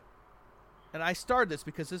 we're going to... And I started this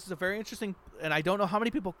because this is a very interesting... And I don't know how many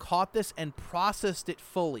people caught this and processed it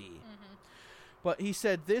fully. Mm-hmm. But he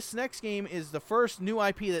said this next game is the first new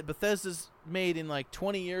IP that Bethesda's made in like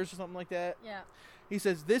 20 years or something like that. Yeah. He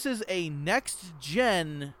says this is a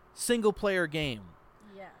next-gen single-player game.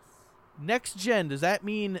 Yes. Next-gen, does that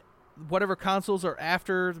mean whatever consoles are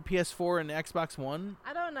after the PS4 and the Xbox One?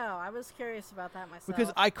 I don't know. I was curious about that myself.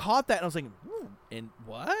 Because I caught that and I was like, and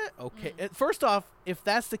what? Okay. First off, if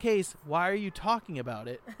that's the case, why are you talking about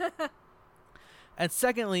it? And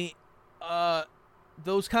secondly,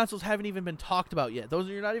 those consoles haven't even been talked about yet.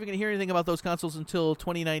 You're not even going to hear anything about those consoles until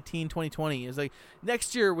 2019, 2020. It's like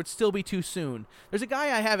next year would still be too soon. There's a guy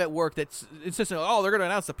I have at work that's insisting, oh, they're going to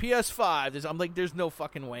announce the PS5. I'm like, there's no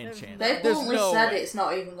fucking way in chance. They've only said it's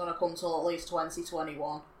not even going to come till at least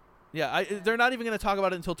 2021. Yeah, they're not even going to talk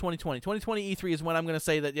about it until 2020. 2020 E3 is when I'm going to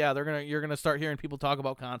say that, yeah, you're going to start hearing people talk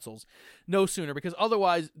about consoles. No sooner, because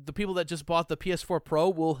otherwise the people that just bought the PS4 Pro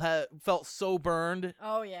will have felt so burned.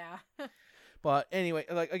 Oh, yeah. But anyway,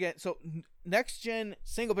 like again, so next gen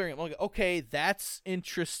single player game. Okay, that's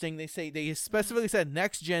interesting. They specifically said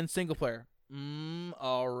next gen single player.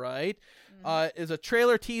 All right. Is a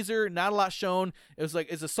trailer teaser, not a lot shown. It was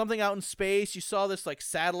like, is this something out in space? You saw this like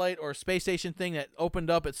satellite or space station thing that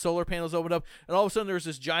opened up, its solar panels opened up, and all of a sudden there was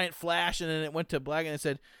this giant flash, and then it went to black, and it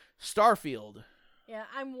said Starfield. Yeah,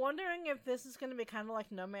 I'm wondering if this is going to be kind of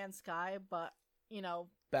like No Man's Sky, but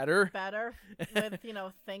better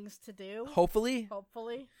with things to do. Hopefully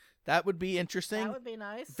that would be interesting. That would be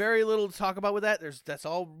nice. Very little to talk about with that. That's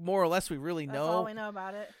all more or less we really know. That's all we know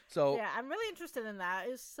about it. So yeah, I'm really interested in that.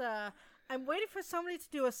 I'm waiting for somebody to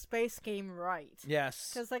do a space game right.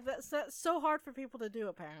 Yes, because like that's so hard for people to do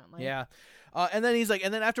apparently. Yeah, and then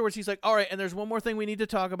and then afterwards he's like, all right, and there's one more thing we need to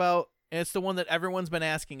talk about, and it's the one that everyone's been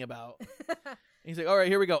asking about. He's like, all right,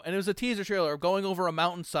 here we go. And it was a teaser trailer of going over a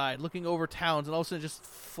mountainside, looking over towns, and all of a sudden just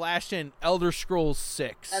flashed in Elder Scrolls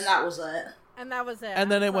 6. And that was it. And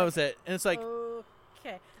then it was it. And it's like...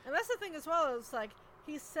 Okay. And that's the thing as well. It's like,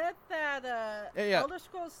 he said that Elder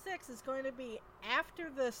Scrolls 6 is going to be after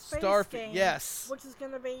the space game. Yes. Which is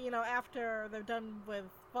going to be, after they're done with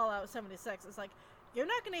Fallout 76. It's like, you're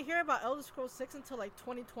not going to hear about Elder Scrolls 6 until, like,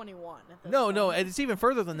 2021. No, and it's even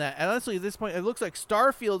further than that. And honestly, at this point, it looks like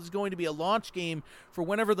Starfield is going to be a launch game for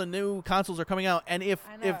whenever the new consoles are coming out. And if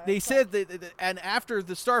they said that, and after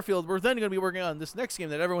the Starfield, we're then going to be working on this next game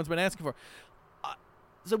that everyone's been asking for.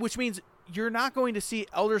 So, which means you're not going to see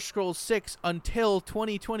Elder Scrolls 6 until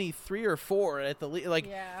 2023 or 4 at the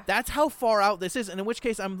That's how far out this is. And in which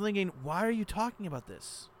case, I'm thinking, why are you talking about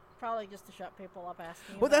this? Probably just to shut people up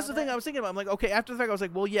asking. Well, that's the thing I was thinking about. I'm like, okay, after the fact, I was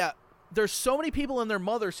like, well, yeah. There's so many people and their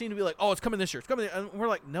mother seem to be like, oh, it's coming this year. It's coming. And we're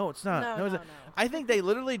like, no, it's not. No, it's not. I think they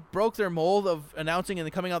literally broke their mold of announcing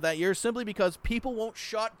and coming out that year simply because people won't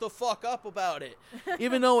shut the fuck up about it.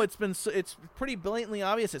 Even though it's pretty blatantly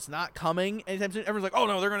obvious it's not coming anytime soon. Everyone's like, oh,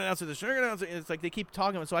 no, they're going to announce it this year. They're going to announce it. It's like they keep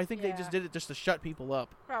talking about it. So I think they just did it just to shut people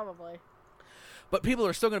up. Probably. But people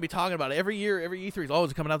are still going to be talking about it every year. Every E3 is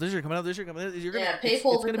always coming out this year, coming out this year, coming out this year.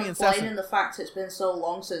 People are complaining the fact it's been so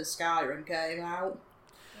long since Skyrim came out.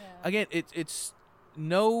 Yeah. Again, it's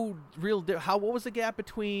no real. What was the gap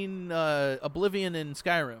between Oblivion and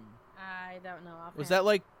Skyrim? I don't know. Was that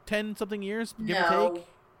like 10 something years? Give or take?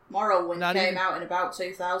 Morrowind came out in about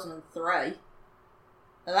 2003, and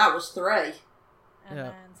that was 3. And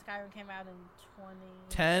then Skyrim came out in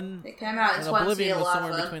 2010. It came out in 2011. Oblivion was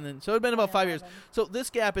somewhere between then. So it had been about 5 years. So this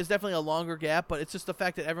gap is definitely a longer gap, but it's just the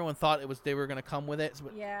fact that everyone thought they were going to come with it. So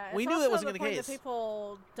we knew that wasn't going to be the case. That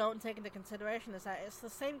people don't take into consideration is that it's the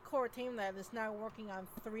same core team that is now working on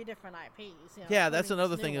 3 different IPs. That's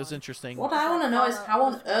another thing that was interesting. What I want to know is how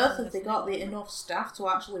on earth have they got the enough staff to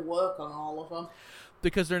actually work on all of them?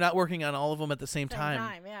 Because they're not working on all of them at the same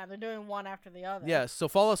time. Yeah, they're doing one after the other. Yes, so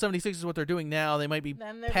Fallout 76 is what they're doing now. They might be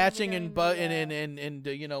patching and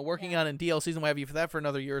working on in DLCs and what have you for that for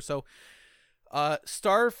another year or so.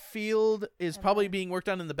 Starfield is probably being worked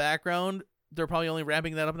on in the background. They're probably only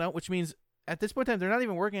ramping that up now, which means at this point in time, they're not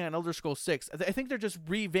even working on Elder Scrolls 6. I think they're just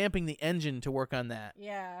revamping the engine to work on that.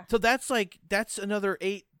 Yeah. So that's another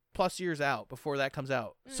 8+ years out before that comes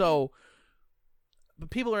out. So... But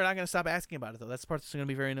people are not going to stop asking about it, though. That's the part that's going to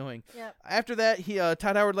be very annoying. Yep. After that,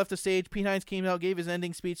 Todd Howard left the stage. Pete Hines came out, gave his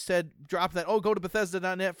ending speech, dropped that, go to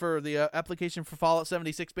Bethesda.net for the application for Fallout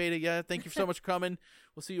 76 beta. Yeah, thank you so much for coming.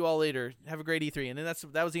 We'll see you all later. Have a great E3. And then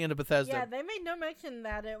that was the end of Bethesda. Yeah, they made no mention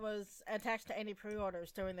that it was attached to any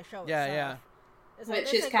pre-orders during the show itself. Yeah.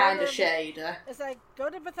 Which is kind of shady. It's like, go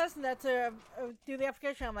to Bethesda to do the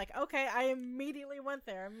application. I'm like, okay, I immediately went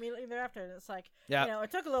there, immediately thereafter. And it's like,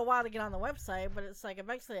 it took a little while to get on the website, but it's like,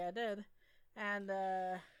 eventually I did. And,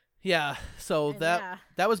 that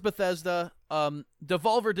was Bethesda.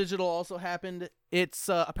 Devolver Digital also happened. It's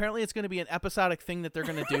apparently it's going to be an episodic thing that they're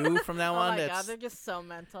going to do from now on. Oh my god, they're just so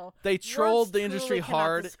mental. They trolled the industry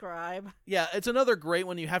hard. Describe. Yeah, it's another great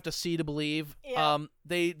one you have to see to believe. Yeah.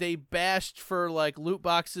 They bashed for like loot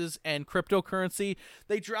boxes and cryptocurrency.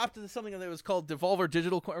 They dropped something that was called Devolver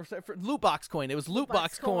Digital loot box coin. It was loot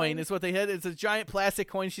box coin is what they had. It's a giant plastic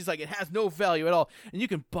coin. She's like, it has no value at all, and you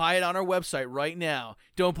can buy it on our website right now.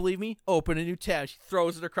 Don't believe me? Open a new tab. She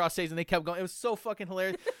throws it across stage, and they kept going. It was so fucking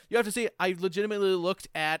hilarious. You have to see. I legitimately looked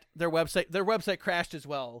at their website. Their website crashed as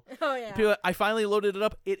well. Oh yeah. I finally loaded it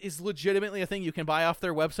up. It is legitimately a thing you can buy off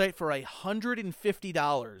their website for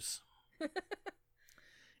 $150.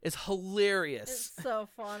 It's hilarious. It's so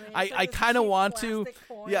funny. I kind of want to.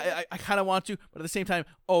 Yeah, I kind of want to, but at the same time,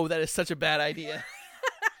 that is such a bad idea.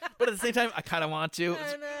 But at the same time, I kind of want to.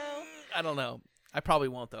 I know. I don't know. I probably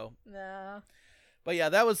won't though. No. But yeah,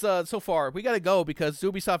 that was so far. We got to go because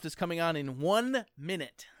Ubisoft is coming on in 1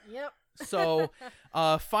 minute. Yep. So,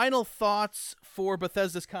 final thoughts for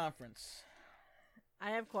Bethesda's conference.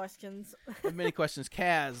 I have questions. I have many questions.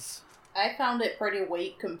 Kaz. I found it pretty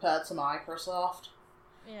weak compared to Microsoft.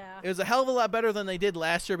 Yeah. It was a hell of a lot better than they did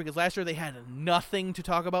last year because last year they had nothing to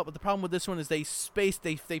talk about. But the problem with this one is they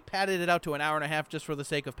padded it out to an hour and a half just for the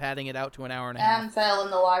sake of padding it out to an hour and a half. And Phil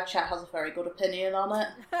in the live chat has a very good opinion on it.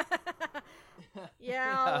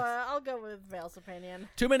 Yeah, I'll go with Vale's opinion.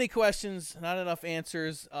 Too many questions, not enough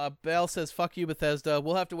answers. Vale says, fuck you, Bethesda.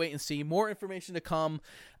 We'll have to wait and see. More information to come.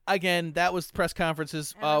 Again, that was press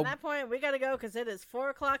conferences. And at that point, we got to go because it is 4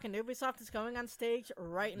 o'clock and Ubisoft is going on stage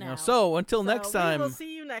right now. So, until next time. We will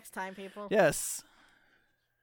see you next time, people. Yes.